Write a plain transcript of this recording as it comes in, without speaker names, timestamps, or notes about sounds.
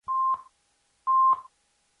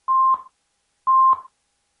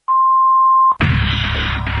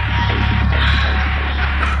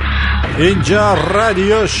اینجا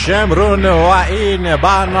رادیو شمرون و این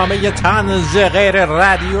برنامه طنز غیر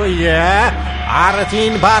رادیویی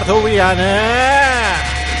آرتین پرتویانه.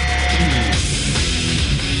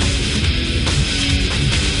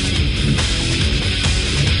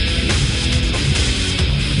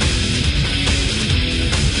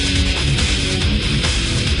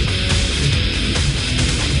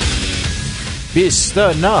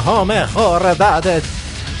 29 خرداد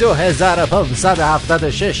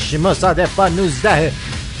 2576 مصادف با 19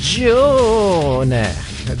 جون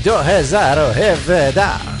 2017.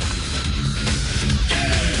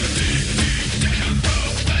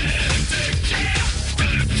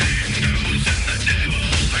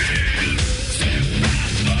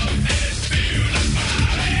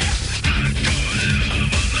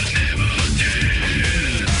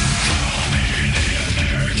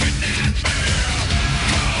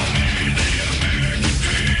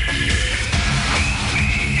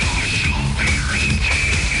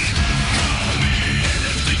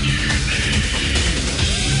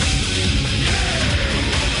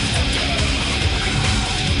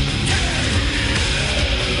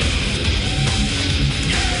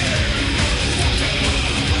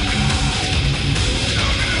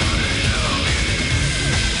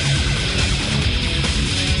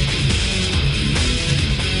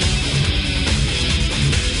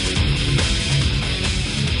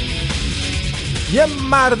 یه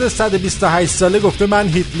مرد 128 ساله گفته من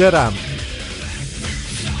هیتلرم.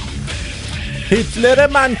 هیتلر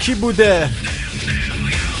من کی بوده؟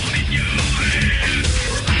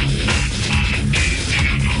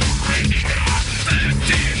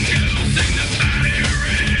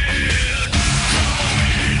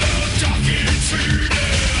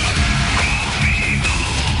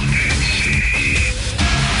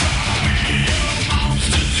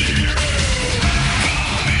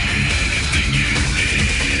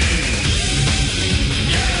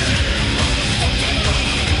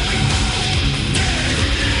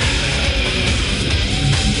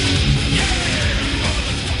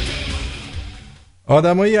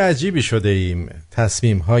 آدمای عجیبی شده ایم.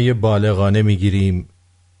 تصمیم‌های بالغانه میگیریم.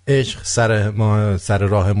 عشق سر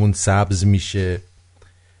راهمون سبز میشه.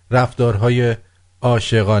 رفتارهای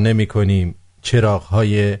عاشقانه میکنیم.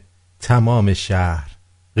 چراغ‌های تمام شهر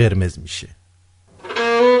قرمز میشه.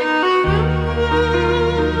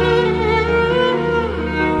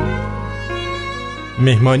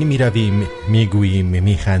 مهمانی میرویم، میگوییم،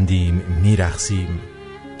 میخندیم، میرقصیم.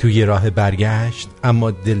 توی راه برگشت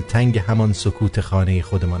اما دلتنگ همان سکوت خانه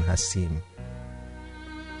خودمان هستیم.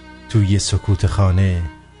 توی سکوت خانه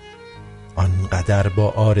آنقدر با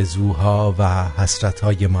آرزوها و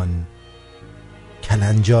حسرتهایمان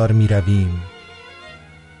کلنجار می رویم،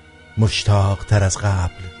 مشتاق تر از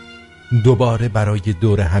قبل دوباره برای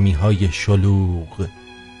دور همیهای شلوغ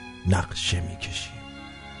نقشه می کشیم.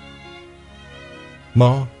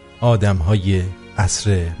 ما آدمهای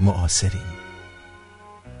عصر معاصریم،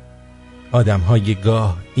 آدم‌های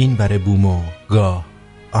گاه این بر بوم و گاه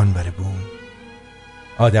آن بر بوم،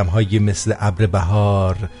 آدم‌های مثل ابر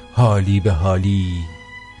بهار حالی به حالی.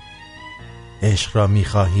 عشق را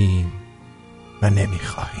می‌خواهیم و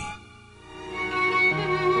نمی‌خواهیم.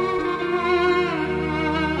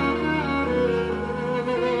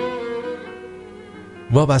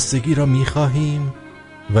 وابستگی را می‌خواهیم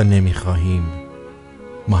و نمی‌خواهیم.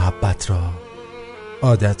 محبت را،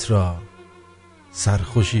 عادت را،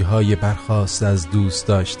 سرخوشی های برخاست از دوست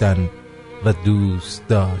داشتن و دوست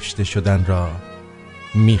داشته شدن را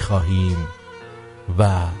می‌خواهیم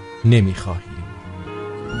و نمی‌خواهیم.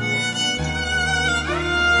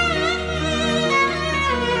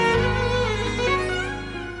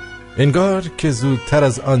 انگار که زودتر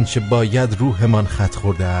از آنچه باید روحمان خط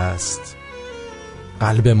خورده است،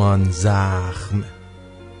 قلبمان زخم،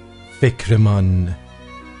 فکرمان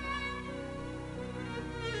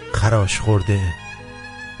خراش خورده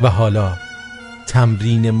و حالا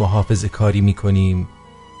تمرین محافظه کاری می کنیم،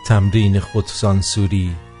 تمرین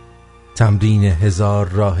خودسانسوری، تمرین 1000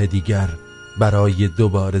 راه دیگر برای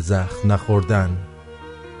دوباره زخم نخوردن،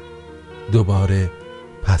 دوباره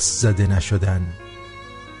پس زده نشدن.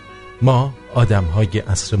 ما آدم‌های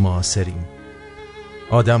عصر معاصریم،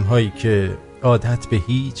 آدم‌هایی که عادت به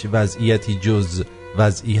هیچ وضعیتی جز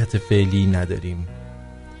وضعیت فعلی نداریم،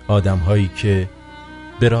 آدم‌هایی که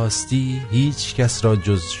به راستی هیچ کس را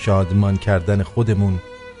جز شادمان کردن خودمون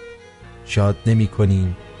شاد نمی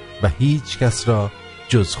کنیم و هیچ کس را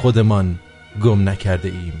جز خودمان گم نکرده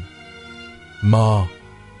ایم. ما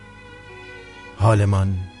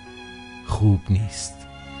حالمان خوب نیست.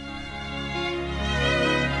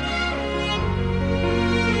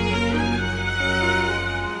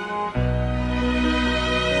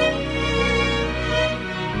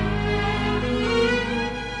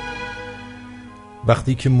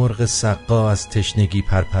 وقتی که مرغ سقا از تشنگی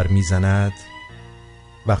پرپر میزند،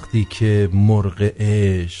 وقتی که مرغ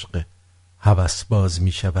عشق هوس باز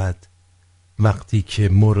می شود، وقتی که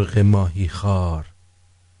مرغ ماهی خار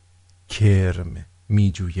کرم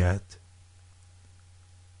می جوید،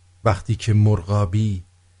 وقتی که مرغابی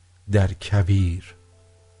در کویر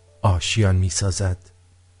آشیان می سازد،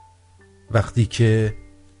 وقتی که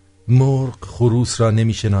مرغ خروس را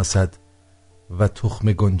نمی شناسد و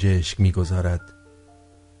تخم گنجشک می گذارد،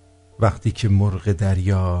 وقتی که مرغ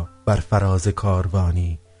دریا بر فراز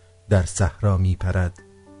کاروانی در صحرا می پرد،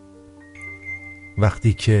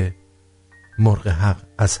 وقتی که مرغ حق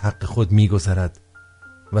از حق خود می گذرد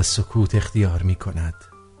و سکوت اختیار می کند،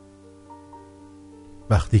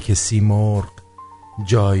 وقتی که سیمرغ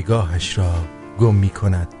جایگاهش را گم می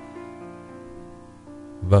کند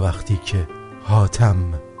و وقتی که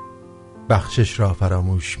حاتم بخشش را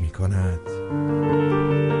فراموش می کند.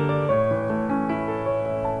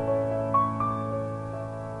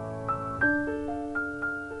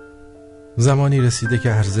 زمانی رسیده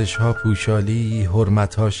که ارزش‌ها پوشالی،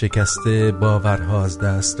 حرمت‌ها شکسته، باورها از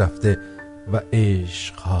دست رفته و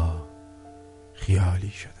عشق‌ها خیالی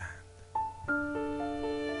شدند.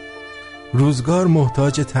 روزگار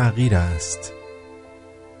محتاج تغییر است،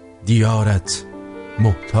 دیارت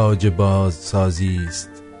محتاج بازسازی است.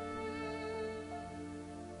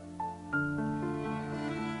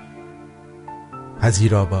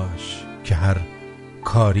 پذیرا باش که هر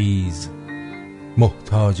کاریز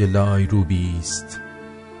محتاج لای روبی است،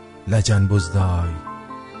 لجن بزدای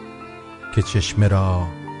که چشمه را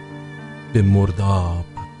به مرداب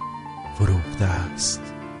فروخته است.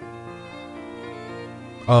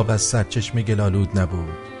 آب از سرچشمه گلالود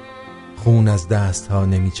نبود، خون از دستها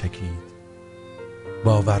نمی چکید،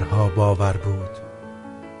 باورها باور بود،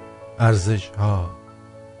 ارزشها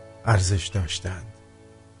ارزش داشتند،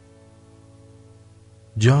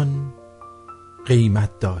 جان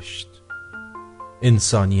قیمت داشت،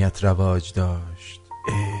 انسانیت رواج داشت،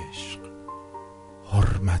 عشق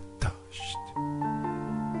حرمت داشت.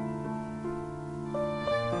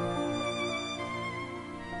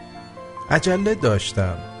 عجله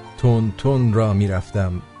داشتم، تون تون را می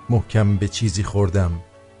رفتم، محکم به چیزی خوردم.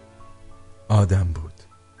 آدم بود،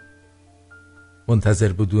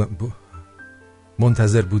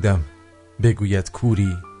 منتظر بودم بگوید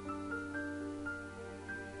کوری.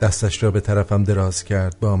 دستش را به طرفم دراز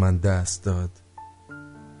کرد، با من دست داد،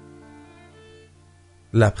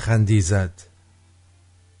 لبخندی زد.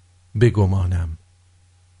 بگمانم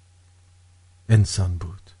انسان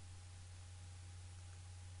بود،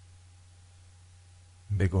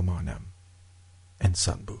 بگمانم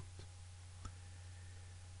انسان بود.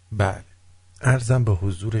 بله، عرضم به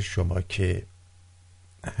حضور شما که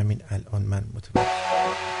همین الان من متوجه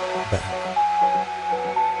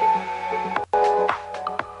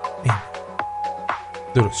این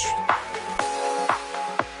درست شد.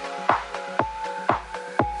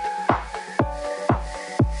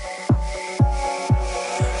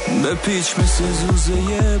 به پیچ مثل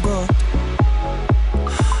زوزه باد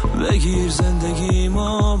بگیر زندگی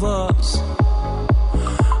ما باز،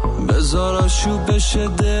 بذار آشوب بشه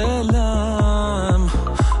دلم،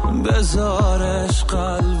 بذارش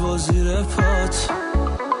قلب و زیر پات،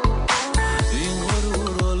 این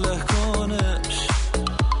غرور رو له کنش،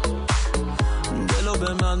 دلو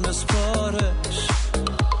به من مسپارش،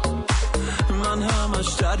 من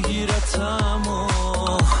همش درگیرتم و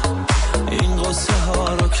این قصه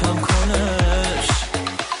ها رو کم کنش،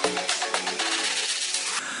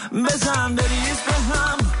 بزن بریز به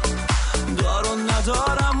هم، دارو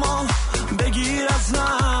ندارم و بگیر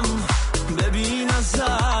ازم، ببین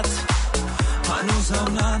ازت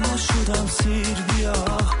هنوزم نشدم سیر، بیا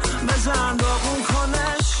بزن داغون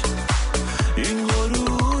کنش، این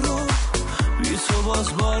غرور رو بی تو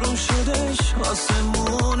باز بارون شدش،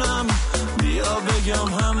 آسمونم بیا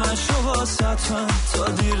بگم همشو واسه من، تا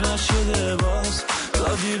دیر نشده باز،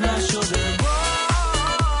 تا دیر نشده باز.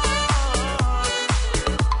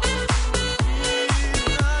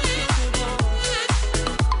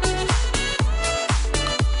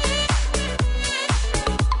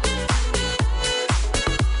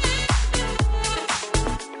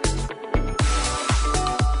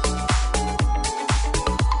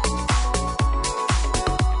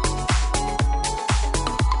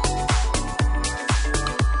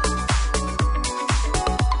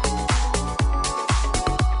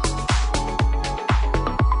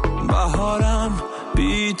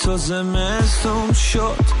 تو زمستون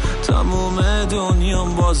شد، تموم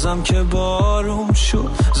دنیام بازم که باروم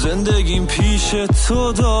شد، زندگیم پیش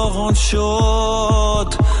تو داغون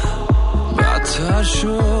شد، بدتر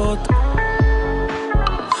شد،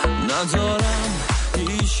 ندارم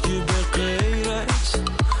هیچکی به غیرت،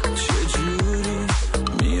 چجوری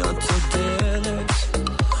میاد تو دلت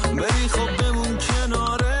بری؟ خب بمون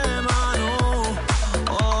کنار منو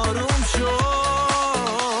آروم شو،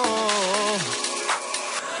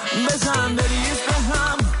 بزن بریز به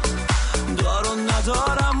هم، دارو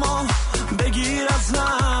ندارم و بگیر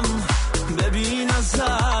ازم، ببین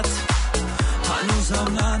ازت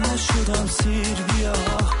هنوزم نشدم سیر، بیا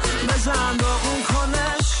بزن داغون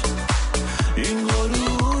کنش این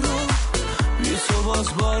غرورو، بی تو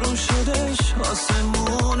باز بارون شدش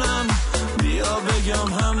آسمونم، بیا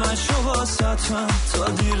بگم همشو واسط من، تا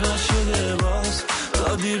دیر نشده باز،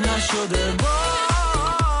 تا دیر نشده باز.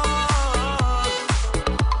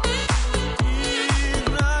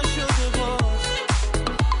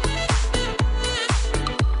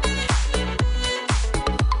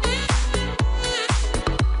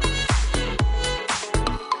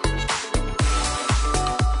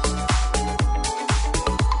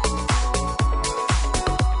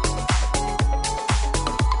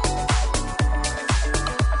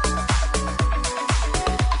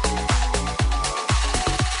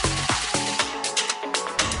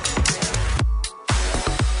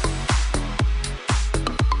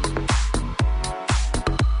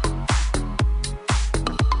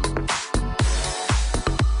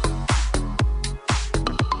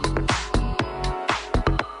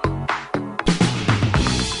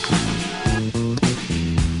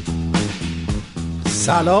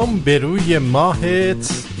 سلام به روی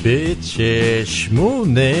ماهت، به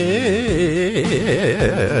چشمونه،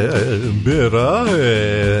 به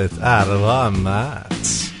راهت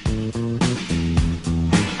اروامت.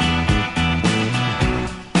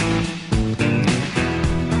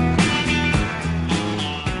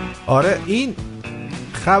 آره این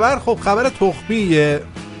خبر خب خبر تخمیه،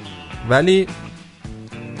 ولی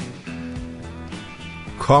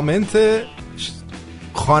کامنت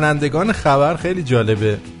خوانندگان خبر خیلی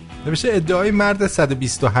جالبه. نوشته ادعای مرد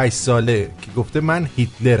 128 ساله که گفته من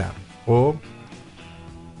هیتلرم. خب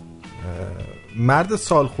مرد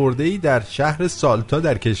سالخورده‌ای در شهر سالتا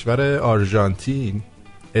در کشور آرژانتین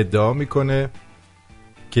ادعا میکنه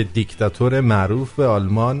که دیکتاتور معروف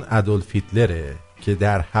آلمان آدولف هیتلره که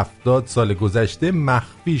در 70 سال گذشته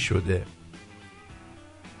مخفی شده.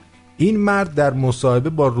 این مرد در مصاحبه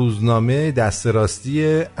با روزنامه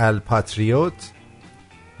دستراستی الپاتریوت،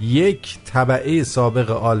 یک تبعه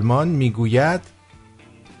سابق آلمان، میگوید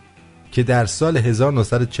که در سال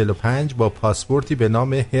 1945 با پاسپورتی به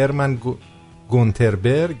نام هرمن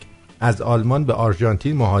گونتربرگ از آلمان به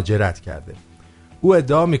آرژانتین مهاجرت کرده. او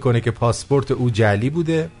ادعا میکنه که پاسپورت او جعلی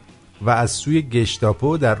بوده و از سوی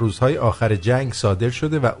گشتاپو در روزهای آخر جنگ صادر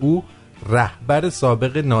شده و او رهبر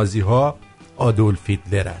سابق نازی‌ها آدولف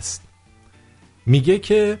هیتلر است. میگه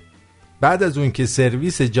که بعد از اون که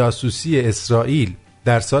سرویس جاسوسی اسرائیل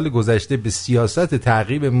در سال گذشته به سیاست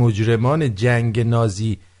تعقیب مجرمان جنگی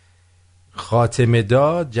نازی خاتمه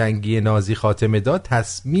داد،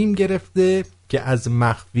 تصمیم گرفته که از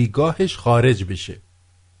مخفیگاهش خارج بشه.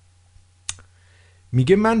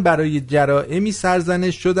 میگه من برای جرائمی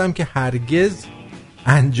سرزنش شدم که هرگز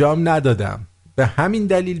انجام ندادم، به همین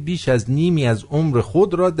دلیل بیش از نیمی از عمر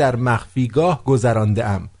خود را در مخفیگاه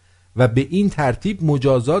گذرانده‌ام و به این ترتیب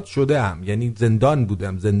مجازات شده‌ام، یعنی زندان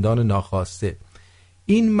بودم، زندان ناخواسته.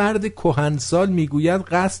 این مرد کهنسال میگوید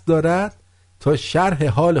قصد دارد تا شرح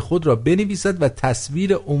حال خود را بنویسد و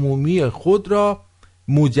تصویر عمومی خود را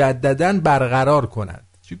مجدداً برقرار کند.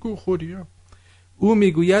 چی گوخوریم؟ او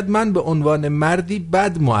میگوید من به عنوان مردی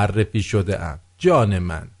بد معرفی شده ام، جان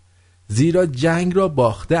من، زیرا جنگ را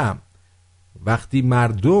باختم. وقتی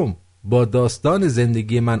مردم با داستان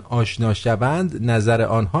زندگی من آشنا شوند، نظر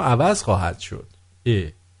آنها عوض خواهد شد.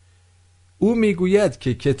 او میگوید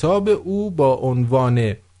که کتاب او با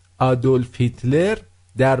عنوان آدولف هیتلر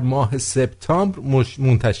در ماه سپتامبر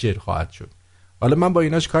منتشر خواهد شد. حالا من با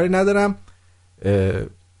ایناش کاری ندارم،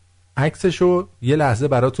 عکسشو یه لحظه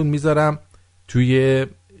براتون میذارم توی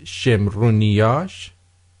شمرونیاش.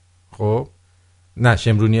 خب نه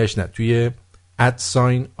شمرونیاش نه، توی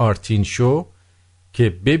 @آرتین شو که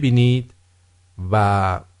ببینید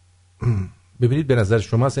و ببینید به نظر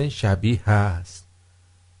شما اصلا این شبیه هست.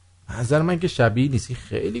 نظر من که شبیه نیستی،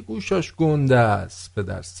 خیلی گوشاش گنده است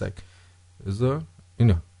پدر سگ. بذار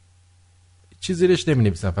اینو چیزی زیرش نمی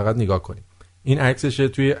نویسم، فقط نگاه کنید. این عکسشه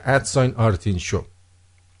توی @آرتین شو.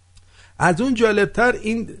 از اون جالبتر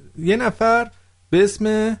این یه نفر به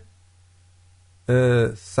اسم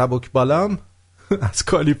سبک بالام از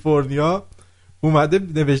کالیفرنیا اومده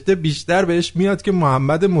نوشته بیشتر بهش میاد که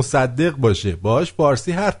محمد مصدق باشه، باهاش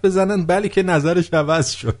فارسی حرف بزنن، بلی که نظرش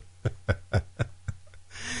عوض شد.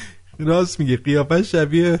 راست میگه، قیافه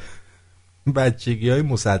شبیه بچگی های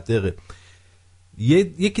مصدقه.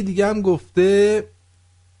 یکی دیگه هم گفته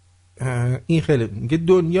این خیلی میگه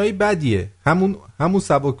دنیای بدیه، همون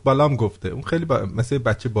سبک بالام گفته، اون خیلی مثل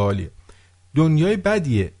بچه باحالیه. دنیای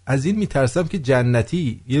بدیه، از این میترسم که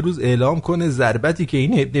جنتی یه روز اعلام کنه ضربتی که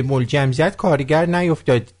این ابن ملجم زد کارگر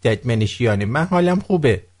نیفتاد ددمنشیانه، من حالم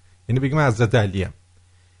خوبه. یعنی بگم حضرت علیم.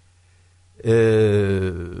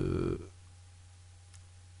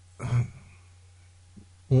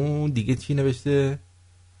 اون دیگه چی نوشته؟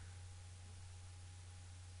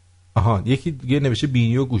 آها، یکی دیگه نوشته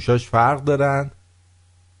بینی و گوشاش فرق دارن.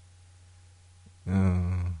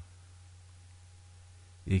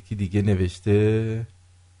 یکی دیگه نوشته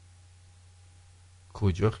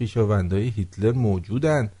کجا خویشاوندای هیتلر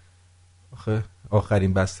موجودن؟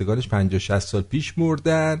 آخرین بستگانش 50-60 سال پیش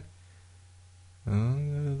مردن.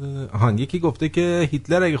 یکی گفته که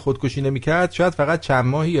هیتلر اگه خودکشی نمی‌کرد شاید فقط چند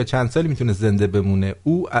ماهی یا چند سالی میتونه زنده بمونه.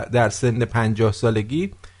 او در سن 50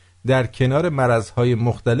 سالگی در کنار مرض‌های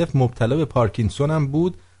مختلف مبتلا به پارکینسون هم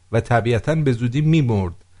بود و طبیعتاً به زودی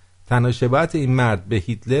می‌مرد. تنها شباهت این مرد به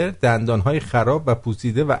هیتلر دندان‌های خراب و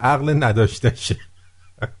پوسیده و عقل نداشتشه.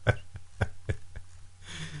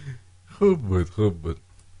 خوب بود.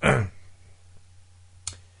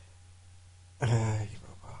 ای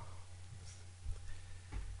بابا،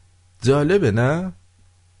 جالبه نه؟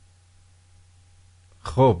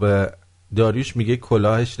 خب داریوش میگه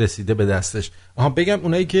کلاهش رسیده به دستش. بگم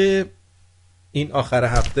اونایی که این آخر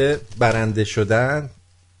هفته برنده شدن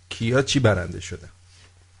کیا چی برنده شدن؟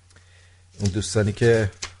 اون دوستانی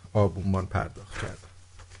که آبونمان پرداخت کردن.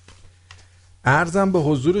 عرضم به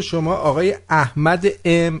حضور شما آقای احمد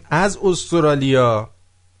ام از استرالیا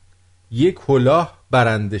یک کلاه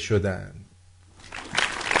برنده شدن.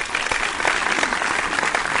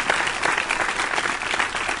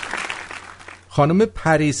 خانم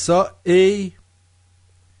پریسا ای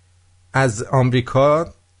از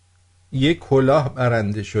آمریکا یک کلاه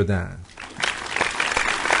برنده شدن.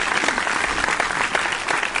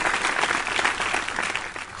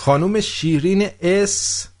 خانم شیرین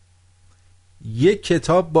اس یک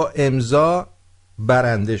کتاب با امضا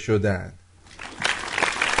برنده شدن.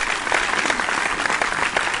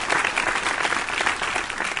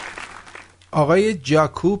 آقای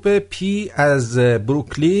جاکوب پی از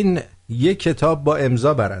بروکلین یک کتاب با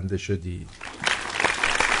امضا برنده شدی.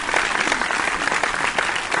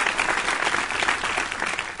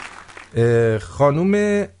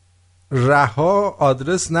 خانوم رها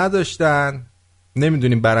آدرس نداشتن،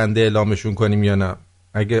 نمیدونیم برنده اعلامشون کنیم یا نه.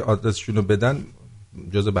 اگه آدرسشون رو بدن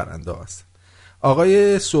جزو برنده هست.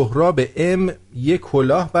 آقای سهراب ام یک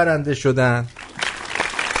کلاه برنده شدن.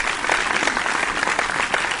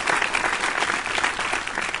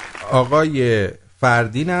 آقای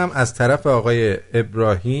فردین هم از طرف آقای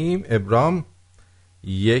ابرام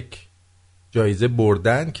یک جایزه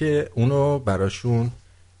بردن که اونو براشون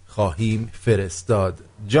خواهیم فرستاد.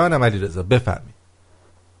 جانم علی رضا بفرمایید.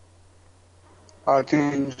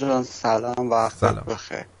 آرتین جان سلام، وقتت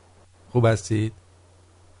بخیر. خوب هستید؟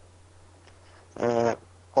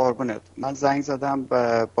 قربونت. من زنگ زدم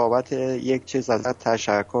بابت یک چیز ازت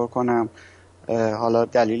تشکر کنم، حالا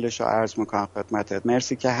دلیلش رو عرض میکنم خدمتت.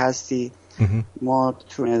 مرسی که هستی. ما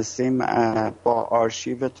تونستیم با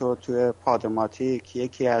آرشیو تو توی پادماتیک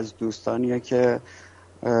یکی از دوستانیه که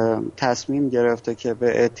تصمیم گرفته که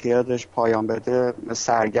به اعتیادش پایان بده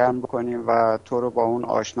سرگرم بکنیم و تو رو با اون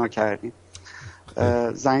آشنا کردیم.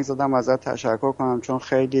 زنگ زدم ازت تشکر کنم چون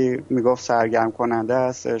خیلی میگفت سرگرم کننده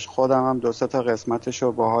هستش. خودم هم 2-3 تا قسمتش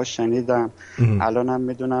رو باهاش شنیدم. الانم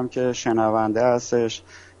میدونم که شنونده هستش.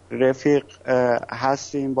 رفیق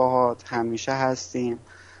هستیم باهات، همیشه هستیم.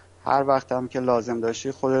 هر وقت هم که لازم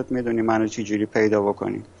داشتی خودت میدونی منو چی جوری پیدا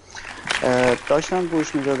بکنی. داشتم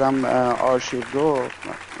گوش میدادم آرشیو رو.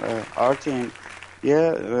 آرتین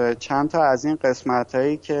یه چند تا از این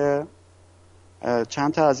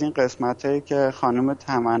قسمتایی که خانم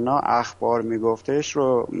تمنا اخبار میگفتش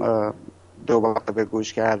رو دوباره به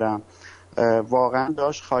گوش کردم. واقعا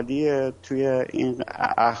داشت خالیه توی این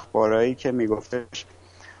اخبارایی که میگفتش.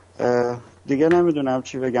 دیگه نمیدونم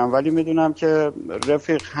چی بگم، ولی میدونم که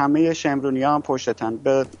رفیق همه شمرونی ها هم پشتتن،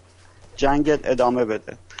 به جنگت ادامه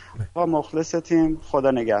بده. با مخلصتیم،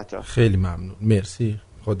 خدا نگهدار. خیلی ممنون، مرسی،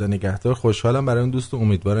 خدا نگهدار. خوشحالم برای اون دوست،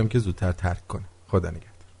 امیدوارم که زودتر ترک کنه. خدا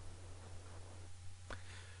نگهدار.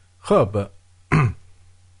 خب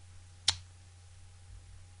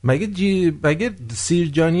مگه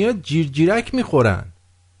سیرجانیا جیرجیرک میخورن؟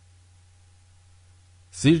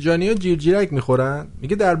 سیرجانیا جیرجیرک میخورن؟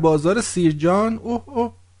 میگه در بازار سیرجان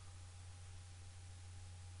اوه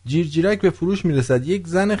جیرجیرک به فروش میرسد. یک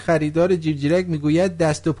زن خریدار جیرجیرک میگوید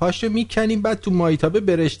دست و پاشو میکنیم بعد تو مایتابه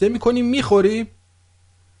برشته میکنیم میخوریم.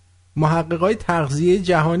 محققای تغذیه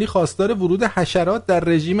جهانی خواستار ورود حشرات در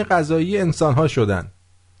رژیم غذایی انسانها شدن.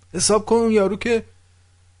 حساب کن اون یارو که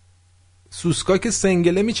سوسکاک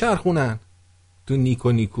سنگله میچرخونن تو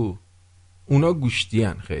نیکو نیکو، اونا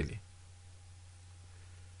گوشتیان خیلی.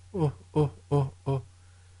 اوه اوه اوه اوه،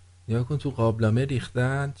 نیا کن تو قابلمه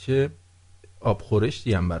ریختن، چه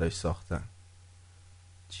آبخورشتی هم براش ساختن.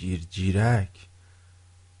 جیرجیرک.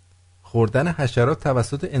 خوردن حشرات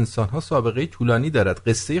توسط انسان‌ها سابقه طولانی دارد.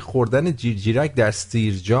 قصه خوردن جیرجیرک در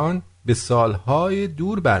سیرجان به سالهای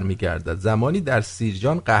دور برمیگردد. زمانی در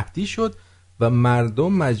سیرجان قحطی شد و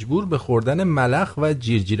مردم مجبور به خوردن ملخ و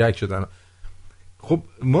جیرجیرک شدن. خب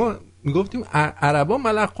ما میگفتیم عربا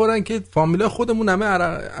ملخ خورن که فامیلا خودمون همه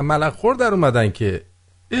ملخ خور در اومدن که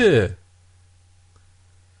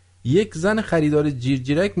یک زن خریدار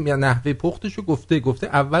جیرجیرک نحوه پختشو گفته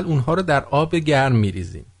اول اونها رو در آب گرم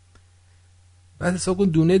میریزیم، بعد حساب کن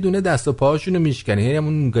دونه دونه دست و پاهاشونو میشکنی، یعنی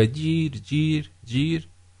همون جیر جیر جیر،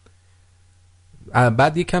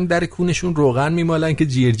 بعد یکم در کونشون روغن میمالن که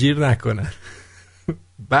جیر جیر نکنن.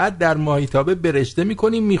 بعد در ماهیتابه برشته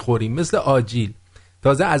میکنیم میخوریم مثل آجیل.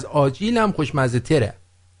 تازه از آجیل هم خوشمزه تره.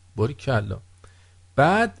 باریکلا.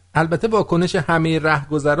 بعد البته واکنش همه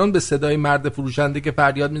رهگذران به صدای مرد فروشنده که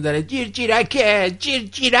فریاد میزنه جیرجیرکه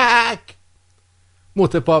جیرجیرک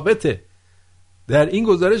متفاوته. در این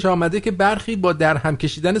گزارش آمده که برخی با در هم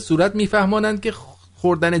کشیدن صورت میفهمانند که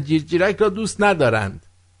خوردن جیرجیرک را دوست ندارند.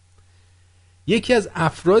 یکی از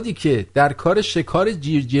افرادی که در کار شکار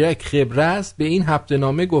جیرجیرک خبره است به این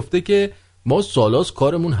هفته‌نامه گفته که ما سالاس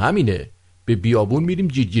کارمون همینه، به بیابون میریم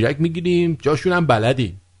جیرجیرک میگیریم، جاشون هم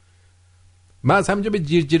بلدیم. من از همینجا به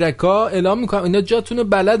جیرجیرکا اعلام میکنم اینا جاتونو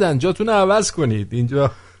بلدن، جاتونو عوض کنید.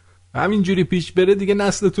 اینجا همینجوری پیش بره دیگه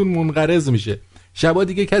نسلتون منقرض میشه، شبا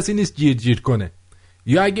دیگه کسی نیست جیرجیر کنه.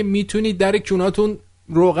 یا اگه میتونید در کوناتون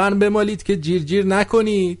روغن بمالید که جیرجیر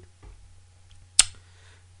نکنید،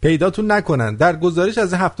 پیداتون نکنن. در گزارش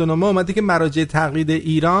از هفته‌نامه اومده که مراجع تقلید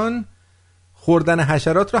ایران خوردن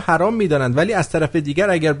حشرات را حرام میدانند، ولی از طرف دیگر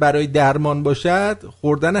اگر برای درمان باشد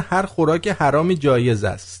خوردن هر خوراک حرامی جایز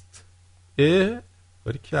است.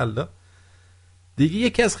 باریکلا. دیگه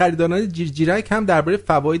یکی از خریداران جیرجیرک هم درباره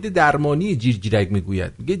فواید درمانی جیرجیرک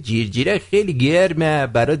میگوید. میگه جیرجیرک خیلی گرمه،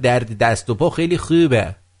 برای درد دست و پا خیلی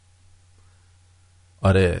خوبه.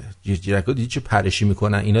 آره جیرجیرکا دیدی چه پرشی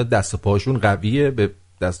میکنن، اینا دست و پاشون قویه، به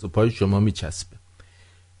دست و پای شما میچسبه.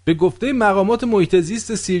 به گفته مقامات محیط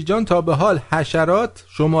زیست سیرجان تا به حال حشرات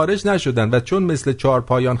شمارش نشدن و چون مثل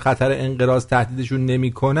چهارپایان خطر انقراض تهدیدشون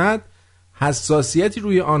نمی کند حساسیتی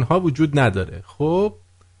روی آنها وجود نداره. خب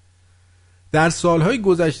در سالهای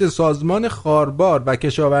گذشته سازمان خاربار و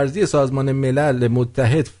کشاورزی سازمان ملل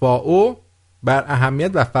متحد فائو بر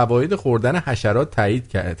اهمیت و فواید خوردن حشرات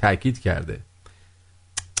تاکید کرده.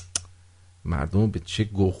 مردم به چه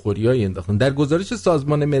گوخوریایی انداختن. در گزارش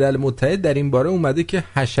سازمان ملل متحد در این باره اومده که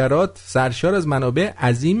حشرات سرشار از منابع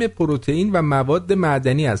عظیم پروتئین و مواد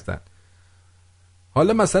معدنی هستند.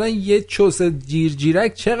 حالا مثلا یه چوس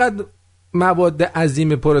جیرجیرک چقدر مواد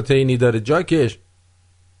عظیم پروتئینی داره جاکش؟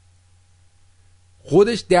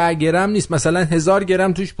 خودش 10 گرم نیست، مثلا 1000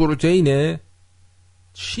 گرم توش پروتئینه.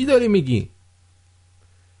 چی داری میگی؟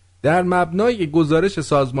 در مبنای گزارش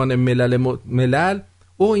سازمان ملل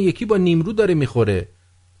اون یکی با نیمرو داره میخوره،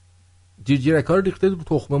 جیرجیرک‌ها رو ریخته رو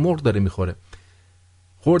تخم مرغ داره میخوره.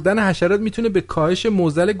 خوردن حشرات میتونه به کاهش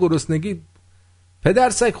معضل گرسنگی.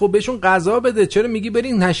 پدرسگ خب بهشون غذا بده، چرا میگی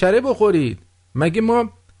برین حشره بخورید؟ مگه ما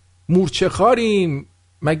مورچه خاریم؟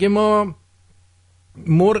 مگه ما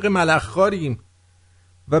مرغ ملخ خاریم؟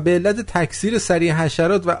 و به علت تکثیر سریع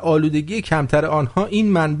حشرات و آلودگی کمتر آنها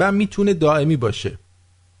این منبع میتونه دائمی باشه.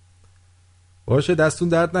 باشه دستون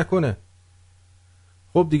درد نکنه.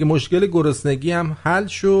 خب دیگه مشکل گرسنگی هم حل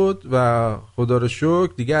شد و خدا رو شکر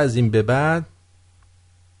دیگه از این به بعد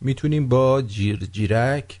میتونیم با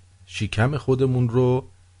جیرجیرک شکم خودمون رو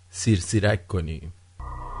سیرسیرک کنیم.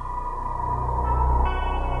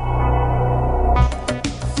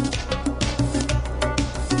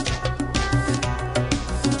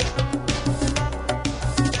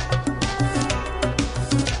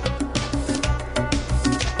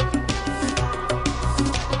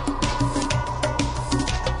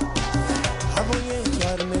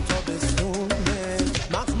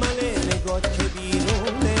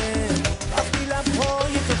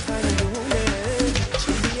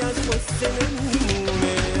 Singing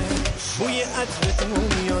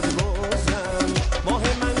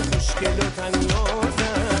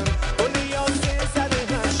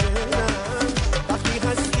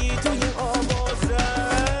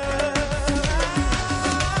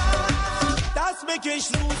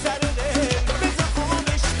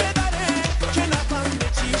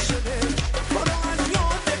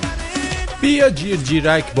بیا جیر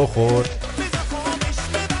جیرک بخور،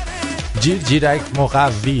 جیر جیرک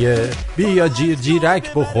مقویه، بیا جیر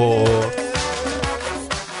جیرک بخور.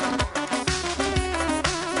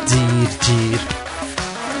 جیر جیر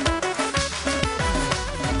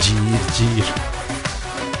جیر جیر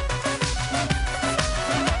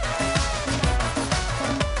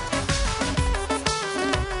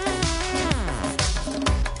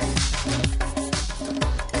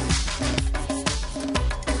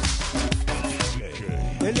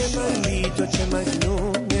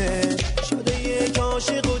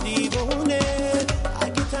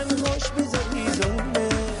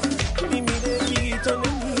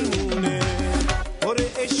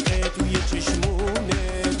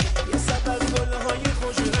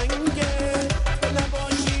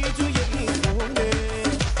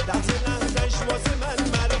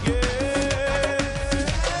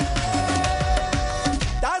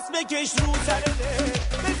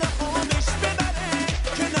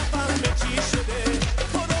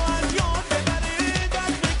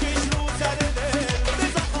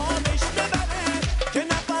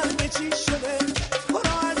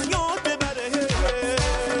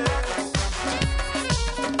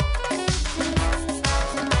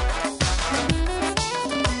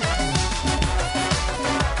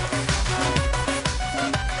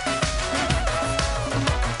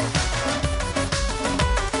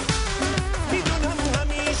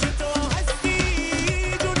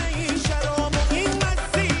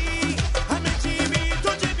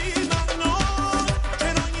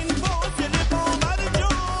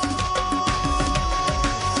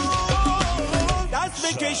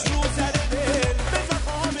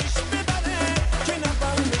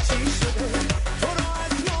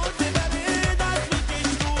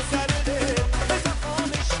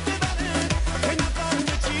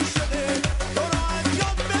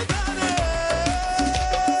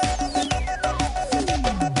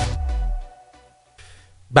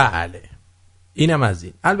بله اینم از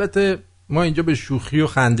این. البته ما اینجا به شوخی و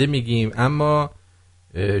خنده میگیم، اما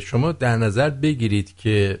شما در نظر بگیرید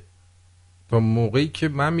که تا موقعی که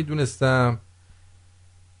من میدونستم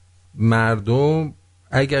مردم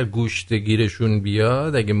اگر گوشت گیرشون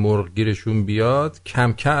بیاد، اگه مرغ گیرشون بیاد،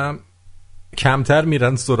 کمتر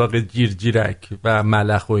میرن سراغ جیرجیرک و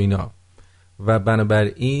ملخ و اینا، و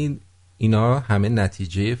بنابراین اینا همه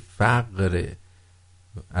نتیجه فقره.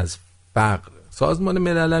 از فقر سازمان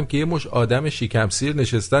ملل هم که یه مش آدم شکم سیر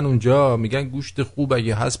نشستن اونجا میگن گوشت خوب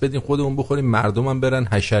اگه هست بدین خودمون بخوریم، مردم هم برن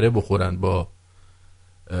حشره بخورن با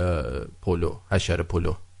پلو، حشر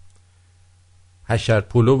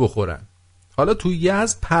پلو بخورن. حالا تو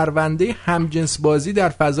یزد پرونده همجنس بازی در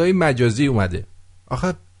فضای مجازی اومده.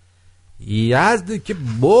 آخه یزد که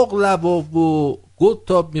بغل و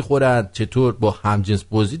گلتاب میخورن، چطور با همجنس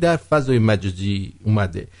بازی در فضای مجازی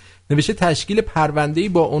اومده؟ نوشته تشکیل پرونده‌ای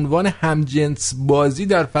با عنوان همجنس بازی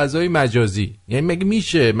در فضای مجازی. یعنی مگه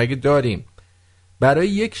میشه؟ مگه داریم؟ برای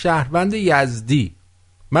یک شهروند یزدی.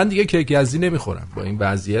 من دیگه کیک یزدی نمیخورم با این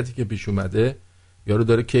وضعیتی که پیش اومده. یارو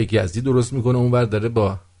داره کیک یزدی درست میکنه، اونور داره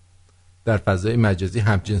با در فضای مجازی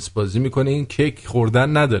همجنس بازی میکنه. این کیک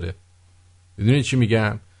خوردن نداره. میدونی چی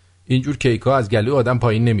میگم؟ اینجور کیک ها از گلوی آدم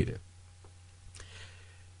پایین نمیره.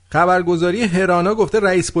 خبرگزاری هرانا گفته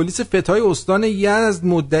رئیس پلیس فتای استان یزد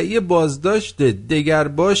مدعی بازداشت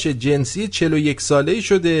دگرباش جنسی 41 ساله‌ای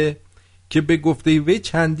شده که به گفته وی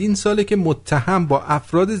چندین ساله که متهم با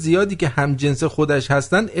افراد زیادی که همجنس خودش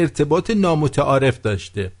هستن ارتباط نامتعارف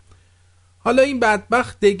داشته. حالا این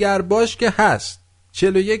بدبخت دگرباش که هست،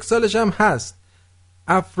 41 سالش هم هست،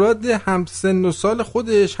 افراد همسن و سال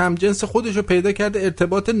خودش، همجنس خودش رو پیدا کرده،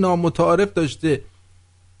 ارتباط نامتعارف داشته.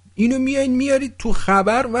 اینو میارید تو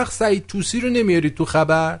خبر، وقت سعید توسی رو نمیارید تو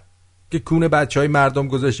خبر که کونه بچهای مردم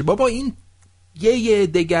گذاشته. بابا این یه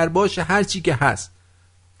دگرباش هر چی که هست،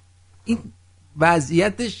 این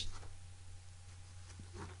وضعیتش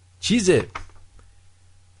چیزه،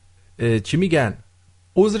 چی میگن،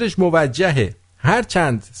 عذرش موجهه.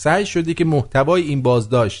 هرچند سعی شده که محتوای این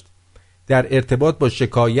بازداشت در ارتباط با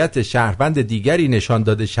شکایت شهروند دیگری نشان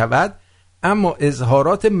داده شود، اما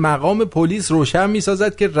اظهارات مقام پلیس روشن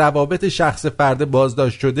می‌سازد که روابط شخص فرد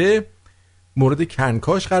بازداشت شده مورد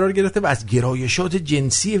کنکاش قرار گرفته و از گرایشات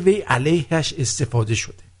جنسی وی علیهش استفاده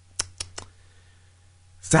شده.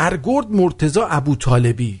 سرگرد مرتضی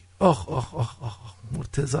ابوطالبی. آخ آخ آخ آخ،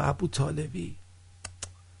 مرتضی ابوطالبی.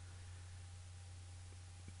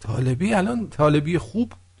 طالبی الان طالبی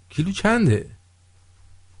خوب کیلو چنده؟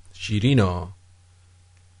 شیرینا.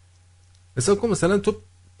 حساب کن مثلا تو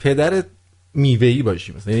پدر میوه‌ای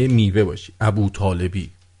باشی، مثلا یه میوه باشی،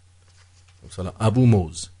 ابوطالبی، مثلا ابو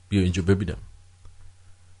موز، بیا اینجا ببینم،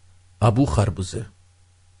 ابو خربوزه،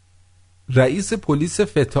 رئیس پلیس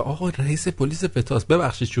فتا. آقا رئیس پلیس فتاست.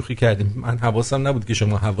 ببخشید شوخی کردیم، من حواسم نبود که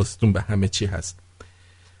شما حواستون به همه چی هست.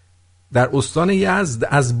 در استان یزد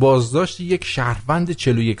از بازداشت یک شهروند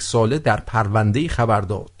 41 ساله در پرونده‌ای خبر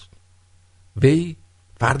داد. وی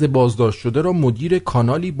فرد بازداشت شده را مدیر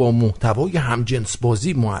کانالی با محتوای همجنس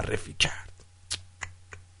بازی معرفی کرد.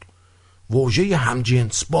 واژه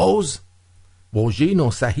همجنس باز واژه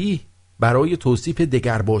ناصحیح برای توصیف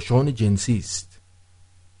دگرباشان جنسی است،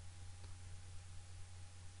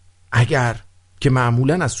 اگر که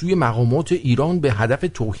معمولاً از سوی مقامات ایران به هدف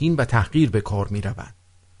توهین و تحقیر به کار می روند.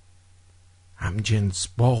 همجنس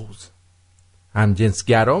باز،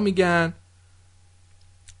 همجنسگرا میگن،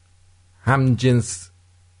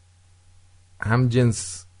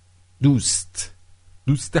 همجنس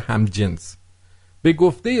دوست همجنس. به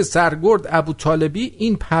گفته سرگرد ابوطالبی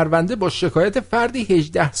این پرونده با شکایت فردی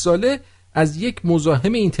 18 ساله از یک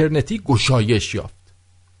مزاحم اینترنتی گشایش یافت.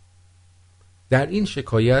 در این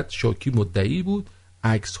شکایت شاکی مدعی بود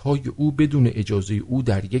عکس‌های او بدون اجازه او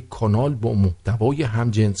در یک کانال با محتوای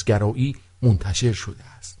همجنسگرایی منتشر شده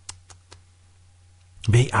است.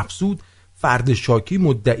 وی افزود فرد شاکی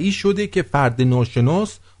مدعی شده که فرد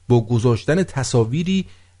ناشناس با گذاشتن تصاویری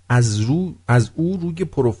از او روی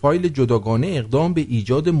پروفایل جداگانه اقدام به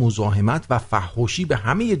ایجاد مزاحمت و فحاشی به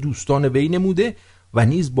همه دوستان وی نموده و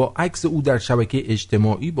نیز با عکس او در شبکه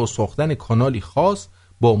اجتماعی با ساختن کانالی خاص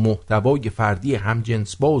با محتوای فردی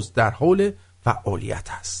همجنس باز در حال فعالیت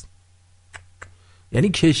است. یعنی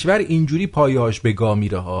کشور اینجوری پایه‌اش به گا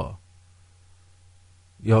میره ها.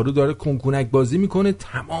 یارو داره کنکونک بازی میکنه،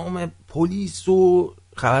 تمام پلیس و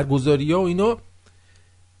خبرگزاری ها و اینا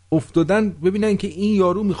افتادن ببینن که این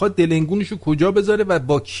یارو میخواد دلنگونشو کجا بذاره و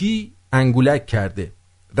با کی انگولک کرده.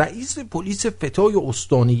 رئیس پلیس فتای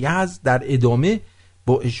استان یزد در ادامه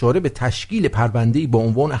با اشاره به تشکیل پرونده‌ای با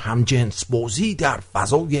عنوان همجنس بازی در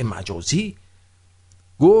فضای مجازی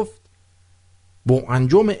گفت با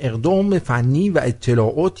انجام اقدام فنی و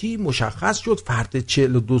اطلاعاتی مشخص شد فرد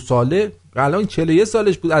 42 ساله، الان 41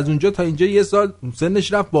 سالش بود، از اونجا تا اینجا یه سال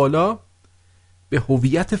سنش رفت بالا، به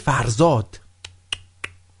هویت فرزاد،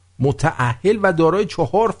 متأهل و دارای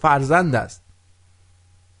 4 فرزند است.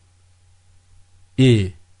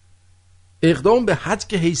 اقدام به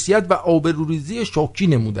حذف حیثیت و آبروریزی شاکی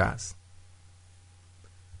نموده است.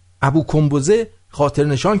 ابوکمبوزه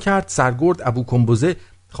خاطرنشان کرد، سرگرد ابوکمبوزه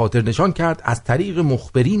خاطرنشان کرد از طریق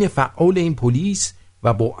مخبرین فعال این پلیس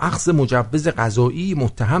و با اخذ مجوز قضایی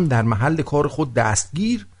متهم در محل کار خود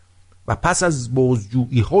دستگیر و پس از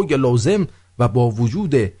بازجویی‌های لازم و با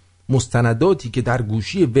وجود مستنداتی که در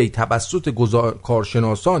گوشی وی توسط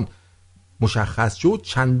کارشناسان مشخص شد،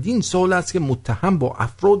 چندین سال است که متهم با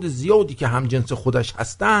افراد زیادی که همجنس خودش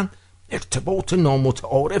هستند ارتباط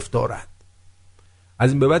نامتعارف دارد.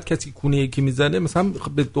 از این به بعد کسی کونه یکی میزنه، مثلا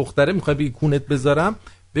به دختره میخوای بگی کونت بذارم،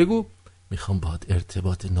 بگو میخوام باهات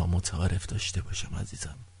ارتباط نامتعارف داشته باشم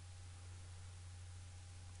عزیزم.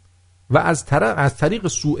 و از طریق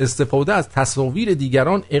سوء استفاده از تصاویر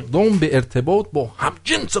دیگران اقدام به ارتباط با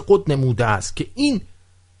همجنس خود نموده است که این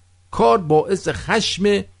کار باعث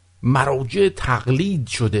خشم مراجع تقلید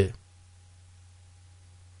شده،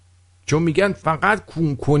 چون میگن فقط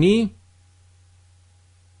کون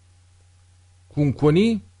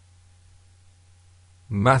کنی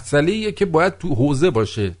مسئله‌ایه که باید تو حوزه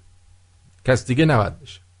باشه، کس دیگه نباید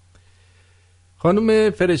باشه. خانم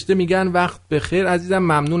فرشته میگن وقت بخیر عزیزم،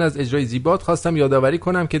 ممنون از اجرای زیبات. خواستم یادآوری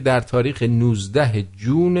کنم که در تاریخ 19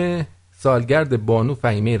 جون سالگرد بانو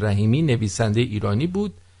فهیمه رحیمی نویسنده ایرانی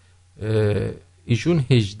بود. ایشون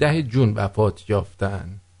 18 جون وفات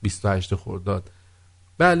یافتن، 28 خرداد.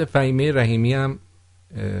 بله، فهیمه رحیمی هم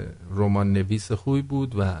رمان نویس خوبی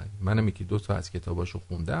بود و منم یکی دو تا از کتاباشو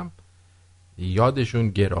خوندم. یادشون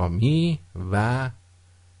گرامی و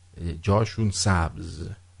جاشون سبز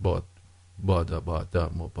باد،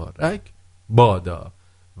 بادا مبارک بادا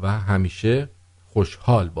و همیشه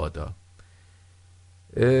خوشحال بادا.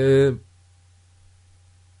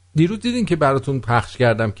 دیروز دیدین که براتون پخش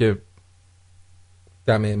کردم که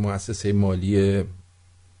دم مؤسسه مالی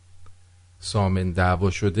سامن دعوا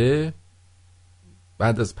شده.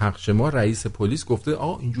 بعد از پخش ما رئیس پلیس گفته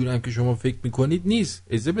اینجوری هم که شما فکر میکنید نیست.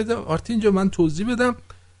 اجازه بده آرتین جا من توضیح بدم.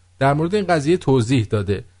 در مورد این قضیه توضیح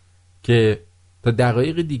داده که تا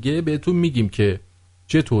دقایق دیگه بهتون میگیم که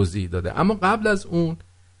چه توضیح داده. اما قبل از اون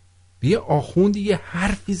یه آخوندی یه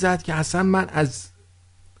حرفی زد که اصلا من از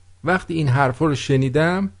وقتی این حرفا رو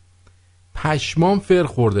شنیدم پشمام فر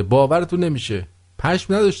خورده. باورتون نمیشه،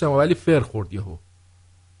 پشم نداشتم ولی فر خورد یهو.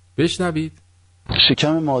 بشنوید.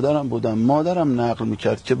 شکم مادرم بودم، مادرم نقل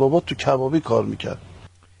میکرد که بابا تو کبابی کار میکرد.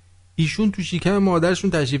 ایشون تو شکم مادرشون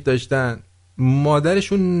تشریف داشتن،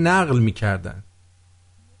 مادرشون نقل میکردن.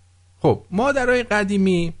 خب مادرای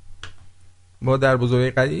قدیمی، مادر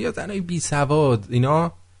بزرگای قدیمی یا زنای بی سواد،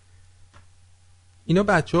 اینا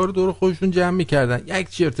بچه ها رو دور خودشون جمع میکردن، یک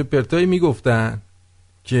چرت پرتایی میگفتن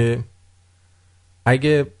که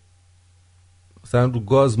اگه مثلا رو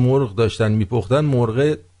گاز مرغ داشتن میپختن،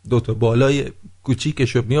 مرغ دوتا بالای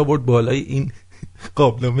کوچیکشو می آورد بالای این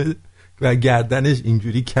قابلمه و گردنش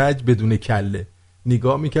اینجوری کج بدون کله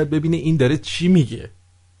نگاه میکرد ببینه این داره چی میگه.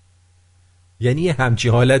 یعنی همچی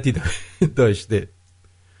حالتی داشته.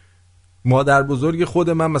 مادر بزرگ خود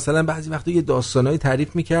من مثلا بعضی وقتا یه داستانایی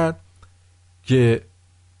تعریف میکرد که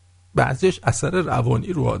بعضیش اثر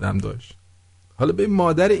روانی رو آدم داشت. حالا به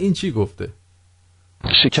مادر این چی گفته؟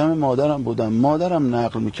 شکم مادرم بودم، مادرم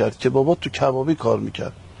نقل میکرد که بابا تو کبابی کار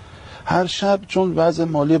میکرد. هر شب چون وضع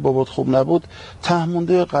مالی بابات خوب نبود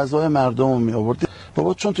تهمونده غذای مردم رو می آورد.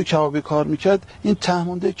 بابا چون تو کبابی کار میکرد این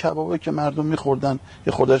تهمونده کبابی که مردم میخوردن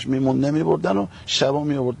یه خوردش میمون نمیبردن و شبا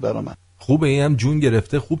می آورد برا من. خوبه این هم جون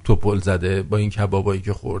گرفته، خوب توپل زده با این کبابایی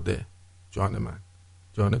که خورده. جان من،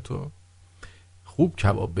 جان تو، خوب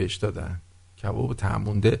کباب بهش دادن، کباب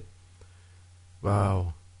تهمونده. واو.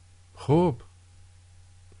 خب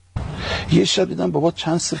یه شب دیدم بابا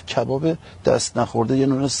چند سیخ کباب دست نخورده یه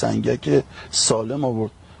نون سنگک سالم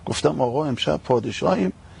آورد. گفتم آقا امشب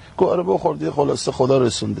پادشاهیم. گفت آره بخوردی، خلاصه خدا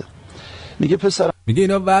رسونده. میگه پسرم، میگه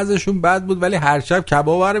اینا وضعشون بد بود ولی هر شب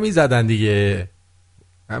کباب رو میزدن دیگه.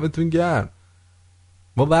 همتون گرم.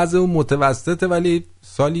 ما وضعمون متوسطه ولی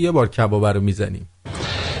سالی یه بار کباب رو میزنیم.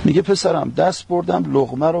 میگه پسرم دست بردم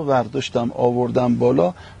لقمه رو ورداشتم آوردم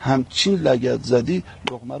بالا، همچین لگد زدی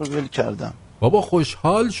لقمه رو ول کردم. بابا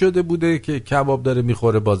خوشحال شده بوده که کباب داره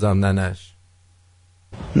میخوره، بازم ننش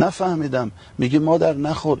نفهمیدم. میگه مادر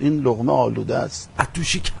نخور این لقمه آلوده است.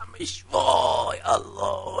 اتوشی کمش. وای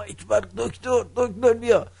الله اکبر. دکتر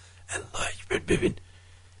بیا. الله اکبر. ببین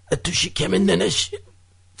اتوشی کم ننش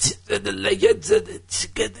چقدر لگد زده،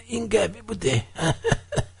 چقدر این قوی بوده،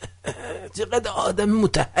 چقدر آدم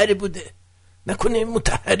متحری بوده. نکنه این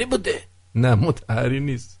متحری بوده؟ نه متحری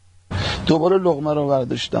نیست. دوباره لقمه رو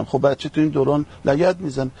ورداشتم. خب بچه تو این دوران لگد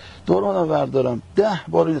میزن. دوران رو وردارم 10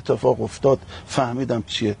 بار این اتفاق افتاد. فهمیدم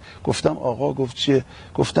چیه. گفتم آقا. گفت چیه؟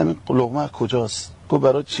 گفتم این لقمه کجاست؟ گفت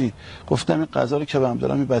برای چی؟ گفتم این غذا رو که بهم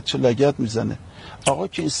دارم این بچه لگد میزنه. آقا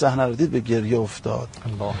که این صحنه رو دید به گریه افتاد.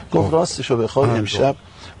 گفت راستشو بخوای امشب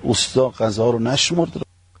اوستا غذا رو نشمرد.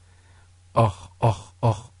 آخ آخ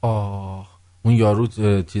آخ آخ. اون یارو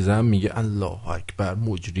چیزم میگه الله اکبر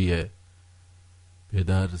مجریه.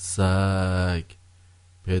 پدر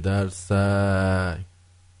سگ.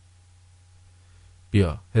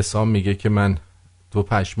 بیا حسام میگه که من تو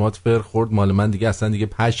پشمات فر خورد، مال من دیگه اصلا دیگه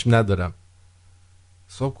پشم ندارم.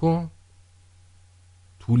 حساب کن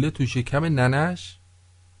طوله تو شکم ننش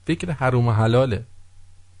فکر حرام و حلاله.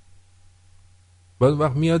 بعد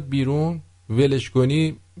وقت میاد بیرون ولش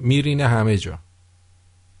کنی میرینه همه جا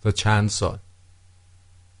تا چند سال.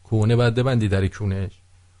 کونه بعد بندی در کونش.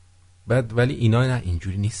 بعد ولی اینا نه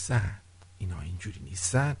اینجوری نیستن.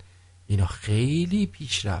 اینا خیلی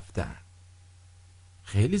پیش رفتن،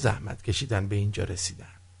 خیلی زحمت کشیدن به اینجا رسیدن.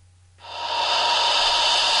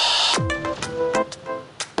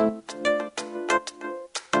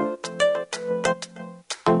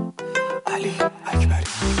 علی اکبری.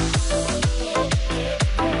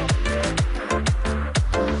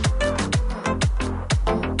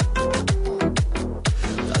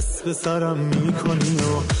 دست به سرم میکنی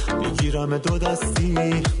و میگیرم دو دستی،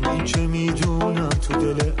 من که میدونم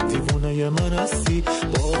تو دل دیوونه من هستی.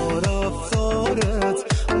 با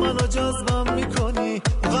رفتارت منو جذبم میکنی،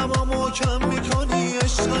 غمامو کم میکنی،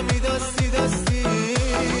 عشقمی دستی دستی.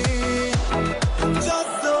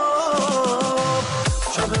 جذاب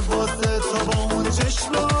کمه واسه تو با اون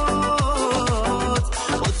چشمات،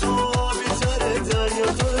 با تو آبی تره دریا،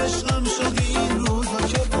 تو عشقم شدی این روزا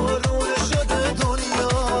که بارونه شده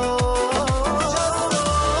دنیا.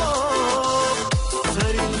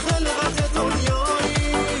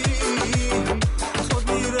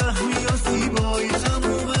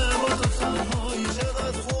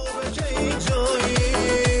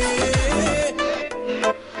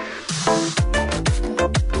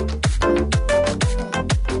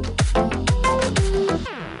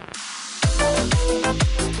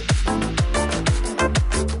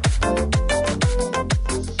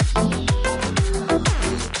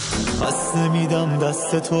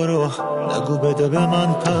 دست تو رو نگو بده به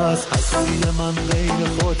من پس، هستی من غیر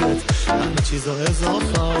خودت همه چیزا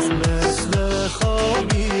اضافه است. مثل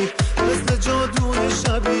خوابی مثل جادوی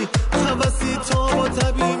شبی، حوثی تا با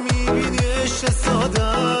طبی میبینی عشق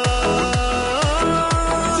ساده.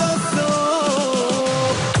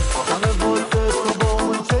 جذاب همه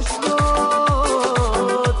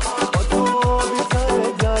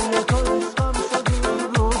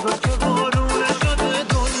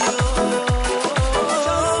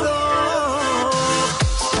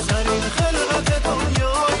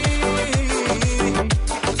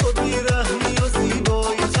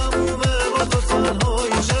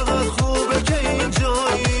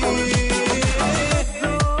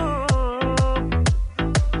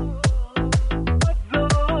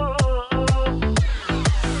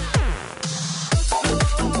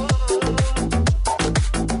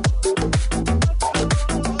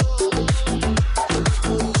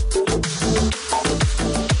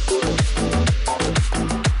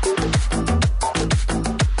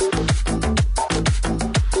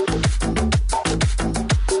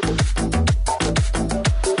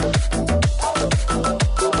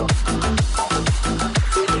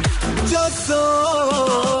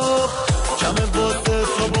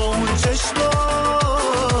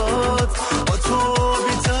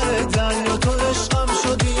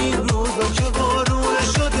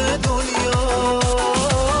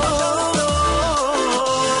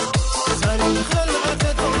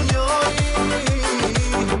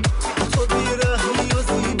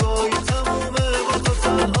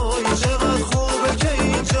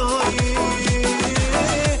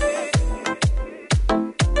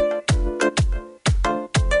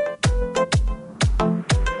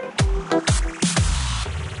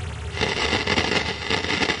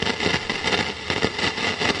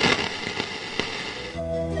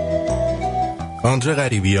آندره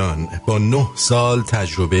غریبیان با 9 سال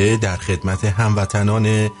تجربه در خدمت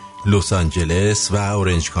هموطنان لس آنجلس و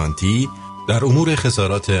اورنج کانتی در امور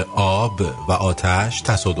خسارات آب و آتش،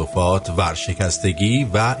 تصادفات، ورشکستگی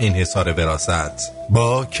و انحصار وراثت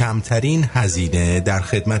با کمترین هزینه در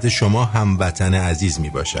خدمت شما هموطن عزیز می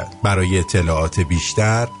باشد. برای اطلاعات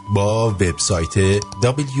بیشتر با وبسایت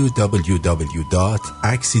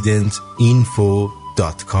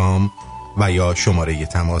www.accidentinfo.com و یا شماره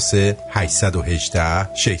تماس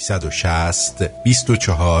 818 660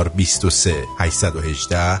 24 23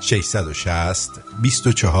 818 660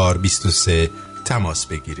 24 23 تماس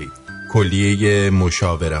بگیرید. کلیه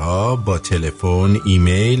مشاوره ها با تلفن،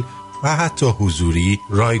 ایمیل و حتی حضوری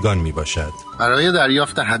رایگان می باشد. برای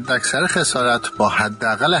دریافت حداکثر خسارت با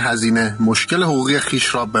حداقل هزینه مشکل حقوقی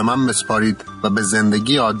خیش را به من بسپارید و به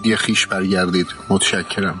زندگی عادی خیش برگردید.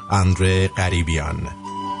 متشکرم. آندره غریبیان.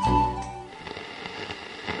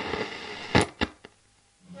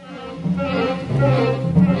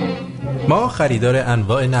 ما خریدار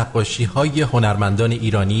انواع نقاشی‌های هنرمندان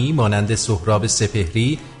ایرانی مانند سهراب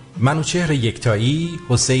سپهری، منوچهر یکتایی،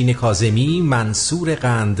 حسین کاظمی، منصور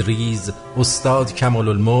قندریز، استاد کمال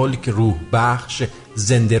الملک، روح بخش،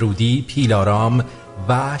 زندرودی، پیلارام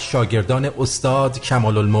و شاگردان استاد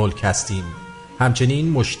کمال الملک هستیم.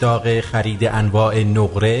 همچنین مشتاق خرید انواع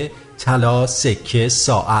نقره، طلا، سکه،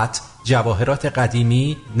 ساعت، جواهرات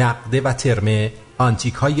قدیمی، نقده و ترمه،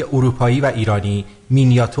 آنتیک های اروپایی و ایرانی،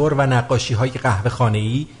 مینیاتور و نقاشی های قهوه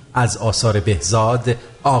خانه‌ای از آثار بهزاد،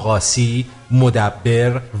 آقاسی،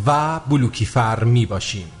 مدبر و بلوکیفر می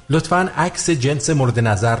باشیم. لطفاً عکس جنس مورد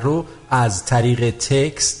نظر رو از طریق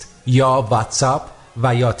تکست یا واتساپ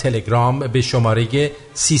و یا تلگرام به شماره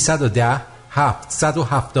 310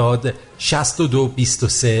 770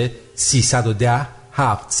 6223 310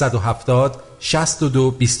 770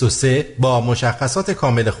 6223 با مشخصات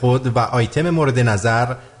کامل خود و آیتم مورد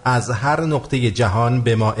نظر از هر نقطه جهان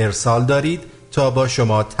به ما ارسال دارید تا با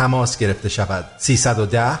شما تماس گرفته شود.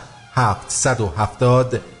 310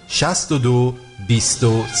 770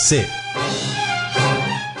 6223.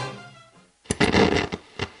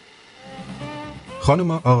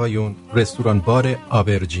 خانم آقایون، رستوران بار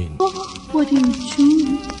آبرجین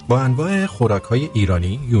با انواع خوراک‌های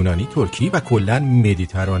ایرانی، یونانی، ترکی و کلاً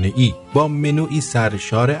مدیترانه‌ای با منوی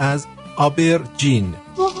سرشار از آبرجین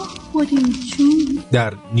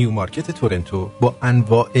در نیو مارکت تورنتو با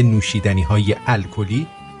انواع نوشیدنی‌های الکلی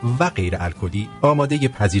و غیر الکلی آماده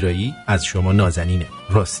پذیرایی از شما نازنینه.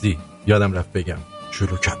 راستی یادم رفت بگم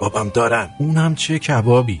چلو کبابم دارن. اونم چه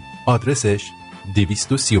کبابی؟ آدرسش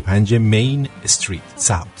 235 مین استریت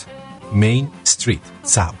ساوت، مین استریت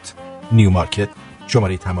ساوت، نیو مارکت.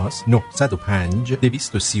 شماره تماس 905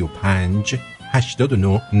 235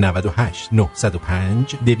 89 98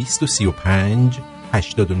 905 235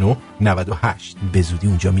 89 98. به زودی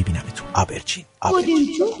اونجا میبینم تو آبرجین.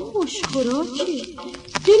 بادمجون خوشخوراکه،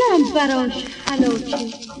 دلم براش هلاکه.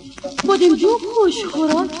 بادمجون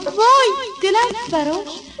خوشخوراک، وای دلم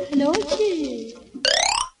براش هلاکه.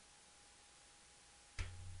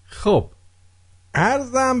 خب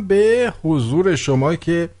عرضم به حضور شما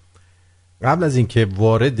که قبل از اینکه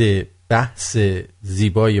وارد بحث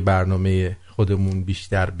زیبای برنامه خودمون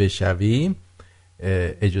بیشتر بشویم،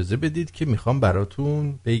 اجازه بدید که میخوام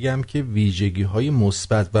براتون بگم که ویژگی‌های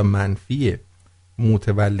مثبت و منفی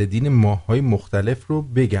متولدین ماه‌های مختلف رو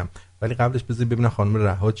بگم، ولی قبلش بذارید ببینم خانم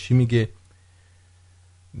رها چی میگه.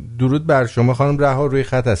 درود بر شما خانم رها، روی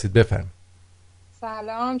خط هستید، بفرمایید.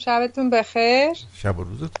 سلام، شبتون بخیر. شب و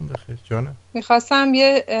روزتون بخیر جانم. میخواستم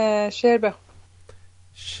یه شعر بخونم.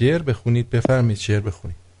 شعر بخونید، بفرمایید شعر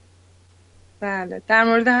بخونید. بله، در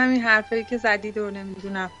مورد همین حرفایی که زدید و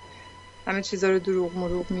نمیدونم همه چیزا رو دروغ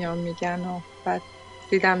مروغ میگن و بعد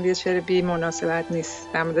دیدم یه شعر بی مناسبت نیست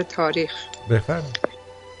در مورد تاریخ. بفرمایید.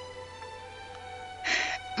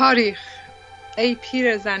 تاریخ ای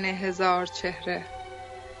پیر زن هزار چهره،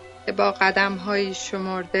 که با قدم‌های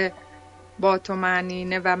شمرده با تو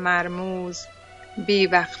معنینه و مرموز بی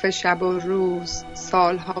وقف شب و روز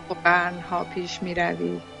سالها و قرنها پیش می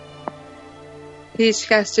روی. هیچ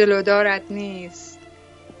کس جلودارت نیست.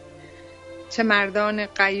 چه مردان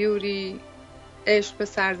غیوری عشق به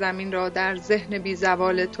سرزمین را در ذهن بی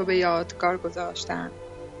زوال تو به یادگار گذاشتند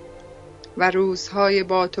و روزهای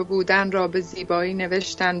با تو بودن را به زیبایی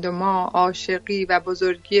نوشتند و ما عاشقی و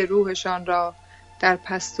بزرگی روحشان را در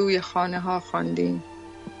پستوی خانه ها خواندیم.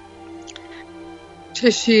 چه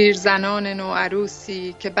شیر زنان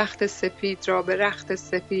نوعروسی که بخت سپید را به رخت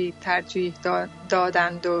سفید ترجیح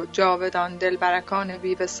دادند و جاودان دلبرکان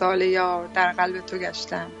بی وصال یار در قلب تو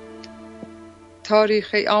گشتند. تاریخ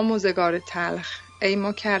ای آموزگار تلخ، ای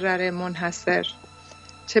مکرر منحصر،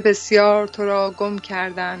 چه بسیار تو را گم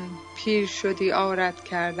کردن، پیر شدی عارت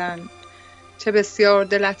کردن. چه بسیار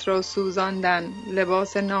دلت را سوزاندن،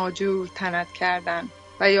 لباس ناجور تنت کردن.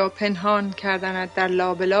 و یا پنهان کردنت در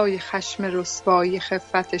لابلای خشم رسوایی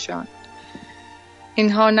خفتشان.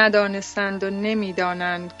 اینها ندانستند و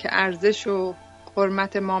نمیدانند که ارزش و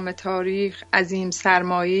حرمت مام تاریخ عظیم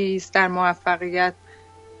سرمایه‌ای است در موفقیت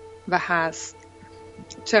و هست.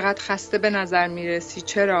 چقدر خسته به نظر میرسی.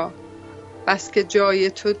 چرا؟ بس که جای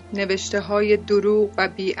تو نوشته های دروغ و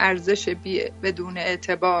بی ارزش بدون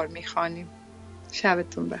اعتبار میخوانیم.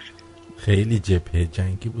 شبتون بخیر. خیلی جبهه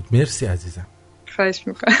جنگی بود. مرسی عزیزم. خواهش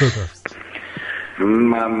میکنم.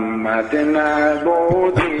 محمد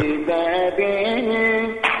نبودی ببینی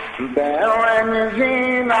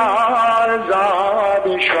بنزین آزاد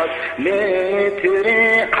شد،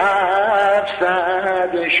 لیتری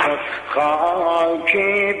 700 شد،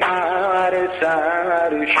 خاکی بر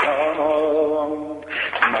سر شد.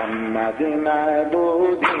 محمد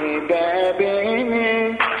نبودی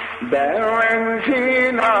ببینی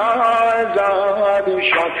بنزین آزاد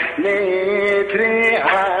شد، لیتری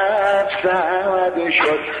 700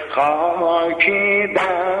 شد، خاکی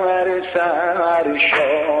بر سر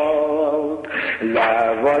شد.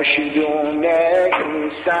 لواش دونه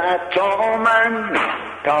 100 تومن،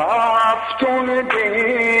 تافتون 200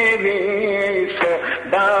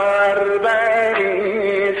 بربری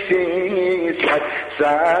 300،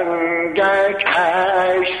 سنگک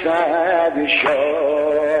 800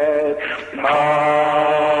 شد.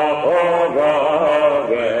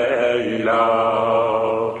 ویلا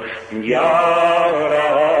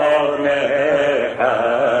یاران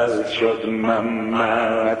از شد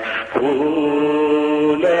محمد،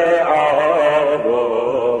 پول آب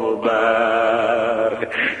و برق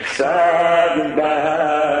 100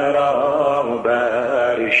 برابر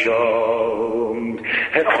شد.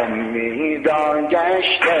 امیدان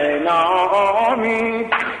گشت نامید،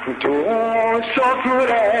 تو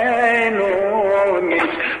سفره نون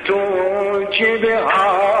نیست، تو جیب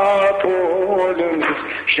ها پول نیست،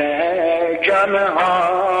 شکم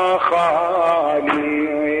ها خالی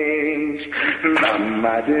نیست.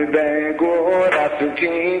 محمد بگو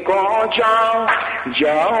رفتی کجا،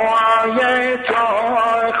 جای تو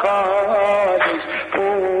خالیست،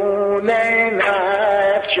 پول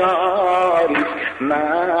نفچاریست،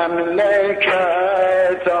 مملکت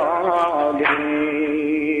آلیست.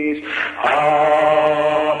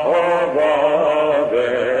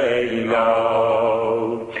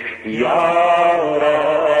 یاران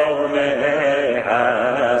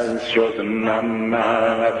هست شد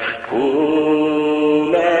محمد،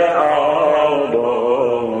 پول آب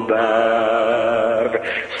و برق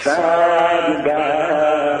 100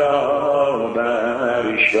 برابر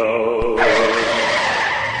شد.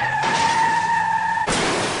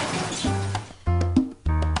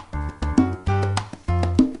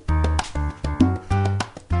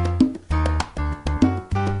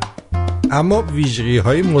 اما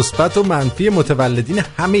ویژگی‌های مثبت و منفی متولدین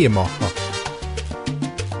همه ماه‌ها.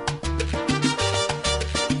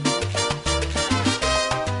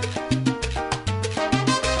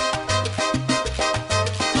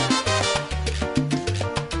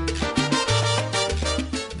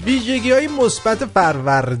 ویژگی‌های مثبت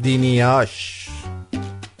فروردینیاش: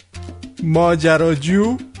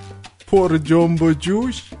 ماجراجو، پر جنب و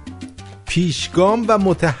جوش، پیشگام و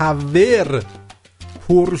متحور،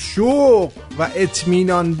 پرشوق و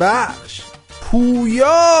اطمینان بخش،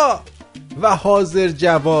 پویا و حاضر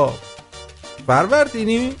جواب.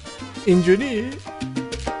 فروردینی اینجوری.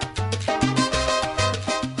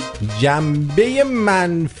 جنبه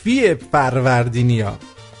منفی فروردینیا: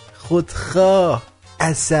 خودخواه،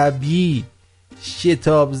 عصبی،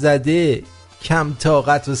 شتاب زده، کم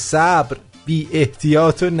طاقت و صبر، بی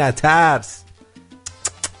احتیاط و نترس.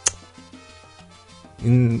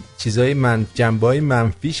 این چیزای جنبه‌های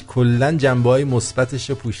منفیش کلن جنبه‌های مثبتش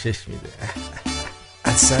رو پوشش میده.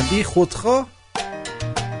 عصبی، خودخواه.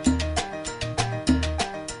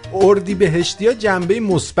 اردیبهشتی‌ها جنبه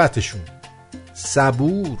مثبتشون: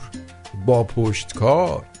 صبور، با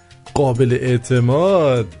پشتکار، قابل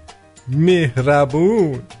اعتماد،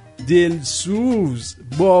 مهربون، دلسوز،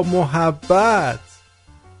 با محبت،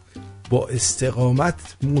 با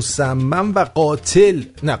استقامت، مصمم و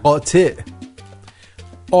قاطع،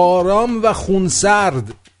 آرام و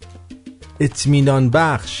خونسرد، اطمینان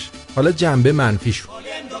بخش. حالا جنبه منفیش: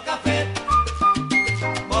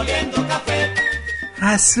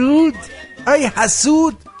 حسود،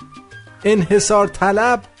 حسود، انحصار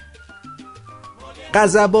طلب،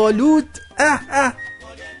 غضب‌آلود،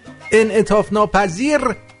 انعطاف ناپذیر،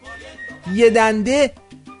 یه دنده،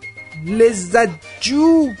 لذت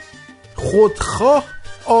جو، خودخواه،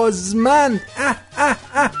 آزمند.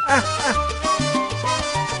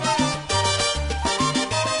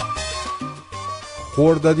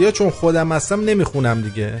 خردادی ها چون خودم هستم نمیخونم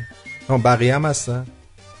دیگه، بقیه هم هستن.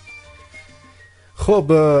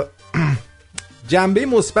 خب جنبه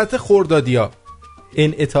مثبت خردادی ها: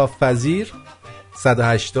 انعطاف پذیر،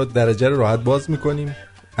 180 درجه رو راحت باز میکنیم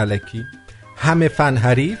الکی، همه فن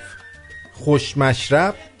حریف، خوش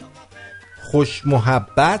مشرب، خوش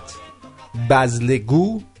محبت،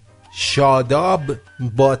 بذلگو، شاداب،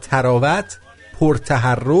 با تراوت،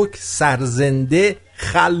 پرتحرک، سرزنده،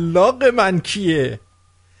 خلاق. من کیه؟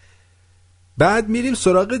 بعد میریم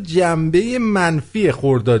سراغ جنبه منفی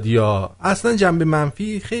خردادی‌ها. اصلا جنبه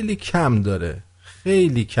منفی خیلی کم داره،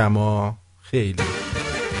 خیلی کما، خیلی.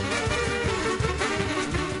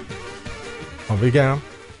 بگم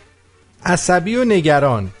عصبی و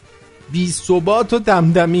نگران، بی ثبات و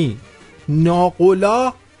دمدمی،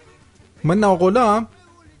 ناقلا. من ناقلا هم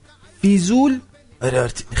فیزول.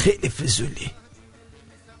 خیلی فیزولی.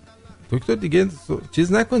 دکتر دیگه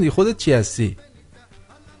چیز نکن، خودت چی هستی؟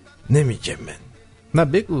 نمیگم من. نه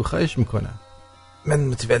بگو، خواهش میکنم. من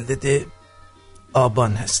متولد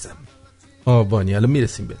آبان هستم. آبانی، الان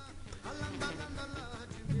میرسیم به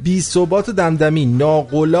بی ثبات و دمدمی،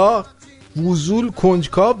 ناقلا، وزول،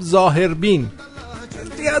 کنجکاو، ظاهربین.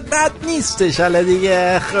 زیاد بد نیستش حالا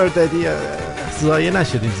دیگه، خردادی ضایع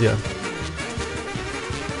نشدیم زیاد.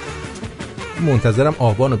 منتظرم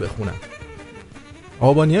آبانو بخونم.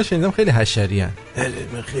 آبانی ها شنیدم خیلی حشری هن.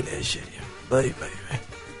 من خیلی حشری هم. بای.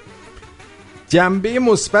 جنبه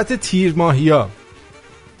مثبت تیر ماهی ها: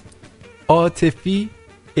 عاطفی،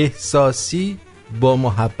 احساسی، با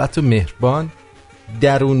محبت و مهربان،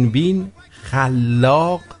 درونبین،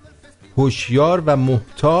 خلاق، هوشیار و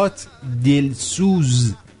محتاط،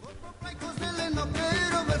 دلسوز.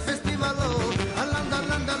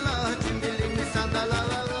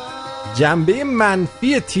 جنبه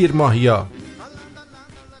منفی تیر ماهی ها: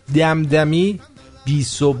 دمدمی،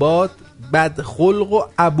 بی‌ثبات، بدخلق و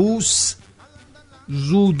عبوس،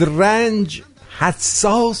 زودرنج،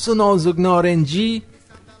 حساس و نازک نارنجی،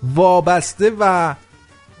 وابسته و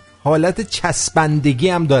حالت چسبندگی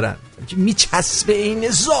هم دارن، میچسبه این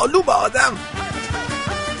زالو به آدم.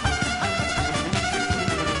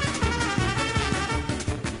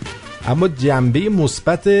 اما جنبه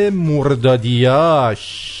مثبت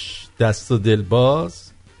مردادیاش: دست و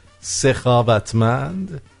دلباز،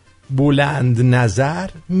 سخاوتمند، بلند نظر،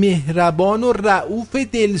 مهربان و رؤوف،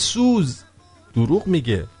 دلسوز. دروغ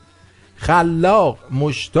میگه. خلاق،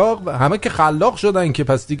 مشتاق، همه که خلاق شدن که،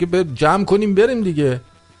 پس دیگه جمع کنیم بریم دیگه.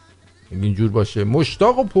 اینجور باشه.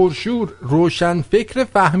 مشتاق و پرشور، روشن فکر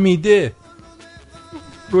فهمیده.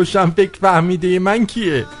 روشن فکر فهمیده من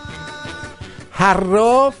کیه؟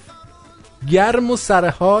 حراف، گرم و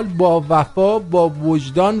سرحال، با وفا، با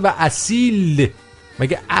وجدان و اصیل.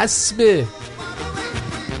 مگه اسبه؟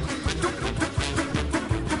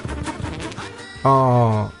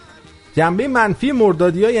 جنبه منفی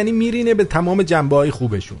مردادی ها یعنی میرینه به تمام جنبه های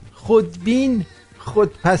خوبشون: خودبین،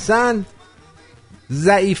 خودپسند،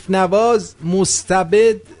 ضعیف نواز،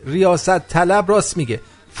 مستبد، ریاست طلب، راست میگه،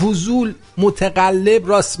 فضول، متقلب،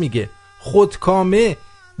 راست میگه، خودکامه،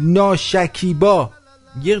 ناشکیبا.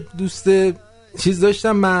 یه دوست چیز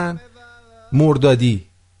داشتم من مردادی،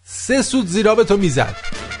 3 سود زیرا به تو میزد.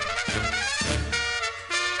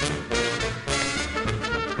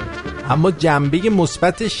 اما جنبه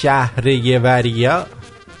مثبت شهریوریا: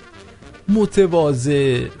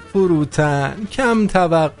 متواضع، فروتن، کم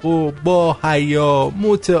توقع، با حیا،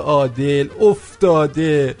 متعادل،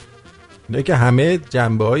 افتاده. نه که همه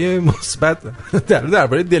جنبه های مثبت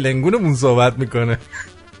درباره دلنگونمون صحبت میکنه.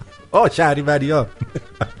 شهریوریا: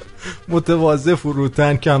 متواضع،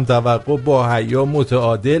 فروتن، کم توقع، با حیا،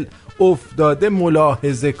 متعادل، افتاده،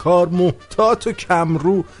 ملاحظه کار، محتاط و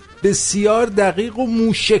کمرو، بسیار دقیق و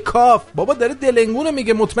موشکاف. بابا داره دلنگونو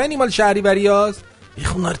میگه، مطمئنی مال شهریوریاست؟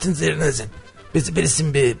 بخون آرتون زیر نزن،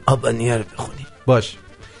 برسیم به آبانی‌ها رو بخونی. باش.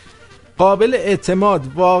 قابل اعتماد،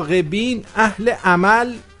 واقع‌بین، اهل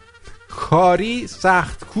عمل، کاری،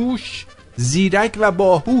 سخت کوش، زیرک و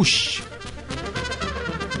باهوش.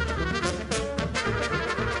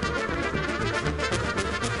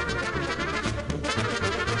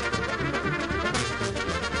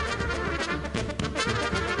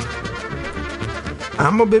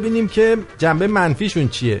 اما ببینیم که جنبه منفیشون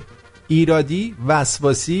چیه. ایرادی،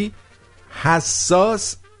 وسواسی،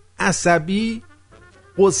 حساس، عصبی،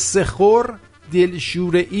 قصه‌خور،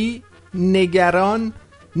 دلشوره‌ای، نگران،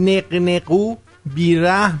 نقنقو،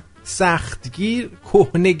 بیرحم، سختگیر،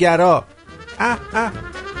 کهنگرا.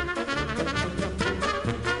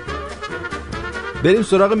 بریم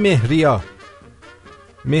سراغ مهریا: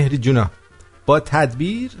 مهری جونا، با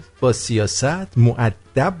تدبیر، با سیاست،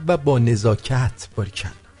 مؤدب و با نزاکت،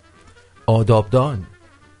 باریکلا، آدابدان،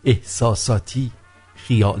 احساساتی،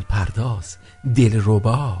 خیال پرداز،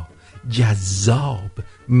 دلربا، جذاب،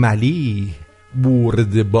 ملیح،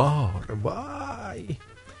 بردبار، وای،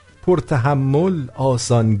 پرتحمل،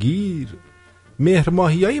 آسانگیر.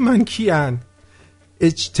 مهرماهیای من کیان؟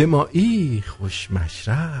 اجتماعی،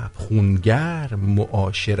 خوشمشرب، خونگرم،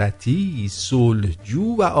 معاشرتی،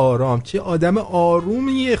 صلحجو و آرام. چه آدم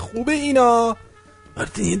آرومیه. خوبه اینا.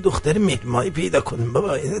 مارتین یه دختر مهرماهی پیدا کنیم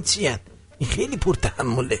بابا. اینا چیان؟ این خیلی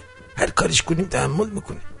پرتحمله، هر کارش کنیم تحمل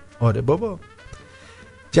میکنه. آره بابا.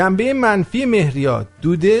 جنبه منفی مهریات: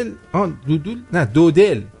 دودل،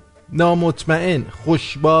 نامطمئن،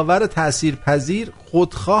 خوشباور و تاثیرپذیر،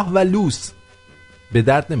 خودخواه و لوس. به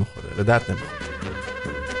درد نمیخوره.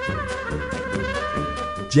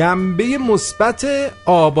 جنبه مثبت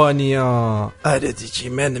آبانیا: آره دیگه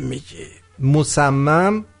من میگه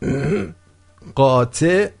مصمم،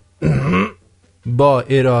 قاطع، با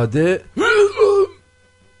اراده،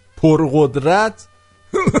 پرقدرت،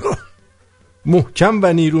 محکم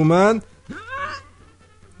و نیرومند.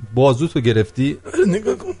 بازوتو گرفتی؟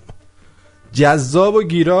 نگاه کن. جذاب و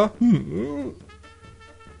گیرا،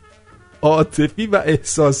 عاطفی و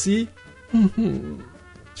احساسی.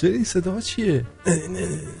 چه این صدا چیه؟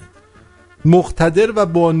 مقتدر و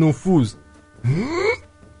با نفوذ،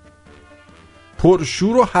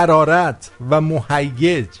 پرشور و حرارت و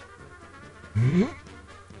مهیج.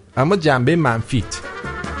 اما جنبه منفیت: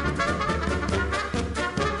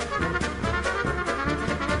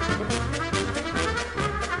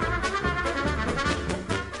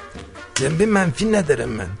 جنبه منفی ندارم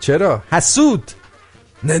من. چرا؟ حسود،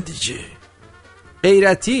 نه دیگه،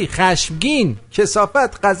 غیرتی، خشمگین،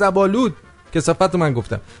 کثافت، غضب‌آلود. کثافت رو من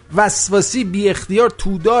گفتم. وسواسی، بی اختیار،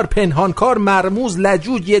 تودار، پنهانکار، مرموز،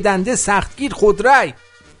 لجوج، یه دنده، سختگیر، خودرأی.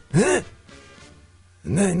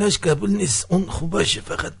 نه ایناش قبول نیست. اون خوب باشه،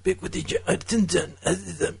 فقط بگو دیگه آرتین جان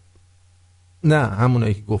عزیزم. نه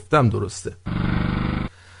همونایی که گفتم درسته.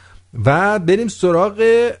 و بریم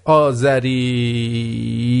سراغ آذریاش.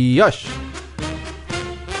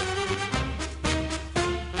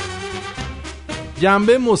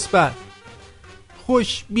 جنبه مثبت: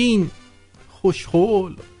 خوشبین،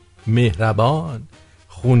 خوشخول، مهربان،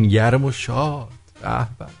 خونگرم و شاد،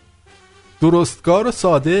 درستکار و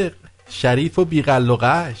صادق، شریف و بی‌غل و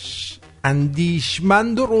غش،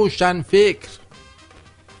 اندیشمند و روشن فکر،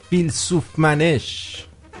 فیلسوف منش.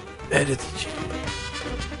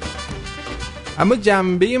 اما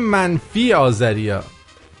جنبه منفی آذریا: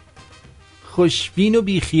 خوشبین و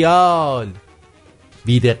بیخیال،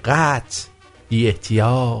 بی‌دقت، بی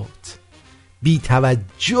احتیاط، بی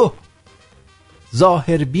توجه،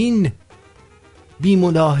 ظاهربین، بی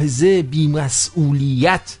ملاحظه، بی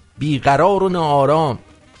مسئولیت، بی قرار و ناآرام.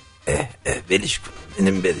 ولش کن،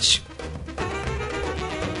 اینم برش کن.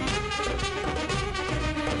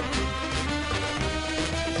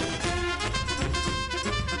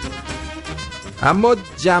 اما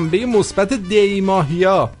جنبه مثبت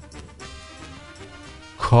دیماهیا: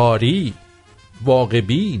 کاری،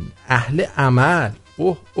 واقع‌بین، اهل عمل،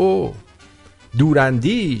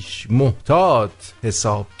 دوراندیش، محتاط،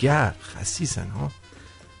 حسابگر، خسیسن ها،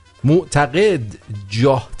 معتقد،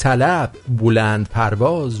 جاه طلب، بلند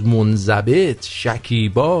پرواز، منضبط،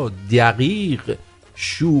 شکیبا، دقیق،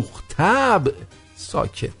 شوخ طبع،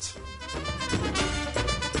 ساکت.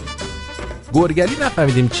 گرگلی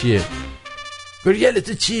نفهمیدیم چیه. گرگلی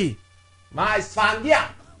تو چی؟ من اسفندیم.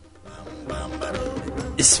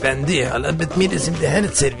 اسفندیه، حالا بهت میرسیم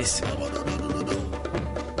دهنت سرویس.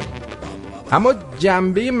 اما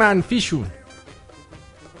جنبه منفیشون: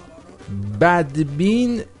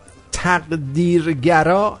 بدبین،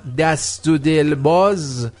 تقدیرگرا، دست و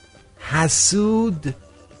دلباز، حسود،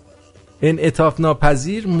 انعطاف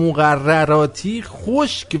ناپذیر، مقرراتی،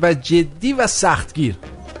 خشک و جدی و سختگیر.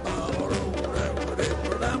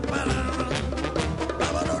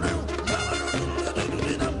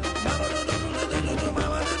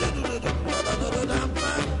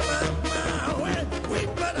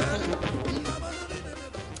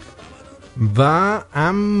 و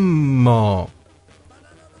اما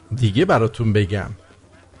دیگه براتون بگم،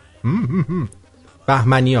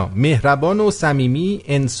 بهمنیا: مهربان و صمیمی،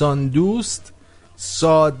 انسان دوست،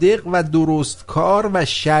 صادق و درستکار و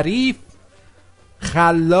شریف،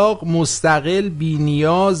 خلاق، مستقل،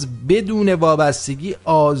 بی‌نیاز، بدون وابستگی،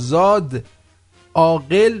 آزاد،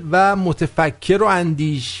 عاقل و متفکر و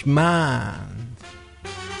اندیشمند.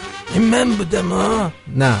 این من بودم ها؟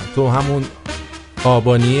 نه تو همون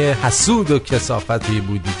آبانی حسود و کثافتی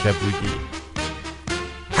بودی که بودی.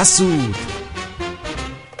 حسود.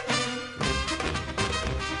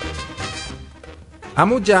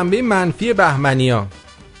 اما جنبه منفی بهمنی‌ها: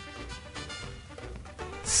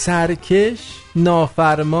 سرکش،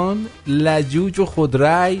 نافرمان، لجوج و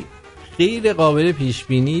خودرأی، غیر قابل پیش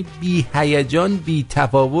بینی، بی هیجان، بی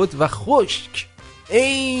تفاوت و خشک.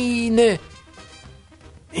 عین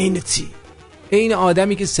چی؟ عین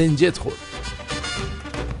آدمی که سنجت خورد.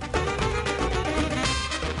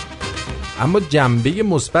 اما جنبه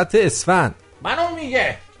مثبت اسفند: منو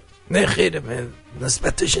میگه. نه خیره،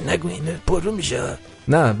 مثبتش نگو، اینه پرو میشه.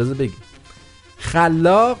 نه بذار بگی.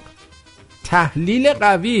 خلاق، تحلیل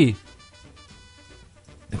قوی.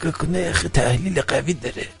 نگاه کنه اخی تحلیل قوی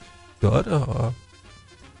داره.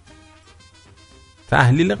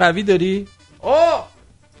 تحلیل قوی داری؟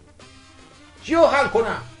 چیو حل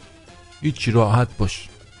کنم؟ هیچی، راحت باش.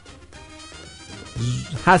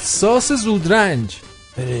 حساس، زودرنج.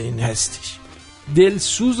 این هستیش.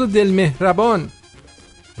 دلسوز و دلمهربان،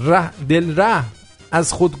 دلره،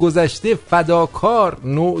 از خود گذشته، فداکار،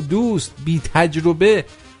 نودوست، بی تجربه،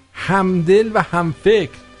 همدل و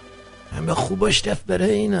همفکر. همه خوباش رفت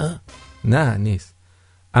برای اینا؟ نه نیست.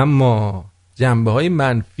 اما جنبه های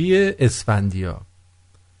منفی اسفندی‌ها: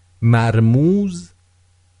 مرموز،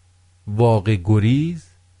 واقع گریز.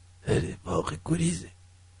 واقع گریزه.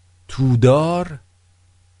 تودار.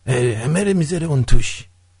 همه رو میذاره اون توش.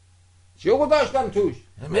 چیو گذاشتم توش؟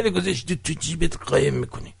 همه رو گذاشتی تو جیبت قایم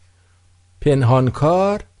میکنی.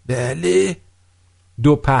 پنهانکار. بله.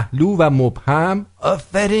 دو پهلو و مبهم.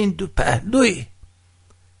 آفرین، دو پهلوی.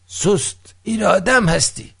 سست ارادم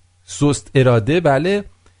هستی. سست اراده، بله.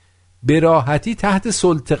 به راحتی تحت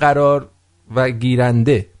سلطه قرار و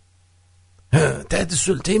گیرنده. تحت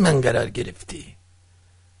سلطه من قرار گرفتی.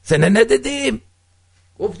 سنه ندادیم؟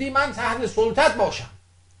 گفتی من تحت سلطت باشم.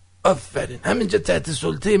 آفرین، همینجا تحت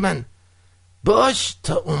سلطه من باش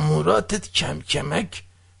تا اموراتت کم کمک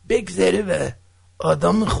بگذره و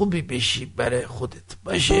آدم خوبی بشی برای خودت.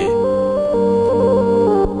 باشه؟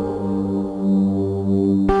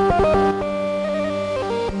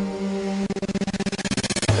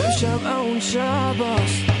 شب اون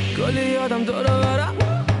شباست، کلی آدم دور برم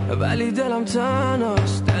ولی دلم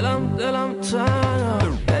تنهاست. دلم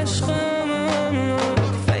تنهاست. عشقم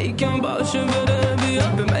فیکم باشه بره بیا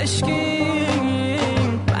به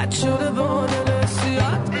مشکیم بد شده با دل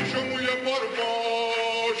سیاد. میشه موی پر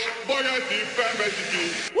باش باید دیفن بشکی.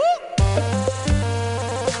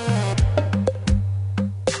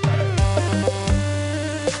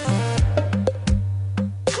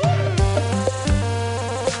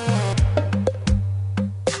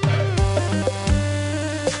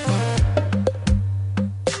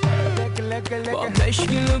 با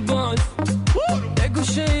مشکل باز یه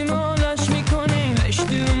گوشه ایمانش میکنیم.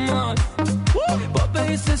 اشتیل ماز با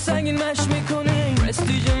بیس سنگین مش میکنیم.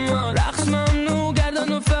 پرستیج ما رقص ممنوع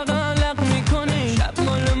گردن و فقط لق میکنیم. شب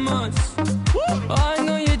مال ماست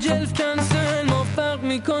آهنگای جلف کنسل ما فرق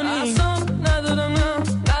میکنیم. اصاب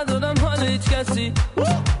ندارم حال هیچ کسی.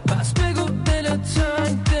 پس بگو دل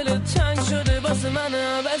تنگ شده واسه من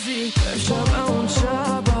عوضی. شب اون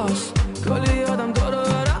شباست کلی آدم دارو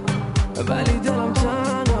برم ولی دلم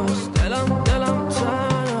تنهاست. دلم تنهاست.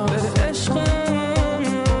 بده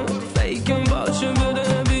عشقم فیکم باشه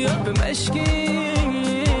بده بیا به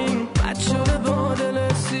مشکیم بد شده با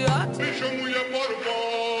دل سیاد. میشه موی پر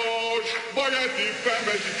باش باید دیفن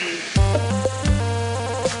بشکی.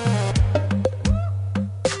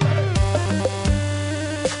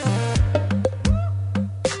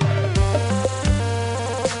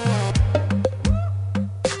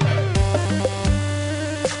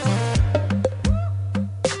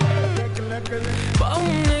 با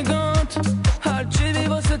اون نگات هر چی بی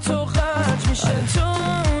واسه تو خرج میشه. تو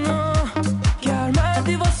اونا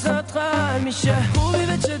گرمردی واسه قرد میشه. خوبی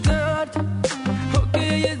به چه درد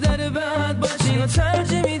حکه یه ذره بعد باشی و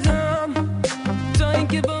ترجیح میدم تا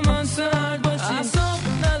اینکه با من سرد باشی. اصاب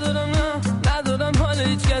ندارم حال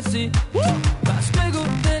هیچ کسی. پس بگو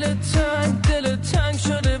دل تنگ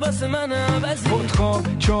شده واسه من عوضی.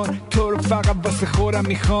 خودخوام چون تو رو فقط واسه خورم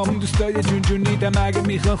میخوام. دوستای جونیدم اگه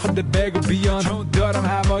میخوان خود بگو بیان. چون دارم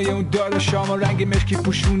هوای اون دار شام و رنگ مشکی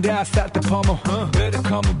پوشونده از سرت پامو. بره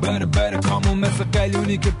کامو بره کامو مثل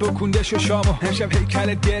قلیونی که بکنده شامو. امشب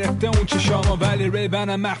هیکلت گرفته اون چشامو ولی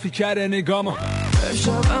ریبنم مخفی کرده نگامو.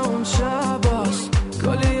 شب اون شباست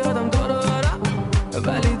کلی آدم دارو برم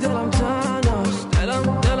ولی دلم تنهاست.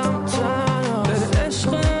 دلم تنهاست. بده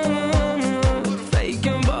عشقم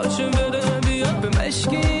فیکم باشه بده بیا به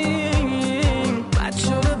مشکیم بد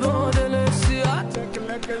شده با دل سیاد.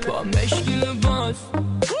 با مشکل باز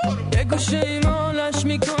یه گوشه ایمانش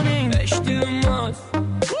میکنیم. اشتیل ماز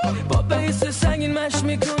با بیس سنگین مش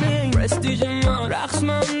میکنیم. پرستیج ما رقص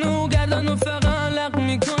ممنوع گردن و فقط لق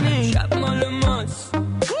میکنیم. شب مال ماست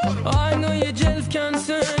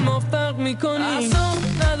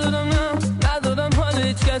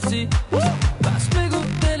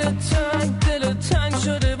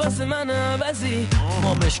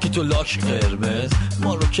ما مشکی تو لاک قرمز،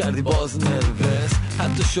 ما رو کردی باز نروس،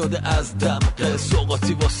 حتی شده از دمقه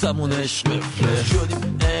سوقاتی واسمون عشق فرش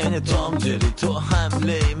شدیم این تام جری، تو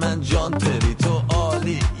حمله من جان تری، تو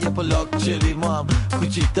عالی یه پا لاک چری، ما هم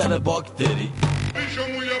کوچیکتر باکتری.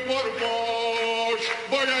 شموی بار باش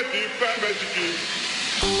باید دیفهمشی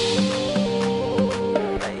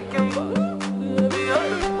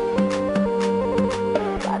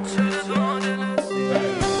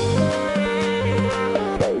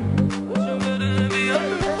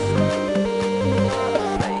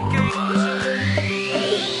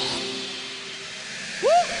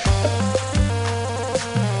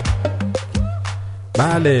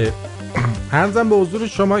بله، عرضم به حضور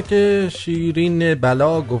شما که شیرین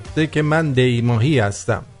بلا گفته که من دیماهی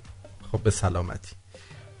هستم. خب به سلامتی.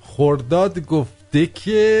 خرداد گفته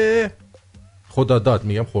که خداداد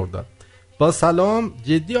میگم خرداد. با سلام،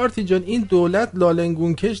 جدی آرتی جان این دولت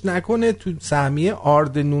لالنگون کش نکنه تو سهمیه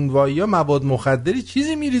آرد نونوایی ها مواد مخدری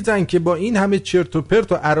چیزی میریزن که با این همه چرت و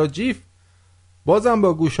پرت و اراجیف بازم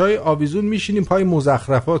با گوشهای آویزون میشینیم پای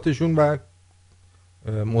مزخرفاتشون و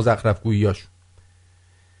مزخرف گوییاشون.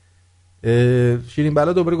 شیرین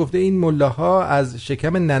بلا دوباره گفته این ملاها از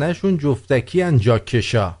شکم ننشون جفتکی ان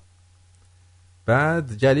جاکشا.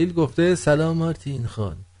 بعد جلیل گفته سلام مارتین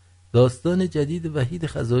خان، داستان جدید وحید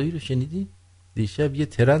خزایی رو شنیدی؟ دیشب یه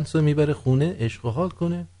ترنس رو میبره خونه عشق و حال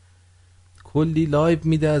کنه، کلی لایو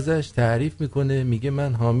میده ازش تعریف میکنه، میگه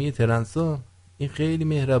من حامی ترنسام، این خیلی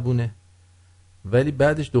مهربونه، ولی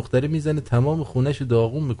بعدش دختره میزنه تمام خونهشو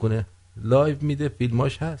داغون میکنه، لایو میده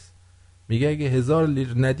فیلماش هست، میگه اگه 1000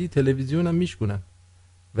 لیر ندی تلویزیونم میشکنن.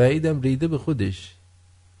 وحیدم ریده به خودش.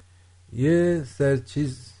 یه سر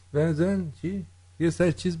چیز بزن چی؟ یه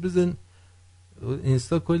سر چیز بزن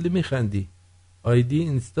اینستا کلی میخندی. آیدی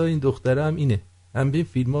اینستا این دختره هم اینه، هم ببین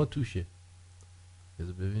فیلم ها توشه.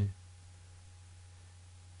 بذار ببین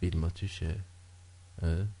فیلم ها توشه.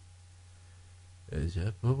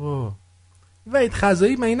 عجب بابا. وحید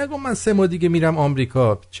خزایی من این نگم من 3 ماه دیگه میرم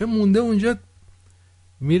آمریکا، چه مونده اونجا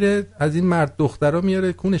میره از این مرد دخترها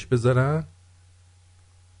میاره کونش بذارن.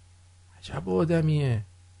 عجب آدمیه.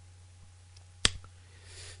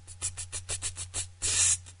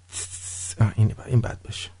 این بد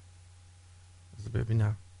باشه.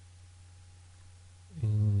 ببینم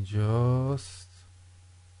اینجاست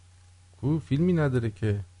کو فیلمی نداره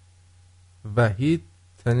که وحیدی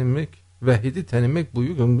تنمک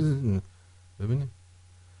بویوک. ببینیم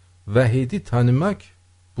وحیدی تنمک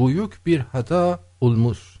buyuk bir hata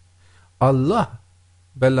olmuş. Allah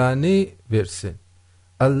belanı versin.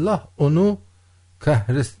 Allah onu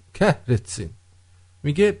kahretsin.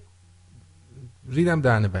 میگه ریدم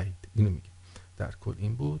دهن وحید. اینو میگه. در کل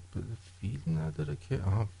این بود. فیلم نداره که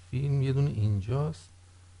فیلم یه دونه اینجاست.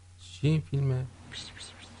 چی این فیلمه؟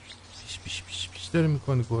 پیش داره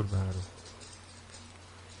میکنه گربه رو.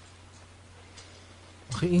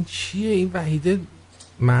 آخه این چیه؟ این وحیده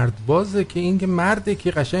مرد بازه که این که مرده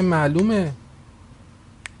که قشنگ معلومه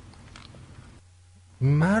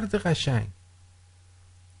مرد قشنگ.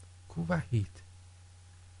 کو وحید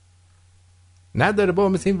نداره بابا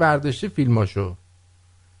مثل این ورداشته فیلماشو.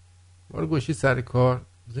 بار گوشی سر کار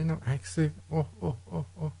بزنم عکس. اوه اوه اوه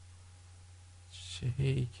اوه چه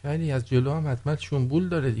هیکلی. از جلو هم حتما شنبول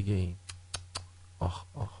داره دیگه این. آخ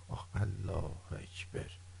آخ آخ الله اکبر.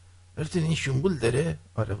 براتون این شنبول داره؟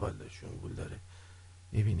 آره والا شنبول داره.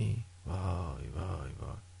 میبینی؟ وای وای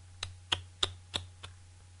وای.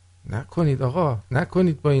 نکنید آقا،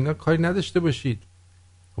 نکنید، با اینا کاری نداشته باشید.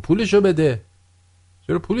 پولشو بده.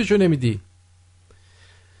 چرا پولشو نمیدی؟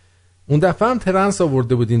 اون دفعه هم ترنس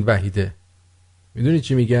آورده بود این وحیده. میدونی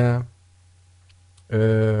چی میگم؟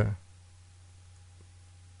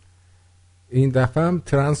 این دفعه هم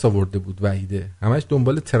ترنس آورده بود وحیده. همش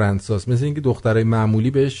دنبال ترنس هاست، مثل اینکه دخترای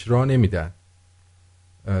معمولی بهش راه نمیدن.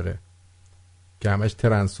 آره که همش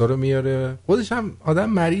ترنس ها رو میاره. خودش هم آدم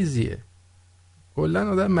مریضیه، کلن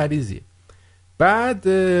آدم مریضیه. بعد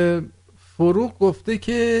فروغ گفته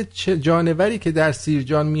که جانوری که در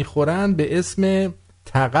سیرجان میخورن به اسم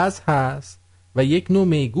تقز هست و یک نوع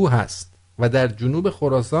میگو هست و در جنوب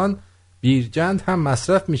خراسان بیرجند هم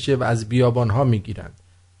مصرف میشه و از بیابان ها میگیرن.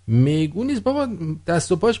 میگو نیست بابا،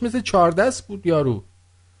 دست و پاش مثل 4 دست بود یارو.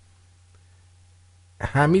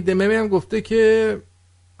 حمید ممی هم گفته که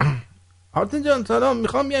آرتین جان سلام،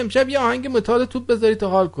 میخوام یه امشب یه آهنگ متال توپ بذاری تا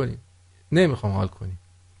حال کنیم. نمیخوام حال کنیم.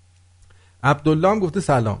 عبدالله هم گفته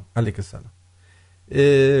سلام. علیک سلام.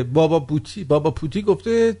 بابا پوتی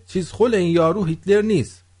گفته چیز خل این یارو هیتلر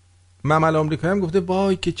نیست. ممل آمریکایی هم گفته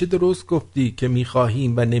وای که چه درست گفتی که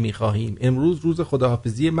میخواهیم و نمیخواهیم. امروز روز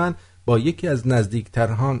خداحافظی من با یکی از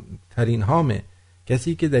نزدیکترین هامه.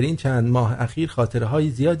 کسی که در این چند ماه اخیر خاطره‌های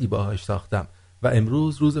زیادی باهاش ساختم و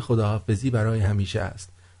امروز روز خداحافظی برای همیشه است.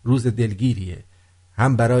 روز دلگیریه،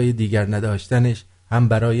 هم برای دیگر نداشتنش، هم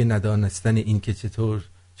برای ندانستن این که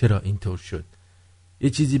چرا اینطور شد. یه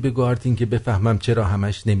چیزی بگو آرتین که بفهمم چرا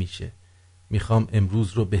همش نمیشه. میخوام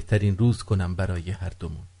امروز رو بهترین روز کنم برای هر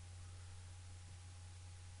دومون.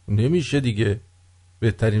 نمیشه دیگه،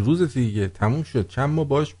 بهترین روزت دیگه، تموم شد. چند ماه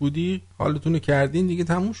باش بودی، حالتونو کردین دیگه،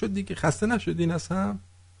 تموم شد دیگه. خسته نشدین از هم؟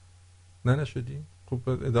 نه نشدین؟ خب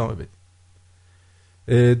ادامه بدین.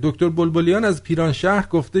 دکتر بلبلیان از پیرانشهر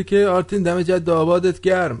گفته که آرتین دم جد آبادت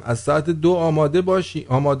گرم، از ساعت 2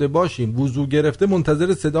 آماده باشیم، وضو گرفته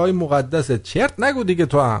منتظر صدای مقدسه. چرت نگو دیگه،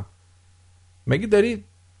 تو هم مگه داری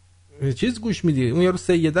چیز گوش میدی؟ اون یارو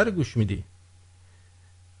سیده رو گوش میدی.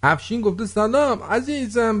 افشین گفته سلام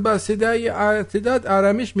عزیزم، با صدای اعتداد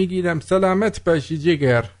آرامش میگیرم، سلامت باشی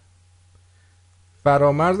جگر.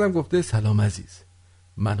 فرامرزم گفته سلام عزیز،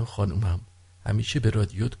 من و خانومم همیشه به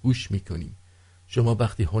رادیوت گوش میکنیم. شما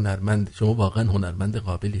واقعا هنرمند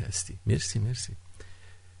قابلی هستی. مرسی.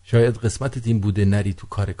 شاید قسمتت این بوده نری تو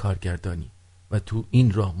کارگردانی و تو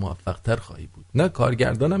این راه موفق‌تر خواهی بود. نه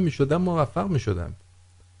کارگردانم میشدم موفق میشدم.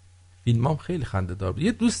 فیلمام خیلی خنده‌دار بود.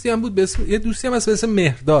 یه دوستی هم هست به اسم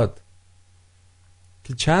مهرداد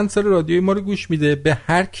که چند سال رادیوی ما رو گوش میده، به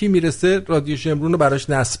هر کی میرسه رادیو شمرون رو براش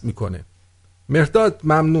نصب میکنه. مهرداد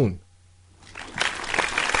ممنون.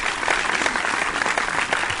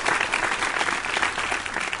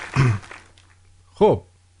 خب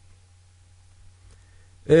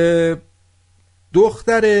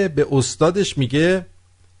دختره به استادش میگه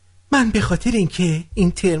من به خاطر اینکه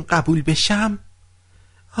این ترم قبول بشم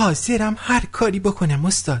حاضرم هر کاری بکنم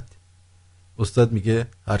استاد. استاد میگه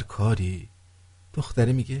هر کاری؟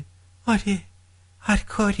 دختره میگه آره هر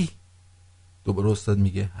کاری. دوباره استاد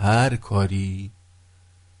میگه هر کاری؟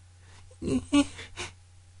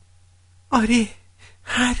 آره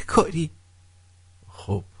هر کاری.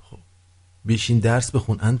 خب بشین درس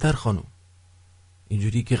بخون انتر خانم،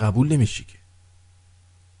 اینجوری که قبول نمیشی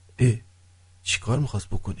که. چی کار میخواست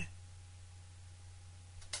بکنه؟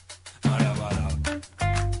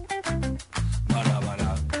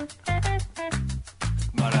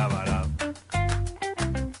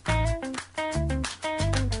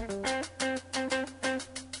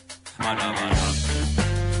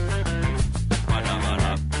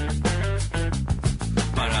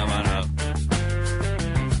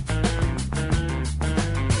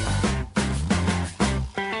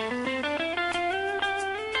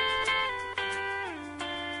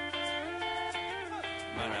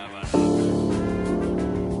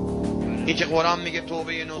 این که قرآن میگه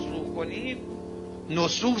توبه نصوح کنید،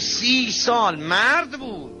 نصوح 30 سال مرد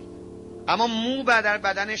بود اما مو در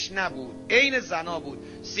بدنش نبود، عین زنا بود،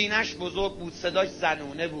 سینش بزرگ بود، صداش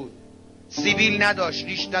زنونه بود، سیبیل نداشت،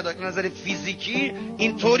 ریش نداشت، نظر فیزیکی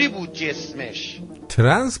اینطوری بود جسمش.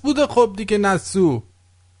 ترنس بوده. خب دیگه نسو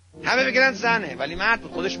همه بگیرن زنه ولی مرد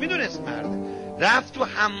بود، خودش میدونست مرده. رفت تو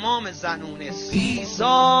حمام زنونه 30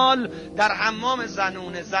 سال در حمام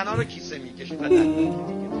زنونه زنا رو کیسه میکشید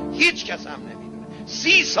و هیچ کس هم نمیدونه.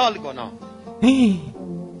 30 سال گناه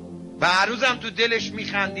و هر روزم تو دلش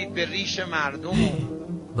میخندید به ریش مردم،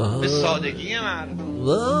 به سادگی مردم،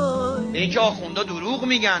 به اینکه آخوندا دروغ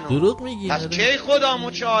میگن. پس کی خدا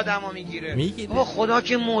مچ آدمو میگیره؟ بابا خدا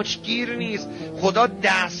که مچگیر نیست، خدا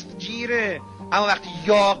دستگیره. اما وقتی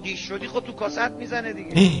یاقی شدی خود تو کاست میزنه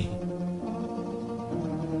دیگه.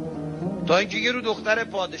 تا اینکه یه رو دختر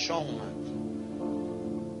پادشاه اومد،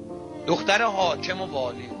 دختر حاکم و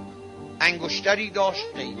والی، انگشتری داشت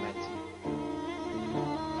قیمتی،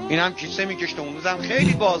 این هم کیسه میکشت. اون روزم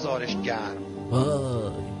خیلی بازارش گرم،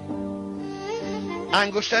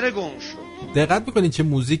 انگشتر گم شد. دقت میکنید چه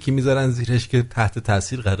موزیکی میذارن زیرش که تحت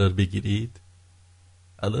تاثیر قرار بگیرید؟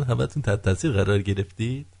 الان همتون تحت تاثیر قرار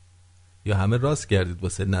گرفتید یا همه راست کردید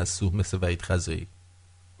واسه نسوح مثل وحید خزایی؟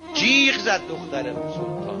 جیغ زد دختر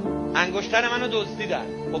سلطان، انگشتر منو دزدیدن.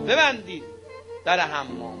 خب ببندید در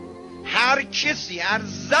حمام، هر کسی، هر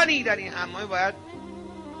زنی در این حمام باید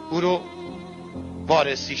او رو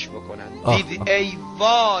وارسیش بکنن. دید ای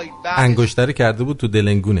وای، انگشتر کرده بود تو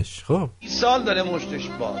دلنگونش. خب 20 سال داره مشتش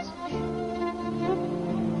باز.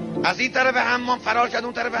 از این طرف حمام فرار کرد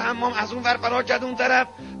اون طرف حمام، از اون ور فرار کرد اون طرف.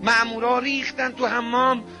 مامورا ریختن تو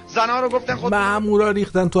حمام، زنا رو گفتن خود مامورا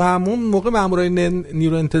ریختن تو حمام. موقع مامورای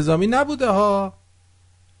نیرو انتظامی نبوده ها،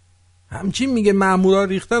 همچین میگه مامورا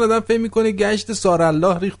ریختن، آدم فکر میکنه گشت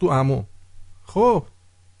سارالله ریخت تو حمام. خب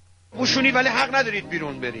بوشونی ولی حق ندارید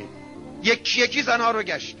بیرون برید. یکی زنا رو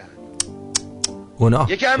گشتن.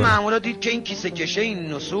 گناه. یکی از مامورا دید که این کیسه کشه،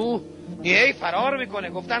 این نسوح هی فرار میکنه،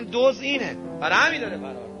 گفتن دوز اینه، برای همین داره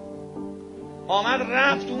فرار. آمد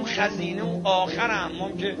رفت اون خزینه اون آخر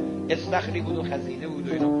حمام که استخری بود و خزینه بود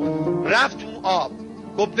و اینا، رفت اون آب،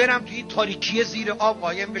 گفت برم توی تاریکی زیر آب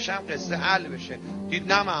قایم بشم قصه حل بشه.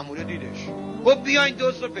 دید نه مأموره دیدش، گفت بیاین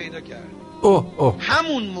دوست رو پیدا کرد.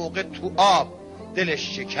 همون موقع تو آب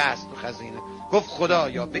دلش شکست تو خزینه، گفت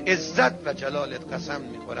خدایا به عزت و جلالت قسم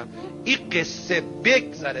میخورم این قصه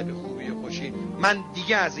بگذره به خوبی و خوشی، من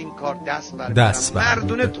دیگه از این کار دست برمیدارم،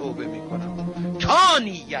 مردونه توبه میکنم. تا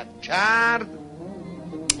نیت کرد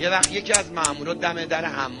یه وقت یکی از مامورا دم در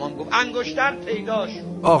حمام گفت انگشتر پیدا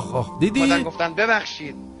شد. آخ دیدی؟ گفتن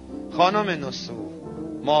ببخشید خانم نصوح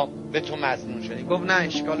ما به تو مظنون شدیم. گفت نه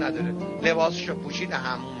اشکال نداره، لباسشو پوشید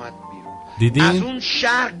حمام اومد بیرون. دیدی؟ از اون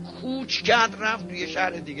شهر کوچ کرد رفت توی شهر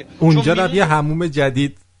دیگه، اونجا رفت یه حموم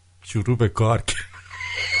جدید شروع به کار کرد.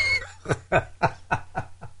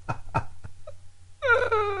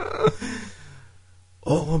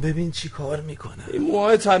 آقا ببین چی کار میکنه. این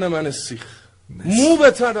موهای تن من سیخ، مو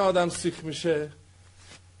به تن آدم سیخ میشه،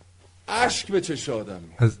 اشک به چش آدم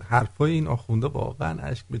میاد. از حرفای این آخونده واقعا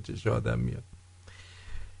اشک به چش آدم میاد.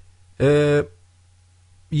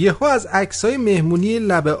 یهو از عکسای مهمونی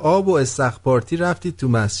لب آب و استخبارتی رفتید تو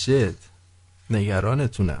مسجد،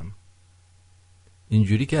 نگرانتونم.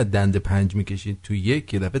 اینجوری که از دنده پنج میکشید تو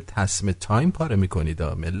یک دفعه تسمه تایم پاره میکنید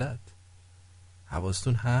ملت.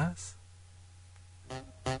 حواستون هست؟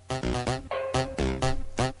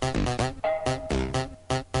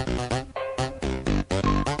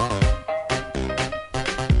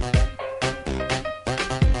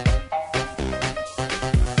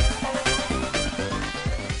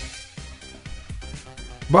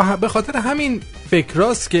 به خاطر همین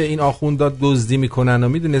فکراست که این آخوندات دزدی میکنن و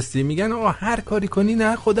میدونستی میگن آقا هر کاری کنی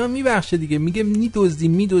نه خدا میبخشه دیگه. میگه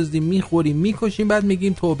میدزدیم میخوریم میکشیم بعد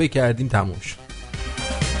میگیم توبه کردیم تموم شد.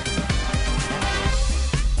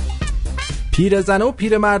 پیرزنه و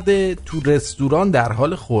پیرمرد تو رستوران در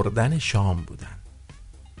حال خوردن شام بودن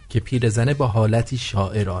که پیرزنه با حالتی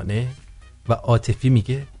شاعرانه و عاطفی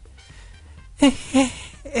میگه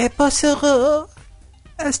باس آقا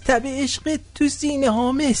از تب عشق تو سینه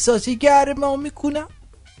هام احساس گرما میکنم.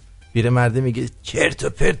 پیرمرده میگه چرت و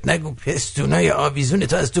پرت نگو، پستونای آویزون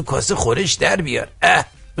تو از تو کاسه خورش در بیار،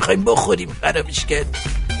 میخوایم بخوریم خرابش کرد.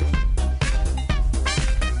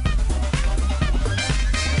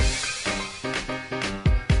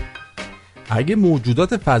 اگه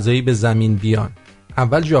موجودات فضایی به زمین بیان،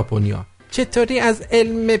 اول ژاپنیا چطوری از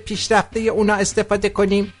علم پیشرفته اونا استفاده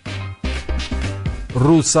کنیم؟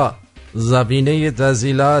 روسا زمینه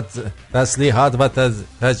تسلیحات و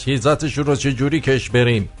تجهیزاتشون رو چجوری کش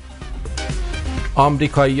بریم؟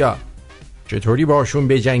 آمریکایی‌ها چطوری باشون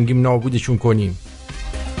بجنگیم نابودشون کنیم؟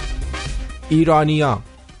 ایرانی‌ها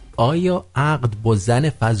آیا عقد با زن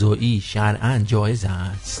فضایی شرعاً جایز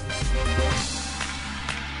است؟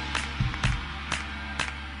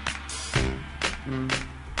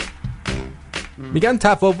 میگن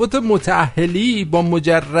تفاوت متأهلی با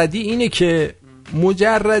مجردی اینه که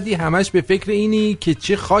مجردی همش به فکر اینی که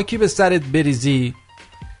چه خاکی به سرت بریزی،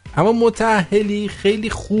 اما متأهلی خیلی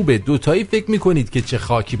خوبه دوتایی فکر میکنید که چه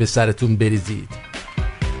خاکی به سرتون بریزید.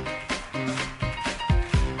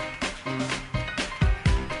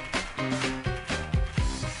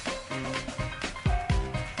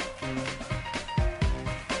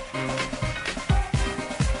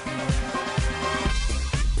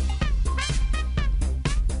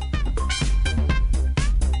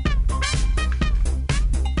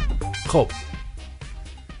 خب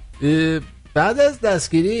بعد از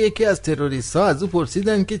دستگیری یکی از تروریست‌ها از او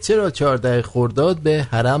پرسیدن که چرا 14 خرداد به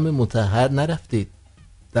حرم مطهر نرفتید؟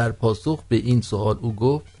 در پاسخ به این سوال او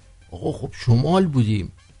گفت آقا خب شمال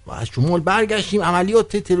بودیم و از شمال برگشتیم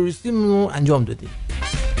عملیات تروریستی رو انجام دادیم.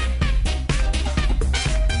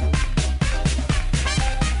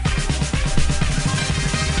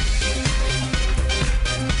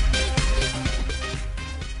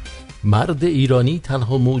 مرد ایرانی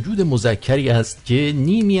تنها موجود مذکری است که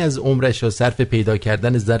نیمی از عمرش را صرف پیدا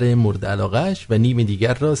کردن زن مورد علاقه‌اش و نیم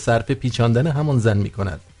دیگر را صرف پیچاندن همان زن می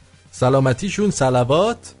کند. سلامتیشون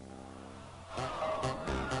صلوات.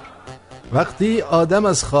 وقتی آدم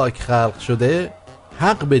از خاک خلق شده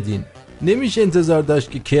حق بدین، نمیشه انتظار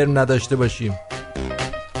داشت که کرم نداشته باشیم.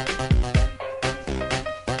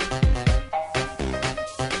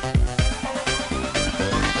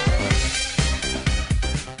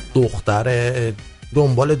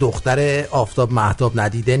 دنبال دختر آفتاب مهتاب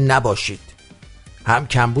ندیده نباشید. هم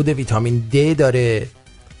کمبود ویتامین د داره،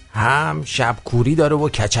 هم شب کوری داره و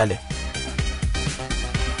کچله.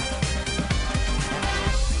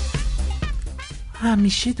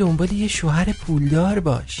 همیشه دنبال یه شوهر پولدار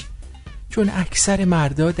باش، چون اکثر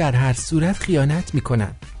مردا در هر صورت خیانت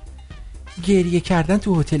میکنن. گریه کردن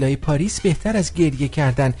تو هتل‌های پاریس بهتر از گریه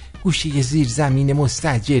کردن گوشه زیرزمین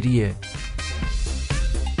مستاجریه.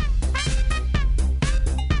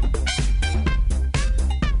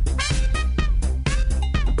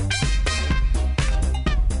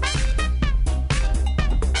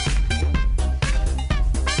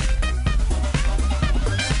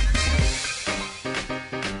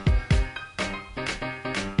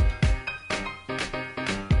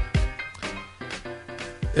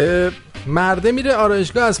 مرده میره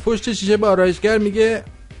آرایشگاه، از پشت شیشه به آرایشگر میگه،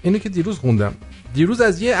 اینو که دیروز خوندم، دیروز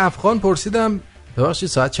از یه افغان پرسیدم ببخشید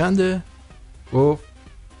ساعت چنده؟ گفت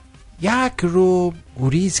 1 رو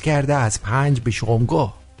گریز کرده از 5 به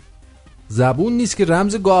شامگاه. زبون نیست که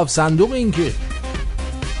رمز گاو صندوق این که.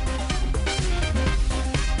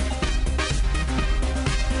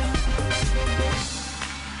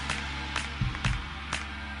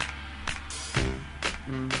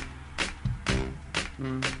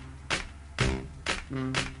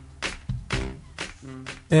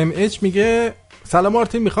 MH میگه سلام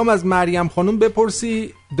آرتین، میخوام از مریم خانوم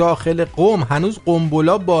بپرسی داخل قم هنوز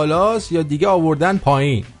قنبلا بالاست یا دیگه آوردن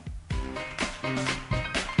پایین؟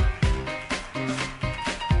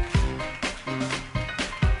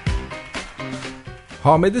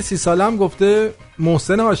 حامد 30 ساله هم گفته،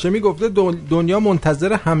 محسن هاشمی گفته دنیا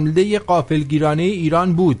منتظر حمله غافلگیرانه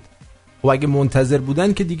ایران بود. و اگه منتظر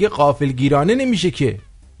بودن که دیگه غافلگیرانه نمیشه که،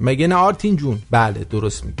 مگه نه آرتین جون؟ بله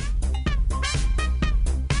درست میگه.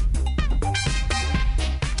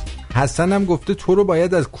 حسن هم گفته تو رو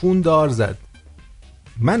باید از کون دار زد.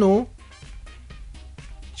 منو؟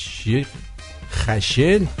 چیه؟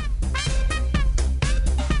 خشن؟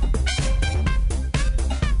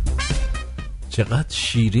 چقدر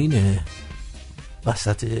شیرینه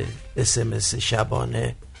وسط SMS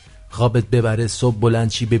شبانه خوابت ببره، صبح بلند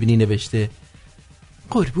چی ببینی نوشته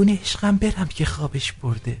قربون عشقم برم که خوابش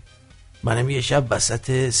برده. منم یه شب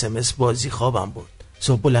وسط SMS بازی خوابم برد،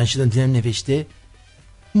 صبح بلند شدم دیدم نوشته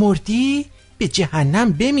مردی به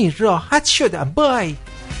جهنم بمیر، راحت شدم، بای.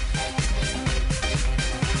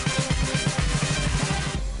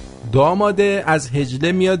 داماده از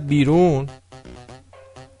حجله میاد بیرون،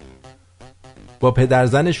 با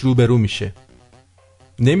پدرزنش روبرو میشه،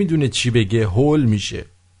 نمیدونه چی بگه، هول میشه،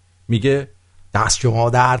 میگه دست شما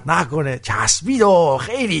درد نکنه، چسبید و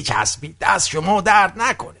خیلی چسبید، دست شما درد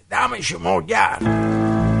نکنه، دم شما گرم.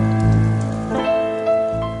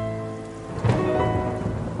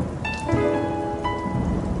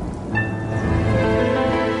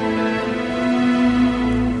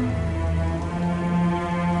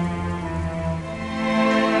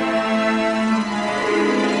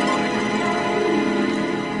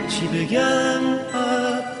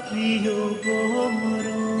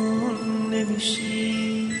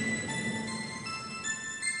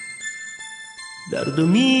 دردو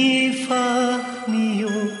میفهمی و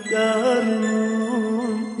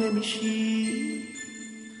درمون نمیشی،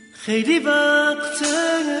 خیلی وقت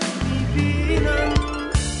میبینم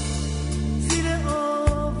زیر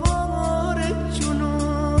آوار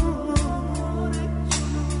جنون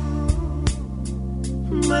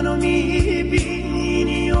منو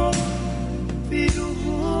میبینی و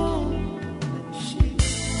بیرون نمیشی،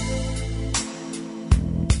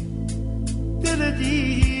 دل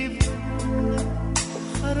دیوونه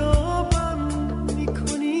خرابم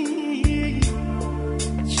میکنی،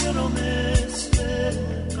 چرا مثل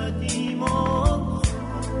قدیما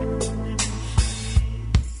نمیشی،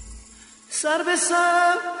 سر به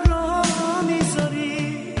سر را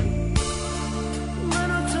میذاری،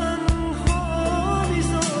 منو تنها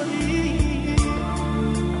میذاری،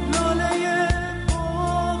 لاله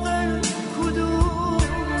باغ کدوم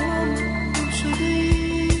شدی،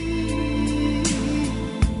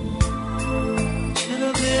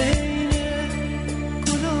 چرا بین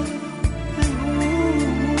گلا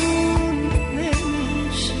پنهون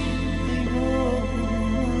نمیشی،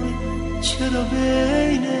 چرا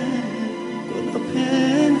بین گلا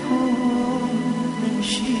پنهون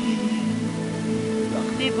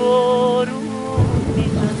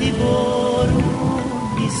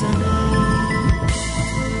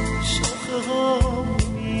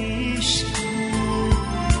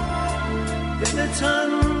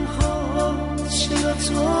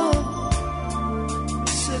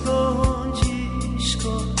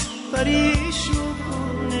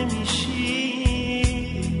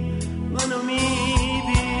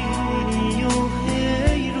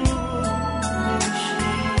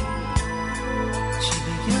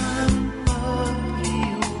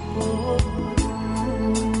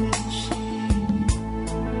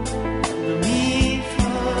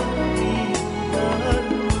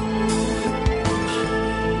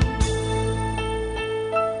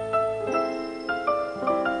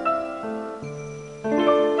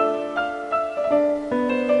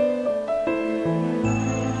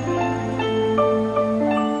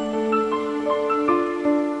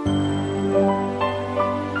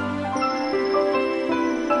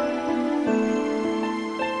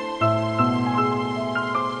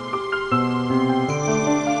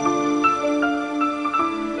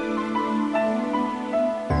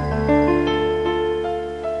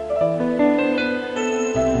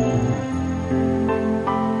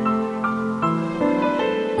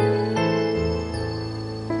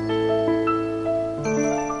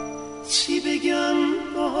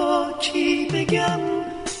بگم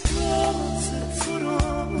راز تو را.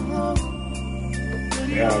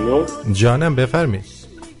 الو جانم بفرمایید.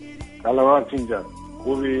 سلامت اینجا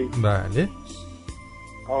خوبی؟ بله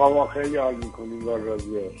آقا ما خیلی حال میکنیم با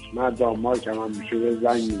رادیو. من دانمارک هم میشه به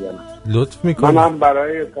زنگ میزنم. لطف میکنم.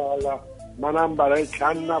 منم برای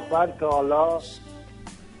چند نفر تا حالا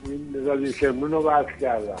این رادیو شمرون رو بحث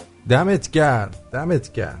کردم. دمت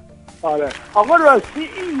گرم. آره آقا راستی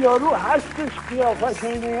این یارو هستش قیافش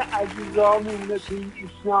اینه عزیزا میمونه تو این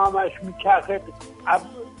ایسنا همش میکرخه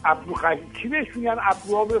ابرو خیلی چی بهش میگن؟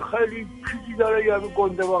 ابروها خیلی چیزی داره، یارو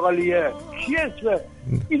گنده باقالیه، چی اسمه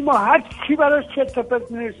این؟ ما هر چی براش چت و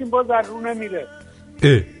پرت می‌نویسیم باز در رو نمیره.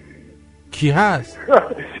 کی هست؟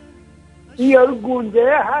 این یارو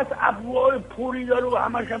گنده هست، ابروهای پوری داره و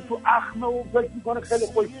همش هم تو اخمه و فکر میکنه خیلی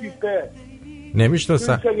خوشتیپه.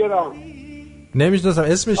 نمیشناسم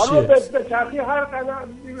اسمش چیه؟ به ترقی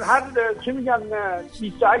هر چی میگن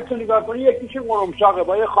 28 تا نگاه کنی یکیش قرمشاقه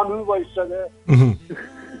با یه خانومی وایستاده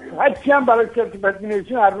هرچی هم برای چرت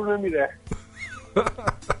می‌نویسین هر رو نمیره.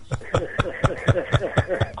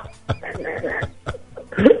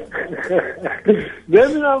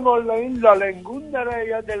 نمیدونم والا این لالنگون داره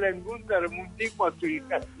یا دلنگون داره، موندیم ما توی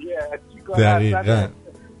قضیه.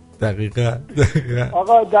 دقیقاً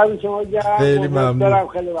آقا در شما گرم، خیلی ممنون.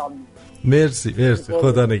 خیلی ممنون. مرسی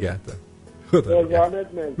خدا نگهدار.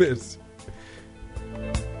 مرسی.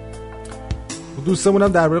 دوستمونم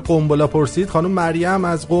درباره قنبلا پرسید. خانم مریم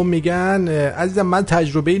از قم میگن عزیزم من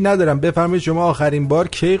تجربه‌ای ندارم، بفرمایید شما آخرین بار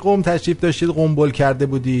کی قم تشریف داشتید قنبل کرده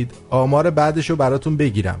بودید؟ آمار بعدشو براتون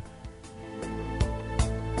بگیرم.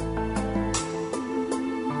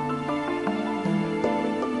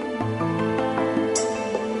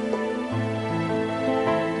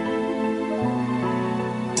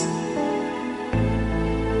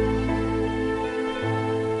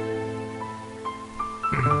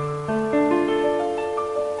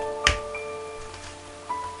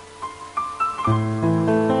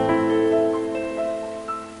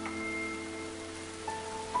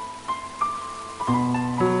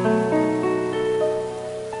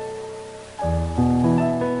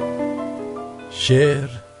 شعر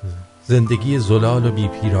زندگی زلال و بی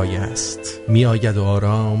پیرایه است، می آید و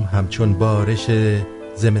آرام همچون بارش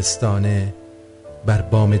زمستانه بر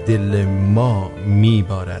بام دل ما می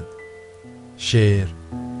بارد. شعر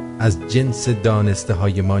از جنس دانسته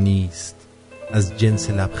های ما نیست، از جنس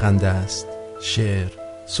لبخند است. شعر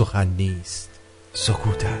سخن نیست،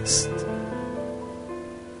 سکوت است.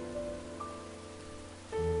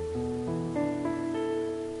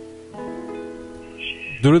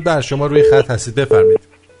 درود بر شما، روی خط هستید، بفرمایید.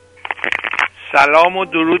 سلام و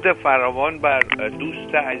درود فراوان بر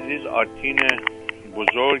دوست عزیز آرتین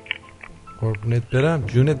بزرگ. قربونت برم،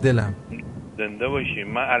 جون دلم. زنده باشی.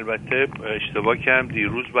 من البته اشتباه کردم،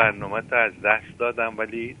 دیروز برنامه‌ت از دست دادم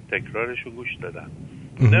ولی تکرارشو گوش دادم.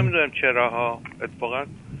 نمیدونم چرا ها، اتفاقا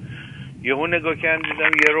یهو نگاه کردم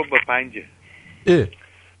دیدم 1:05.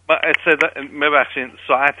 ببخشید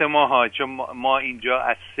ساعت ما ها، چون ما اینجا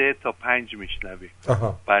از 3 تا 5 میشنویم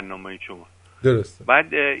برنامه شما. درسته.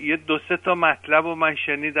 بعد یه 2-3 تا مطلب رو من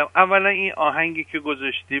شنیدم. اولا این آهنگی که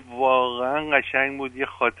گذاشتی واقعا قشنگ بود، یه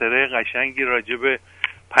خاطره قشنگی راجب 50-60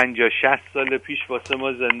 سال پیش واسه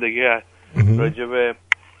ما زندگی هست. راجب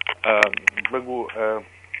بگو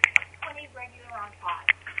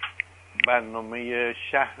برنامه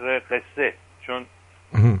شهر قصه، چون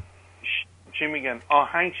چی میگن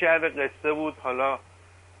آهنگ شهر قصه بود، حالا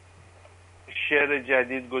شعر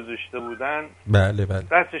جدید گذاشته بودن. بله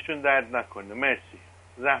دستشون درد نکنه، مرسی،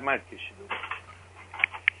 زحمت کشیده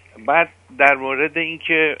بود. بعد در مورد این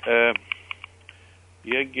که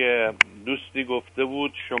یک دوستی گفته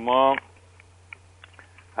بود شما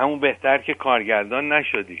همون بهتر که کارگردان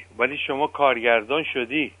نشدی، ولی شما کارگردان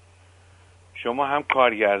شدی. شما هم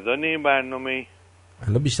کارگردان این برنامه،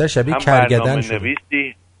 الان بیشتر شبیه کارگردان شدی، هم برنامه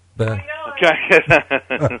نویسی، بله.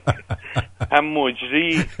 هم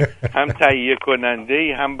مجری، هم تهیه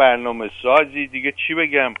کننده، هم برنامه سازی. دیگه چی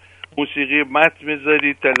بگم؟ موسیقی متن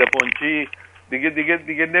میذاری، تلفنچی،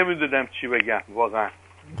 دیگه نمیدونم چی بگم واقعا.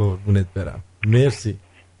 قربونت برم، مرسی.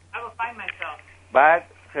 بعد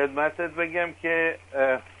خدمتت بگم که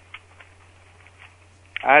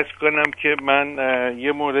عرض کنم که من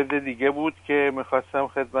یه مورد دیگه بود که میخواستم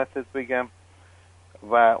خدمتت بگم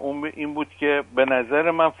و اون این بود که به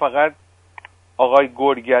نظر من فقط آقای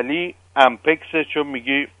گرگلی امپکسه، چون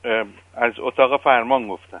میگی از اتاق فرمان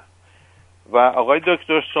گفتن، و آقای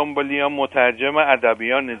دکتر سنبولیان مترجم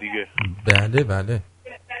ادبیان دیگه. بله.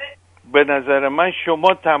 به نظر من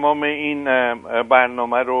شما تمام این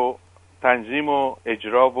برنامه رو تنظیم و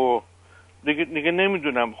اجرا و دیگه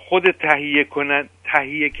نمیدونم خود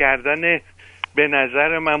تهیه کردن به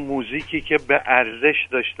نظر من موزیکی که به ارزش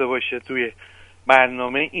داشته باشه توی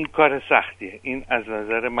برنامه این کار سختیه. این از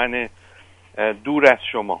نظر من دور از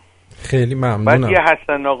شما. خیلی ممنونم. بعد یه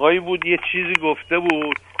حسن آقایی بود یه چیزی گفته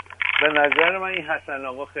بود، به نظر من این حسن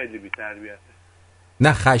آقا خیلی بی‌تربیته.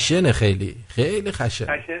 نه خشنه، خیلی خشن.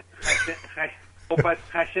 خب پس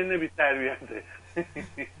خشن بی‌تربیته.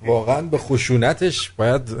 واقعا به خشونتش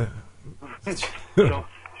باید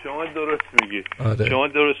شما درست میگی. آره. شما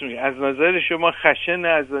درست میگی. از نظر شما خشن،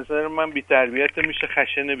 از نظر من بی‌تربیت میشه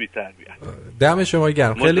خشن بی‌تربیت. دم شما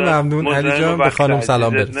گرم. خیلی ممنون علی جان. به خانم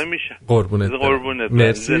سلام برس. قربونت.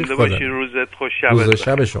 مرسی. زنده باشی. روزت خوش.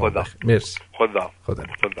 شب شما بخیر. مرسی. خدا.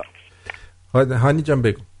 هانی جان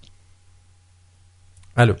بگو.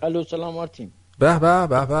 الو سلام مارتین. به به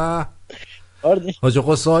به به. حاج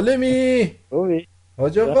آقا سالمی. خوبی؟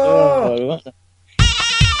 حاج آقا.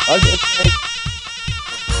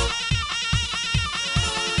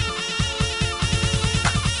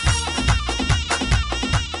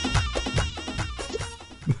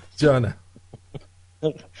 جانه.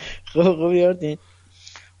 خوبی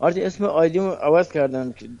آرتین اسم آیدیمو عوض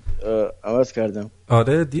کردم.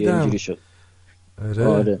 آره دیدم. اینجوری شد.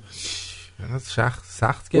 آره.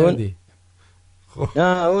 سخت کردی.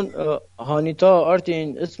 نه اون هانیتا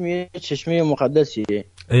آرتین اسمی چشمه مقدسیه.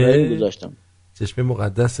 این گذاشتم. چشمه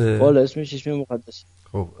مقدسه. والا اسمی چشمه مقدسه.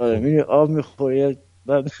 خب. آره میبینی آب میخوری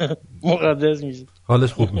بعد مقدس میشه.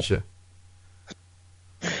 حالش خوب میشه.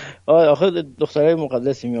 آخه دخترای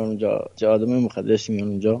مقدسی میان اونجا، چه آدمای مقدسی میان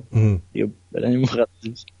اونجا. یه بدن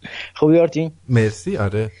مقدس. خوبی آرتین؟ مرسی.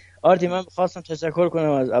 آره آرتین من خواستم تشکر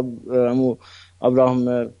کنم از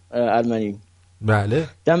ابراهیم ارمنی. بله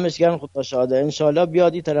دمش گرم خدا شاده. انشالله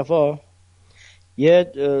بیاد این طرفا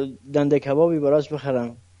یه دنده کبابی براش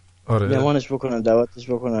بخرم. آره مهمانش بکنم، دعوتش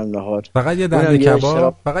بکنم نهار. فقط یه دنده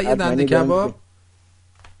کباب؟ فقط یه دنده کباب؟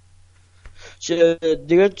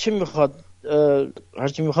 دیگه چی میخواد؟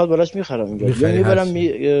 هرچی میخواد براش میخرم اینجا. میبرم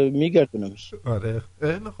میگردونمش. آره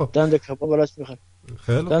خب. دنده کباب براش میخرم.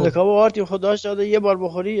 خیلی دنده کباب آرتی خدا شاده یه بار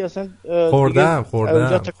بخوری اصلا خوردم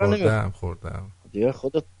دیگه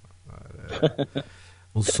خودت.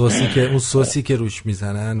 اون سوسی که روش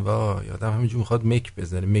میزنن وای آدم همینجور میخواد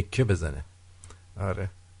مکه بزنه.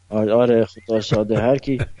 آره خدا شاده. هر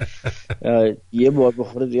کی یه بار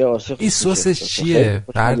بخوره دیگه عاشق. این سسش چیه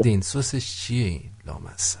فردین؟ سسش چیه این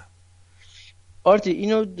لامصب؟ آرتی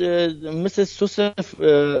اینو مثل سس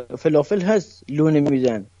فلافل هست لونه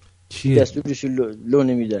میدن. چیه؟ دستورش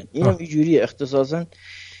لونه میدن. اینم اینجوریه اختصاصا.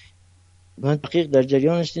 من دقیق در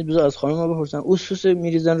جریانش نیست. بذار از خانم بپرسم اون سس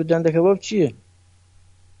میریزن رو دنده کباب چیه؟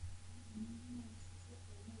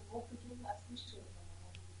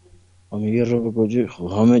 میگه رو به گوجه. خب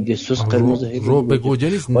حامد یه سس قرمز رو به گوجه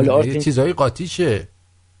نیست، یه چیزای قاطیشه.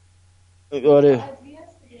 آره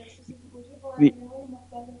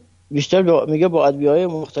بیشتر میگه با ادویه‌های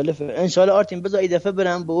مختلفه. انشالله آرتین بذار این دفعه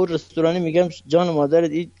برم به اون رستورانی میگم جان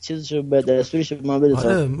مادرت این چیزشو به دستورش ما بده.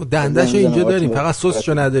 آره دندهشو اینجا داریم فقط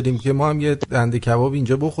سسشو نداریم که ما هم یه دنده کباب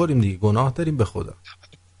اینجا بخوریم دیگه. گناه داریم به خدا.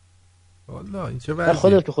 والله این چه وضعیه.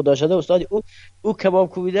 خودت که خدا شده استاد او کباب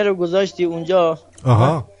کوبیده رو گذاشتی اونجا.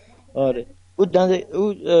 آها آره او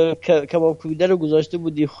کباب کوبیده رو گذاشته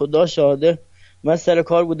بودی. خدا شاهده من سر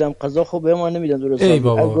کار بودم غذا خوب به ما نمیدن درست. ای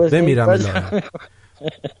بابا بمیرم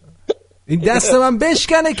این دست من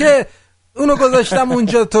بشکنه که اونو گذاشتم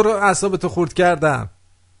اونجا تو رو اعصابتو خورد کردم.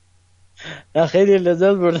 خیلی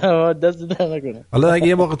لذت بردم. دست در نکنه. حالا اگه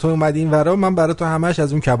یه موقع تو اومدی این ورا من برای تو همش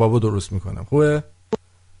از اون کبابو درست میکنم. خوبه؟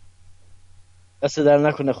 دست در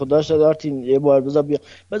نکنه. خدا شده آرتین یه بار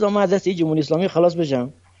بذار من از دست جمهوری اسلامی خلاص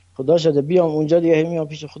بشم. خدا شده بیام اونجا دیگه میام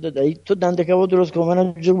پیش خودت. تو دنده کباب درست کن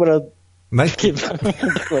منم جور برات.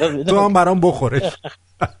 تو هم برام بخورش.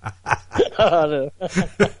 آره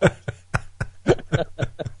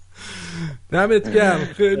دمت گرم.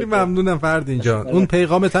 خیلی ممنونم فردین جان. اون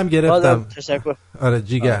پیغامت هم گرفتم. تشکر. آره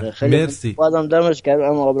جیگر مرسی. بازم دمش گرم.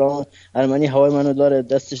 اما ابراهیم ارمنی هوای منو داره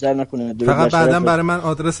دستش در نکنه. فقط بعداً برای من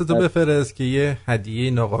آدرستو بفرست که یه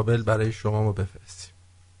هدیه ناقابل برای شما ما بفرستیم.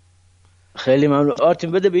 خیلی ممنون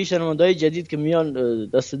آرتین. بده به این شنونده‌های جدید که میان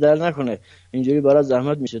دست در نکنه اینجوری برات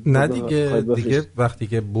زحمت میشه. نه دیگه وقتی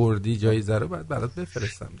که بردی جایزه رو بعد برات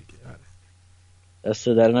بفرستم دیگه. دست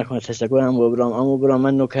در نکنه. تشکر ابراهیم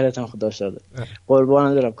من نوکرتم. خدا شده.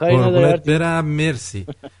 قربان دارم. کاری نداره برم. مرسی.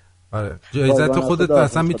 آره جایزت خودت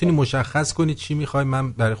اصلا میتونی مشخص کنی چی میخوای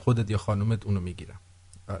من برای خودت یا خانومت اونو میگیرم.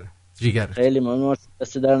 آره جیگر. خیلی ممنون.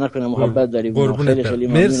 دست در نکنه. محبت داری. خیلی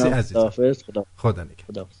ممنون. مرسی عزیز. خدا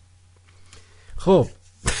نگهدار. خب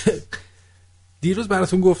دیروز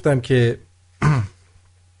براتون گفتم که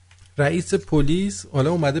رئیس پلیس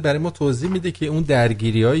حالا اومده برای ما توضیح میده که اون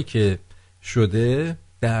درگیریایی که شده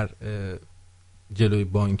در جلوی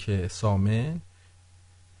بانک سامن،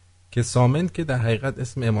 که سامن که در حقیقت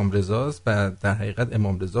اسم امام رضاست و در حقیقت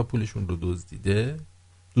امام رضا پولشون رو دزدیده،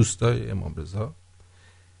 دوستای امام رضا.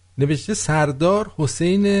 نوشته سردار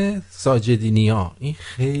حسین ساجدینیا. این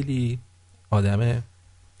خیلی آدم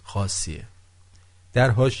خاصیه. در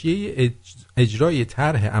حاشیه اجرای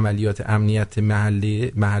طرح عملیات امنیت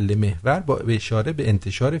محل محور با اشاره به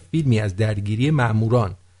انتشار فیلمی از درگیری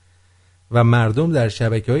ماموران و مردم در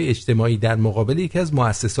شبکه‌های اجتماعی در مقابل یکی از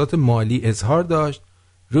مؤسسات مالی اظهار داشت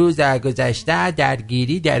روز گذشته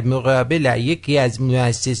درگیری در مقابل یکی از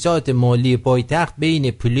مؤسسات مالی پایتخت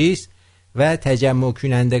بین پلیس و تجمع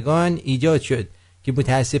کنندگان ایجاد شد که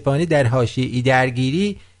متاسفانه در حاشیه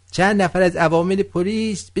درگیری چند نفر از عوامل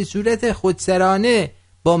پلیس به صورت خودسرانه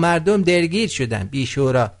با مردم درگیر شدند.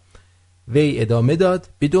 بیشورا. وی ادامه داد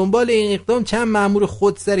به دنبال این اقدام چند مأمور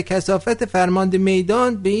خودسر کثافت فرمانده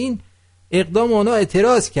میدان به این اقدام آنها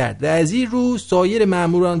اعتراض کرد و از این رو سایر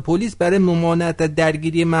مأموران پلیس برای ممانعت از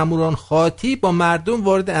درگیری مأموران خاطی با مردم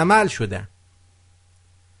وارد عمل شدند.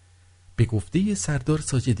 به گفته سردار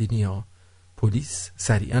ساجدینیا، پلیس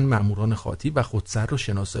سریعاً مأموران خاطی و خودسر را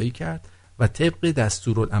شناسایی کرد و طبق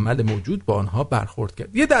دستورالعمل موجود با آنها برخورد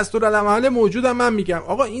کرد. یه دستورالعمل موجود هم من میگم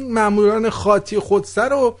آقا این مأموران خاطی خودسر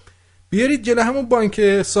رو بیارید جلو همون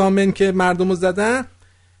بانک سامن که مردمو زدن،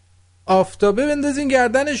 آفتابه بندازین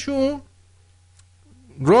گردنشون،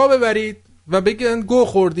 راه ببرید و بگن گو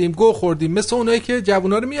خوردیم، مثل اونایی که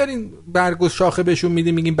جوونا رو میارین برگ و شاخه بهشون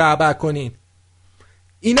میدین میگین بعبع کنین،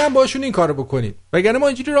 اینم باشون این کارو بکنید، وگرنه ما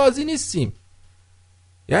اینجوری راضی نیستیم.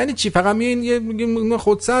 یعنی چی؟ فقط میگین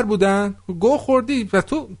خودسر بودن، گو خوردی و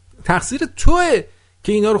تو تقصیر توئه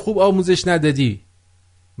که اینا رو خوب آموزش ندادی.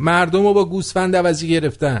 مردم رو با گوسفند عوضی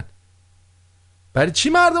گرفتن. برای چی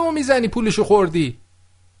مردم رو میزنی؟ پولشو خوردی.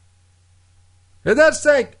 پدر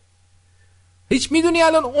سگ، هیچ میدونی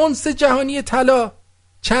الان اونس جهانی طلا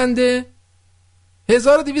چنده؟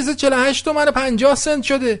 1248 تومن و 50 سنت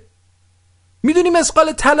شده. میدونی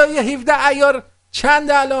مسقال طلای 17 عیار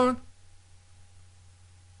چنده الان؟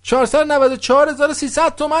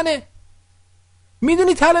 494300 تومنه.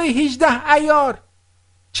 میدونی طلای 18 عیار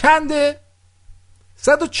چنده؟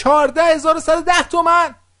 114110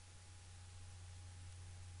 تومن.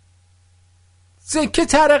 سکه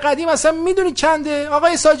تره قدیم اصلا میدونی چنده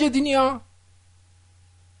آقای ساجدینیا؟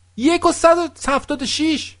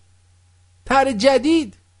 176. تره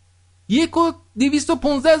جدید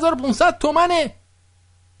 1215500 تومنه.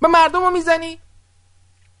 به مردم رو میزنی؟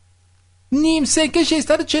 نیم سکه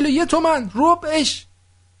 641 تومن،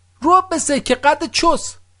 ربع سکه قد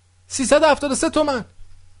چوس 373 تومن.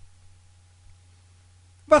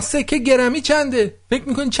 و سکه گرمی چنده؟ فکر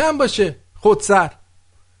میکنی چند باشه؟ خودسر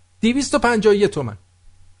 251 تومن.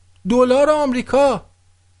 دلار آمریکا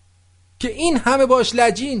که این همه باش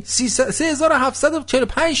لجین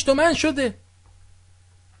 3745 تومن شده.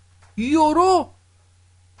 یورو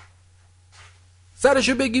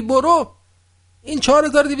سرشو بگی برو، این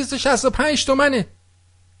 4265 تومنه.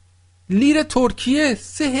 لیر ترکیه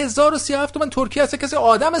 3037 تومن. ترکیه اصلا کسی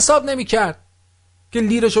آدم حساب نمی کرد که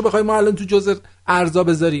لیرشو بخوای ما الان تو جزء ارزا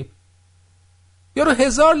بذاریم. یارو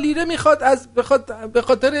 1000 لیره میخواد به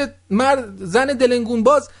خاطر زن دلنگون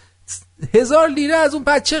باز 1000 لیره از اون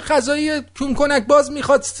بچه غذایی کونک باز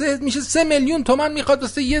میخواد، میشه 3 میلیون تومن میخواد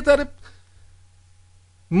واسه یه ذره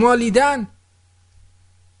مالیدن.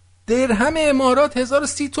 درهم امارات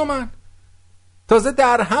 1030 تومن. تازه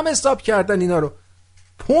درهم حساب کردن اینا رو.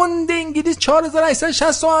 پوند انگلیس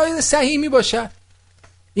 4860 تومن صحیح می باشد.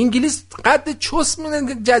 انگلیس قد چوس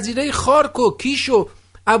جزیره خارک و کیش و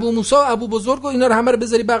ابو موسی و ابو بزرگ و اینا رو همه رو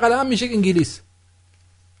بذاری بغل هم میشه انگلیس.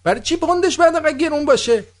 برای چی پوندش باید انقدر گرون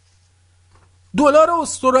باشه؟ دلار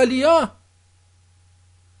استرالیا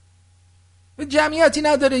جمعیتی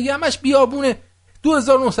نداره، یه همش بیابونه.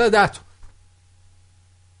 2910 تومن.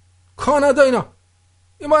 کانادا اینا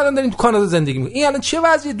ما الان داریم تو کانادا زندگی میکنیم. این الان چه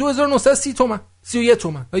وضعیه؟ 2930 تومن، 31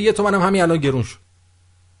 تومن و 1 تومن هم همین الان گرون شد.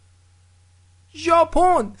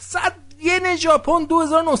 ژاپن 100 ین ژاپن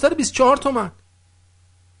 2924 تومن.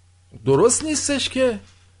 درست نیستش که.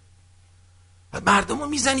 مردم رو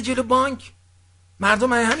میزنی جلو بانک،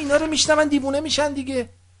 مردم همینا رو میشنون دیوونه میشن دیگه.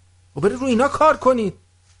 و برید رو اینا کار کنید.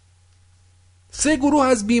 3 گروه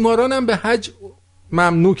از بیماران هم به حج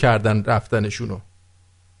ممنوع کردن رفتنشونو.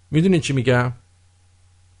 میدونین چی میگم؟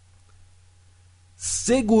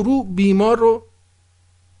 3 گروه بیمار رو،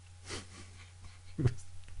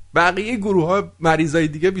 بقیه گروه ها مریضای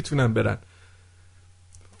دیگه میتونن برن،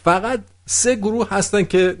 فقط 3 گروه هستن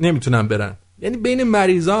که نمیتونن برن. یعنی بین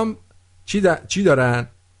مریضام چی دارن؟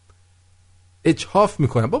 اجحاف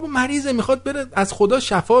میکنن. بابا مریضه میخواد بره از خدا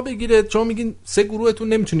شفا بگیره، شما میگین 3 گروهتون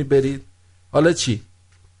نمیتونید برید. حالا چی؟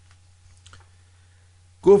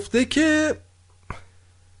 گفته که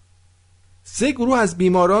 3 گروه از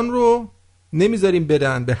بیماران رو نمیذاریم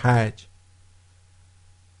برن به حج،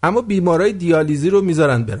 اما بیمارای دیالیزی رو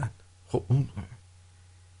میذارن برن. خب اون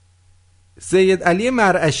سید علی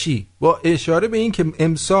مرعشی با اشاره به این که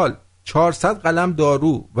امسال 400 قلم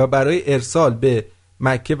دارو و برای ارسال به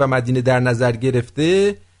مکه و مدینه در نظر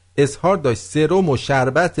گرفته، اظهار داشت سرم و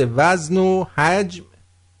شربت وزن و حجم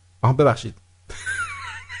ببخشید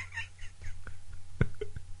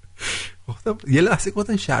یه لحظه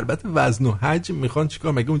گفتن شربت وزن و حجم میخوان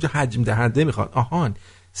چیکار؟ مگه اونجا حجم دهنده میخوان؟ آهان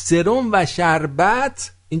سرم و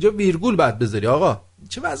شربت، اینجا ویرگول بعد بذاری آقا،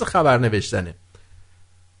 چه وضع خبر نوشتنه؟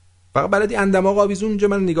 فقط بلدی اندماغ آویزون اونجا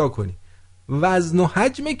من نگاه کنی. وزن و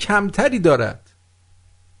حجم کمتری دارد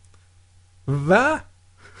و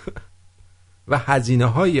هزینه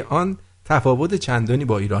های آن تفاوت چندانی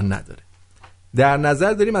با ایران نداره. در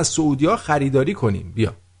نظر داریم از سعودی‌ها خریداری کنیم،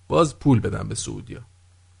 بیا باز پول بدم به سعودی‌ها،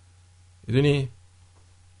 میدونی؟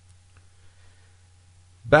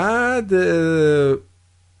 بعد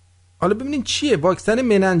حالا ببینین چیه، واکسن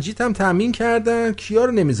مننژیت هم تامین کردن، کیا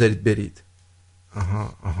رو نمیذارید برید؟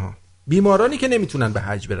 آها بیمارانی که نمیتونن به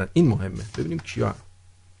حج برن، این مهمه. ببینیم کیا.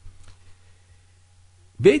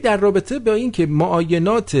 وی در رابطه با این که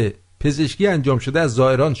معاینات پزشکی انجام شده از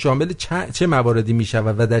زائران شامل چه مواردی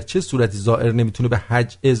میشود و در چه صورتی زائر نمیتونه به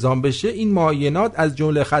حج اعزام بشه، این معاینات از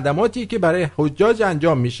جمله خدماتی که برای حجاج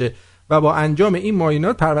انجام میشه و با انجام این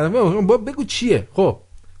معاینات پرونده بگو چیه؟ خب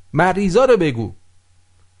مریضا رو بگو.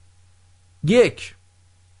 1.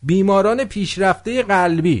 بیماران پیشرفته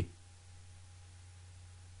قلبی،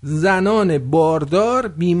 زنان باردار،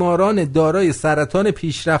 بیماران دارای سرطان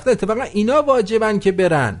پیشرفته، اتفاقا اینا واجبن که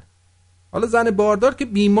برن. حالا زن باردار که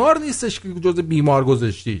بیمار نیستش که جز بیمار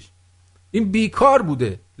گذاشتیش، این بیکار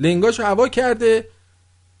بوده، لنگاشو هوا کرده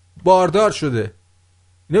باردار شده،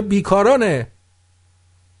 اینا بیکارانه،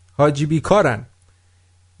 حاجی بیکارن.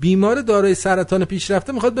 بیمار دارای سرطان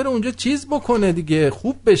پیشرفته میخواد بره اونجا چیز بکنه دیگه،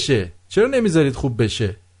 خوب بشه. چرا نمیذارید خوب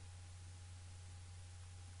بشه؟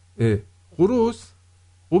 خروس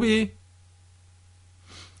خوبی؟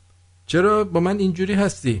 چرا با من اینجوری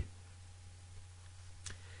هستی؟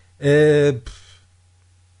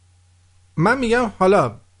 من میگم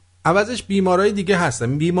حالا عوضش بیمارای دیگه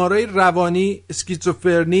هستن، بیمارای روانی،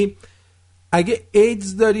 اسکیزوفرنی. اگه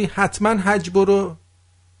ایدز داری حتما حج برو،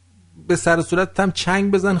 به سر و صورتت هم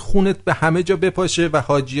چنگ بزن، خونت به همه جا بپاشه و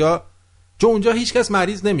حاجیا، چون اونجا هیچ کس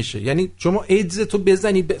مریض نمیشه. یعنی شما ایدز تو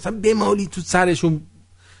بزنی بمالی تو سرشون،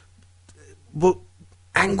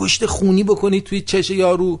 انگشت خونی بکنی توی چش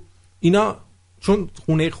یارو، اینا چون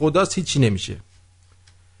خونه خداست هیچی نمیشه.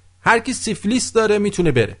 هر کی سیفلیس داره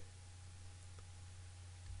میتونه بره.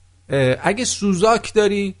 اگه سوزاک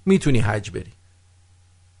داری میتونی حج بری.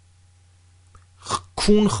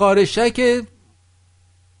 کون خارشک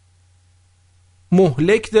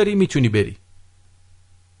مهلک داری میتونی بری.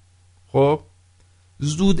 خب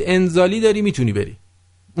زود انزالی داری میتونی بری.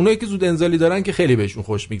 اونایی که زود انزالی دارن که خیلی بهشون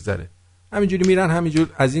خوش میگذره، همینجوری میرن همینجور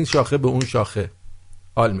از این شاخه به اون شاخه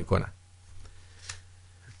حال میکنن.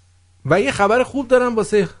 و یه خبر خوب دارم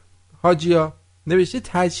واسه حاجیا، نوشته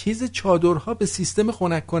تجهیز چادرها به سیستم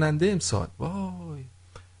خنک کننده امسال. وای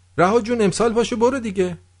رها جون امسال پاشو برو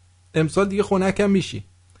دیگه، امسال دیگه خنک هم میشی.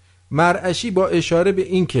 مرعشی با اشاره به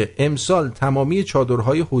این که امسال تمامی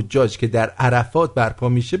چادرهای حجاج که در عرفات برپا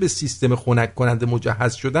میشه به سیستم خنک کننده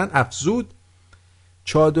مجهز شدن، افزود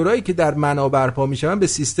چادرهایی که در منابع برپا میشن به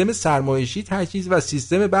سیستم سرمایشی تجهیز و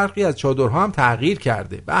سیستم برخی از چادرها هم تغییر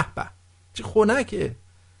کرده. به به چه خنکه.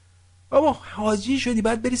 بابا حاجی شدی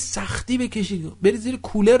بعد بری سختی بکشی، بری زیر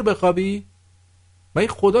کولر بخوابی؟ مگه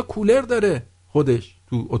خدا کولر داره خودش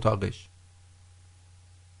تو اتاقش؟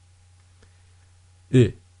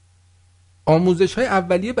 آموزش‌های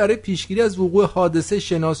اولیه برای پیشگیری از وقوع حادثه،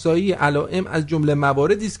 شناسایی علائم از جمله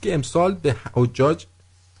مواردی است که امسال به حجاج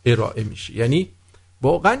ارائه میشه. یعنی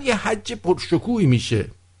واقعا یه حج پرشکوهی میشه.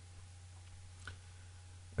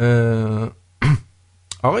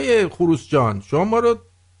 آقای خروس جان شما ما رو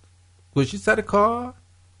گوشی سر کار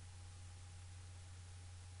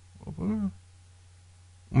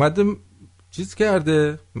اومده چیز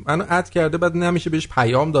کرده، منو اد کرده، بعد نمیشه بهش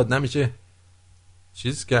پیام داد، نمیشه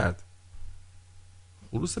چیز کرد.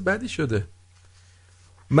 خروس بدی شده.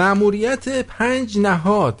 مأموریت 5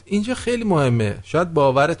 نهاد اینجا خیلی مهمه، شاید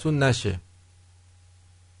باورتون نشه.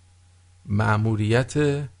 مأموریت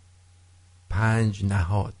 5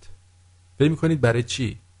 نهاد فکر می‌کنید برای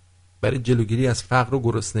چی؟ برای جلوگیری از فقر و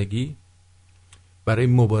گرسنگی؟ برای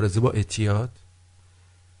مبارزه با اعتیاد؟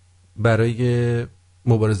 برای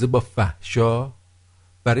مبارزه با فحشا،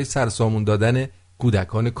 برای سرسامون دادن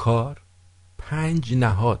کودکان کار. 5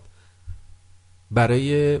 نهاد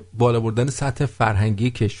برای بالا بردن سطح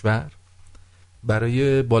فرهنگی کشور،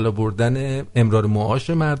 برای بالا بردن امرار معاش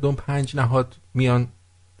مردم. 5 نهاد میان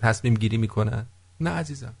تصمیم گیری میکنن. نه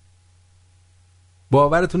عزیزم،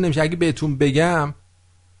 باورتون نمیشه اگه بهتون بگم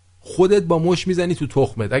خودت با مش میزنی تو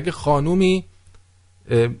تخمت. اگه خانومی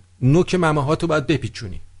نوک ممه هاتو باید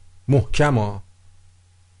بپیچونی محکم ها.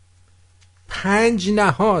 5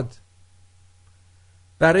 نهاد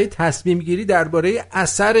برای تصمیم گیری درباره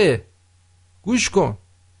اثر، گوش کن،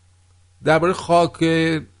 درباره خاک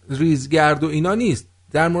ریزگرد و اینا نیست،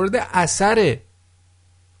 در مورد اثر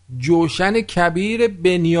جوشن کبیر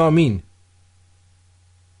بنیامین،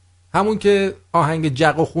 همون که آهنگ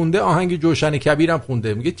جقو خونده آهنگ جوشن کبیرم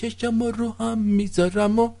خونده. میگه چشم رو هم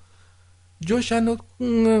میذارم و جوشن رو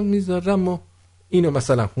میذارم و اینو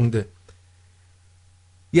مثلا خونده.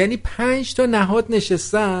 یعنی 5 تا نهاد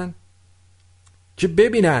نشستن که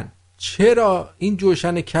ببینن چرا این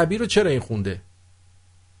جوشن کبیر رو چرا این خونده.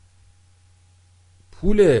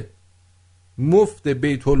 پول مفت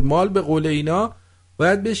بیت المال به قول اینا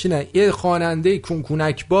باید بشینن. یه خواننده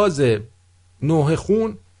کونکونک باز نوح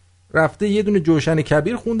خون رفته یه دونه جوشن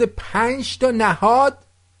کبیر خونده. 5 تا نهاد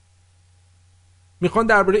میخوان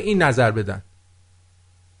درباره این نظر بدن.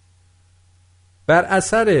 بر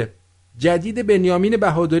اثر جدید بنیامین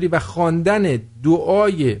بهادری و خواندن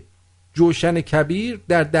دعای جوشن کبیر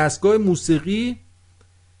در دستگاه موسیقی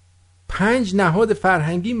 5 نهاد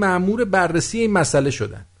فرهنگی مأمور بررسی این مسئله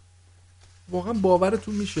شدن. واقعا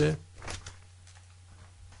باورتون میشه؟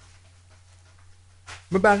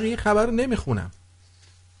 من بقیه خبر رو نمیخونم،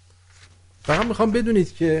 فقط میخوام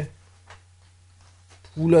بدونید که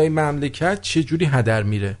پولای مملکت چجوری هدر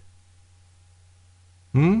میره.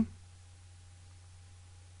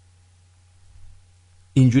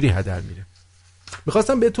 اینجوری هدر میره.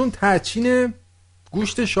 میخواستم بهتون تحچین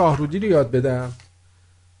گوشت شاهرودی رو یاد بدم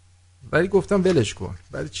ولی گفتم ولش کن،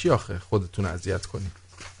 برای چی آخه خودتون اذیت کنید.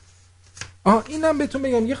 اینم بهتون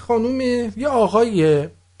بگم، یه خانوم، یه آقای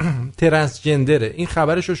ترنسجندره. این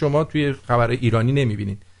خبرش رو شما توی خبر ایرانی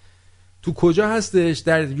نمیبینید. تو کجا هستش؟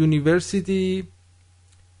 در یونیورسیتی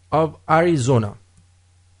آف آریزونا.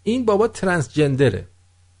 این بابا ترنسجندره،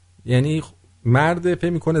 یعنی مرد فکر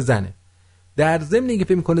میکنه زنه. در ضمن که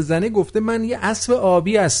فکر میکنه زنه گفته من یه اسب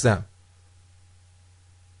آبی هستم،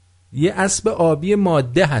 یه اسب آبی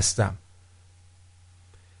ماده هستم.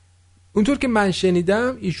 اونطور که من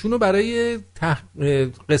شنیدم ایشونو برای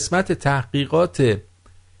قسمت تحقیقات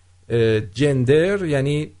جندر،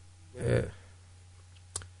 یعنی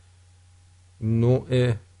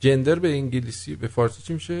نوع جندر به انگلیسی، به فارسی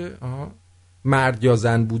چی میشه؟ مرد یا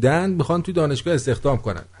زن بودن، میخوان توی دانشگاه استخدام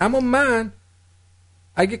کنن. اما من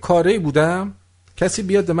اگه کاری بودم کسی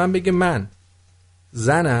بیاد به من بگه من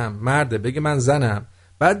زنم، مرده بگه من زنم،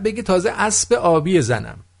 بعد بگه تازه اسب آبی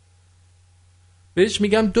زنم، بهش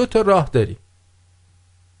میگم 2 تا راه داری،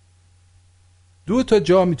 2 تا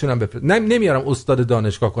جا میتونم نمیارم استاد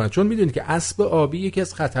دانشگاه کنم، چون میدونید که اسب آبی یکی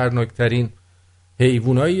از خطرناکترین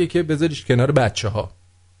حیواناییه که بذاریش کنار بچه ها.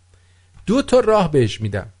 2 تا راه بهش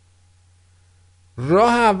میدم.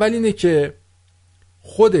 راه اول اینه که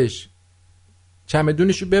خودش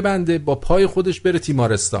چمدونشو ببنده، با پای خودش بره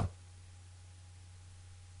تیمارستان،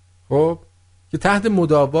 خب که تحت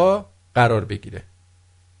مداوا قرار بگیره.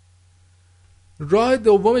 راه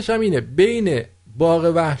دومش هم اینه بین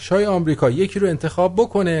باغ وحش‌های آمریکا یکی رو انتخاب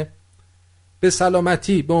بکنه، به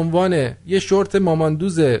سلامتی به عنوان یه شورت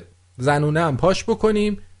ماماندوز زنونه هم پاش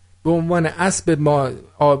بکنیم، به عنوان اسب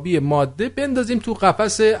آبی ماده بندازیم تو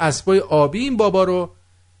قفس اسبای آبی این بابا رو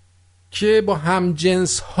که با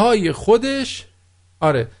همجنس های خودش،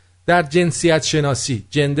 آره در جنسیت شناسی،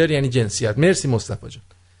 جندر یعنی جنسیت، مرسی مصطفی جان،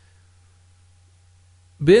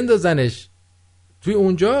 بندازنش توی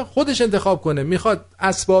اونجا، خودش انتخاب کنه میخواد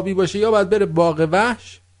اسب آبی باشه یا باید بره باغ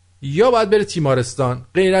وحش یا باید بره تیمارستان،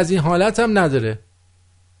 غیر از این حالت هم نداره.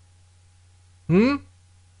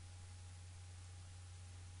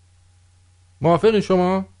 موافقین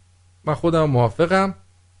شما؟ من خودم موافقم.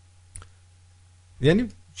 یعنی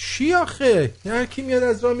چی آخه؟ هر کی میاد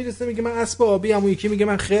از راه میرسه میگه من اسب آبی ام، اون یکی میگه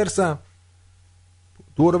من خرسم.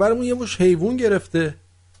 دور و برمون یه مش حیوان گرفته.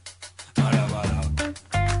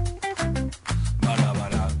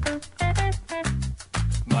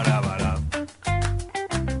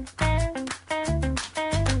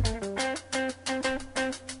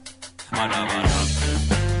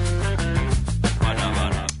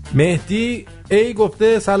 مهدی ای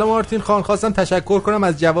گفته سلام آرتین خان، خواستم تشکر کنم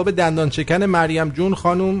از جواب دندان چکن مریم جون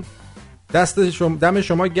خانم دم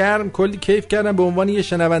شما گرم، کلی کیف کردم به عنوان یه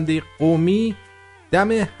شنونده قومی.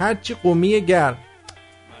 دم هرچی قومی گرم.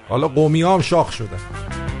 حالا قومی ها هم شاخ شدن.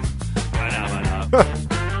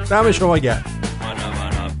 دم شما گرم.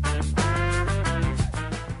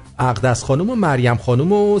 اقدس خانوم و مریم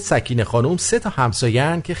خانوم و سکینه خانوم 3 تا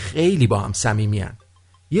همسایه‌ان که خیلی با هم صمیمی‌ان.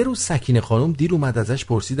 یه روز سکینه خانوم دیر اومد، ازش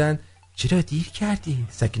پرسیدن چرا دیر کردی؟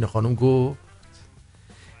 سکینه خانوم گفت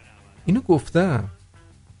اینو گفتم.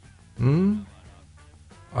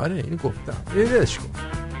 آره اینو گفتم. ایدش کن.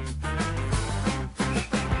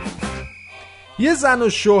 یه زن و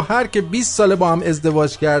شوهر که 20 ساله با هم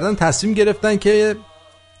ازدواج کردن تصمیم گرفتن که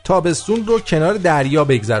تابستون رو کنار دریا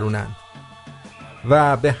بگذرونن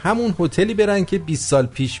و به همون هتلی برن که 20 سال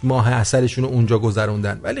پیش ماه عسلشون رو اونجا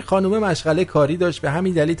گذروندن. ولی خانومه مشغله کاری داشت، به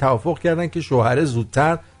همین دلیل توافق کردن که شوهر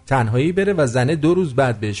زودتر تنهایی بره و زنه 2 روز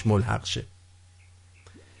بعد بهش ملحق شه.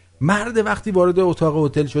 مرد وقتی وارد اتاق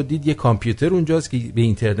هتل شد دید یه کامپیوتر اونجاست که به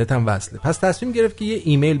اینترنت هم وصله. پس تصمیم گرفت که یه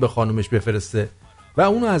ایمیل به خانومش بفرسته و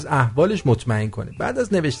اونو از احوالش مطمئن کنه. بعد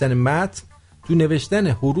از نوشتن متن، تو نوشتن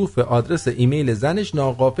حروف آدرس ایمیل زنش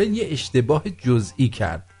ناغافل یه اشتباه جزئی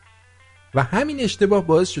کرد و همین اشتباه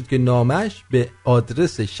باعث شد که نامش به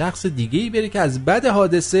آدرس شخص دیگه‌ای بره که از بعد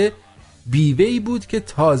حادثه بیوه‌ای بود که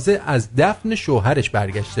تازه از دفن شوهرش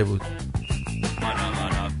برگشته بود.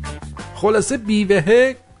 خلاصه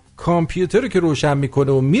بیوه کامپیوتر رو که روشن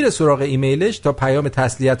میکنه و میره سراغ ایمیلش تا پیام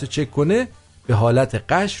تسلیت رو چک کنه، به حالت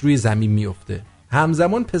قش روی زمین میفته.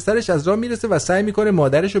 همزمان پسرش از راه میرسه و سعی میکنه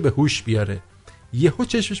مادرش رو به هوش بیاره. یهو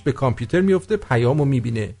چشمش به کامپیوتر میفته، پیامو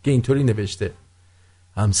میبینه که اینطوری نوشته: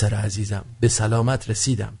 همسر عزیزم، به سلامت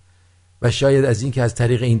رسیدم و شاید از این که از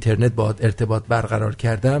طریق اینترنت باهات ارتباط برقرار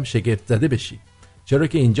کردم شگفت زده بشی، چرا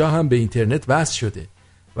که اینجا هم به اینترنت وصل شده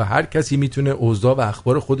و هر کسی میتونه اوضاع و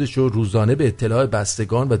اخبار خودش رو روزانه به اطلاع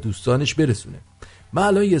بستگان و دوستانش برسونه. من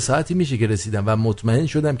الان 1 ساعتی میشه که رسیدم و مطمئن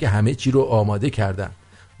شدم که همه چی رو آماده کردم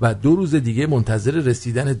و 2 روز دیگه منتظر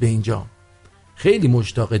رسیدنت به اینجا. خیلی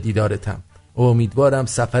مشتاق دیدارتم و امیدوارم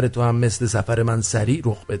سفر تو هم مثل سفر من سریع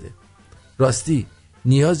رخ بده. راستی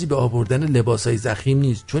نیازی به آوردن لباسای ضخیم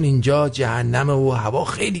نیست، چون اینجا جهنمه و هوا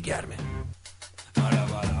خیلی گرمه.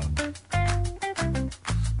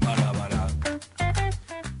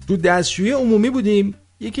 تو دستشویی عمومی بودیم،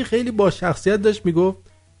 یکی خیلی با شخصیت داشت میگفت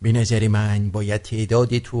به نظر من باید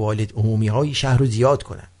تعداد توالت عمومی های شهر رو زیاد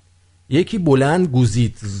کنن. یکی بلند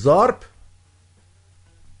گوزید زارپ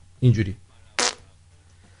اینجوری،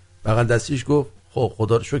 بغل دستیش گفت خب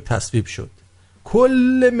خدا رو شکر تصویب شد.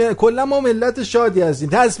 کلا ما ملت شادی هستیم،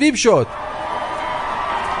 تصویب شد.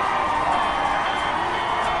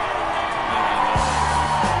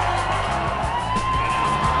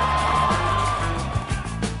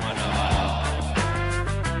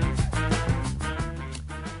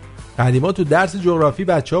 قدیما تو درس جغرافی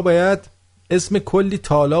بچه‌ها باید اسم کلی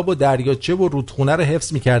تالاب و دریاچه و رودخونه رو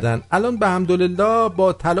حفظ می‌کردن. الان به حمدالله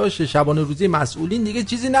با تلاش شبانه روزی مسئولین دیگه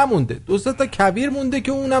چیزی نمونده. 2 تا کویر مونده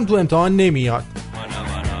که اونم تو امتحان نمیاد.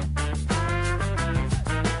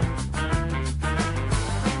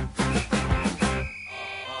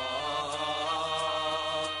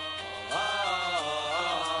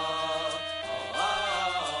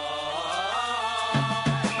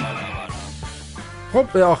 خب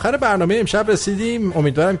به آخر برنامه امشب رسیدیم.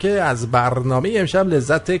 امیدوارم که از برنامه امشب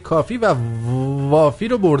لذت کافی و وافی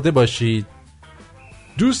رو برده باشید.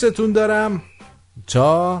 دوستتون دارم.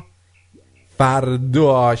 تا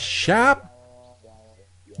فردا شب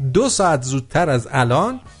 2 ساعت زودتر از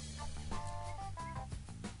الان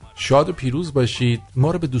شاد و پیروز باشید.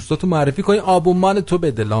 ما رو به دوستاتون معرفی کنید. آبونمان تو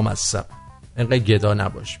به دلام عصب، اینقدر گدا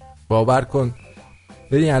نباش. باور کن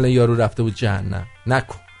ببین الان یارو رفته بود جهنم.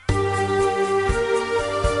 نکن.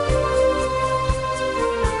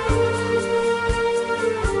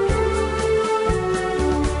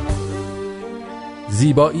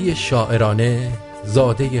 زیبایی شاعرانه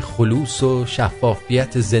زاده خلوص و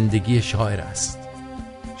شفافیت زندگی شاعر است.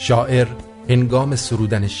 شاعر هنگام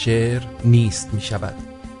سرودن شعر نیست می شود.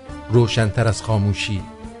 روشن‌تر از خاموشی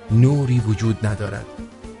نوری وجود ندارد.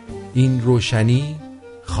 این روشنی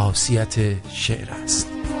خاصیت شعر است.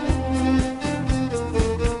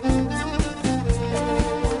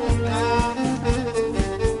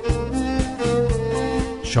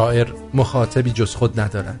 شاعر مخاطبی جز خود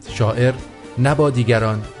ندارد. شاعر نه با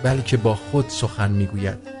دیگران بلکه با خود سخن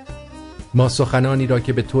میگوید. ما سخنانی را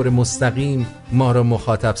که به طور مستقیم ما را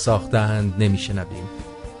مخاطب ساختند نمیشنویم.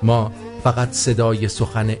 ما فقط صدای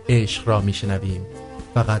سخن عشق را میشنویم.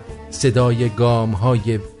 فقط صدای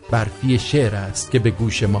گام‌های برفی شعر است که به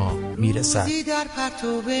گوش ما میرسد. در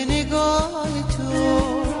پرتو نگاه تو،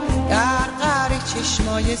 در قعر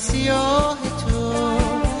چشمای سیاه تو،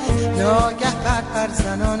 ناگه پر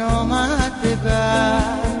زنان آمد ببر.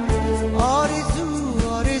 آرزو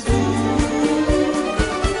آرزو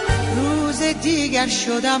روز دیگر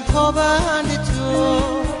شدم پابند تو،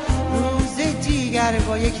 روز دیگر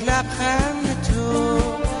با یک لبخند تو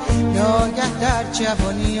ناگه در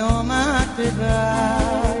جوانی آمد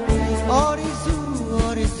ببر. آرزو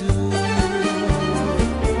آرزو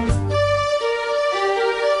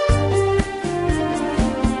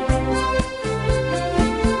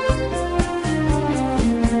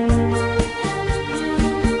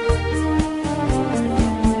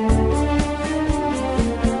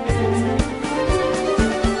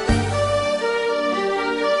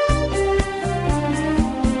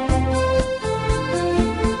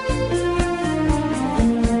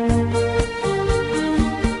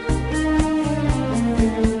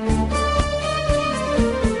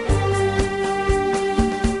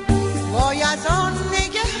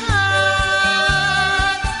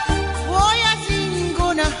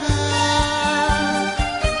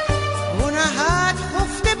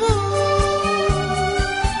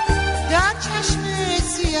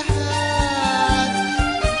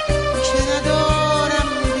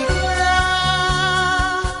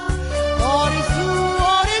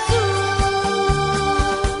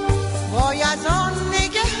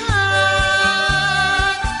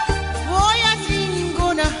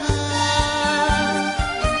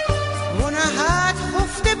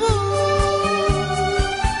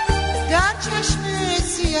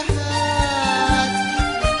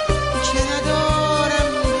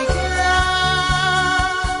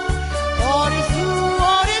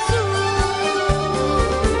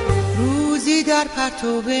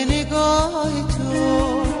پرتو به نگاه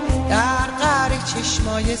تو در قعر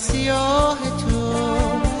چشمای سیاه تو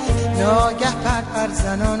ناگه پر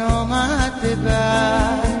زنان آمد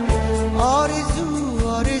ببر. آرزو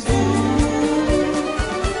آرزو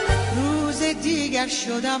روز دیگر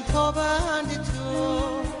شدم پابند تو،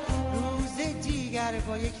 روز دیگر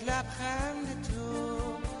با یک لبخند تو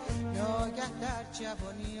ناگه در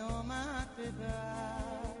جوانی آمد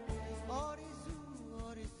ببر.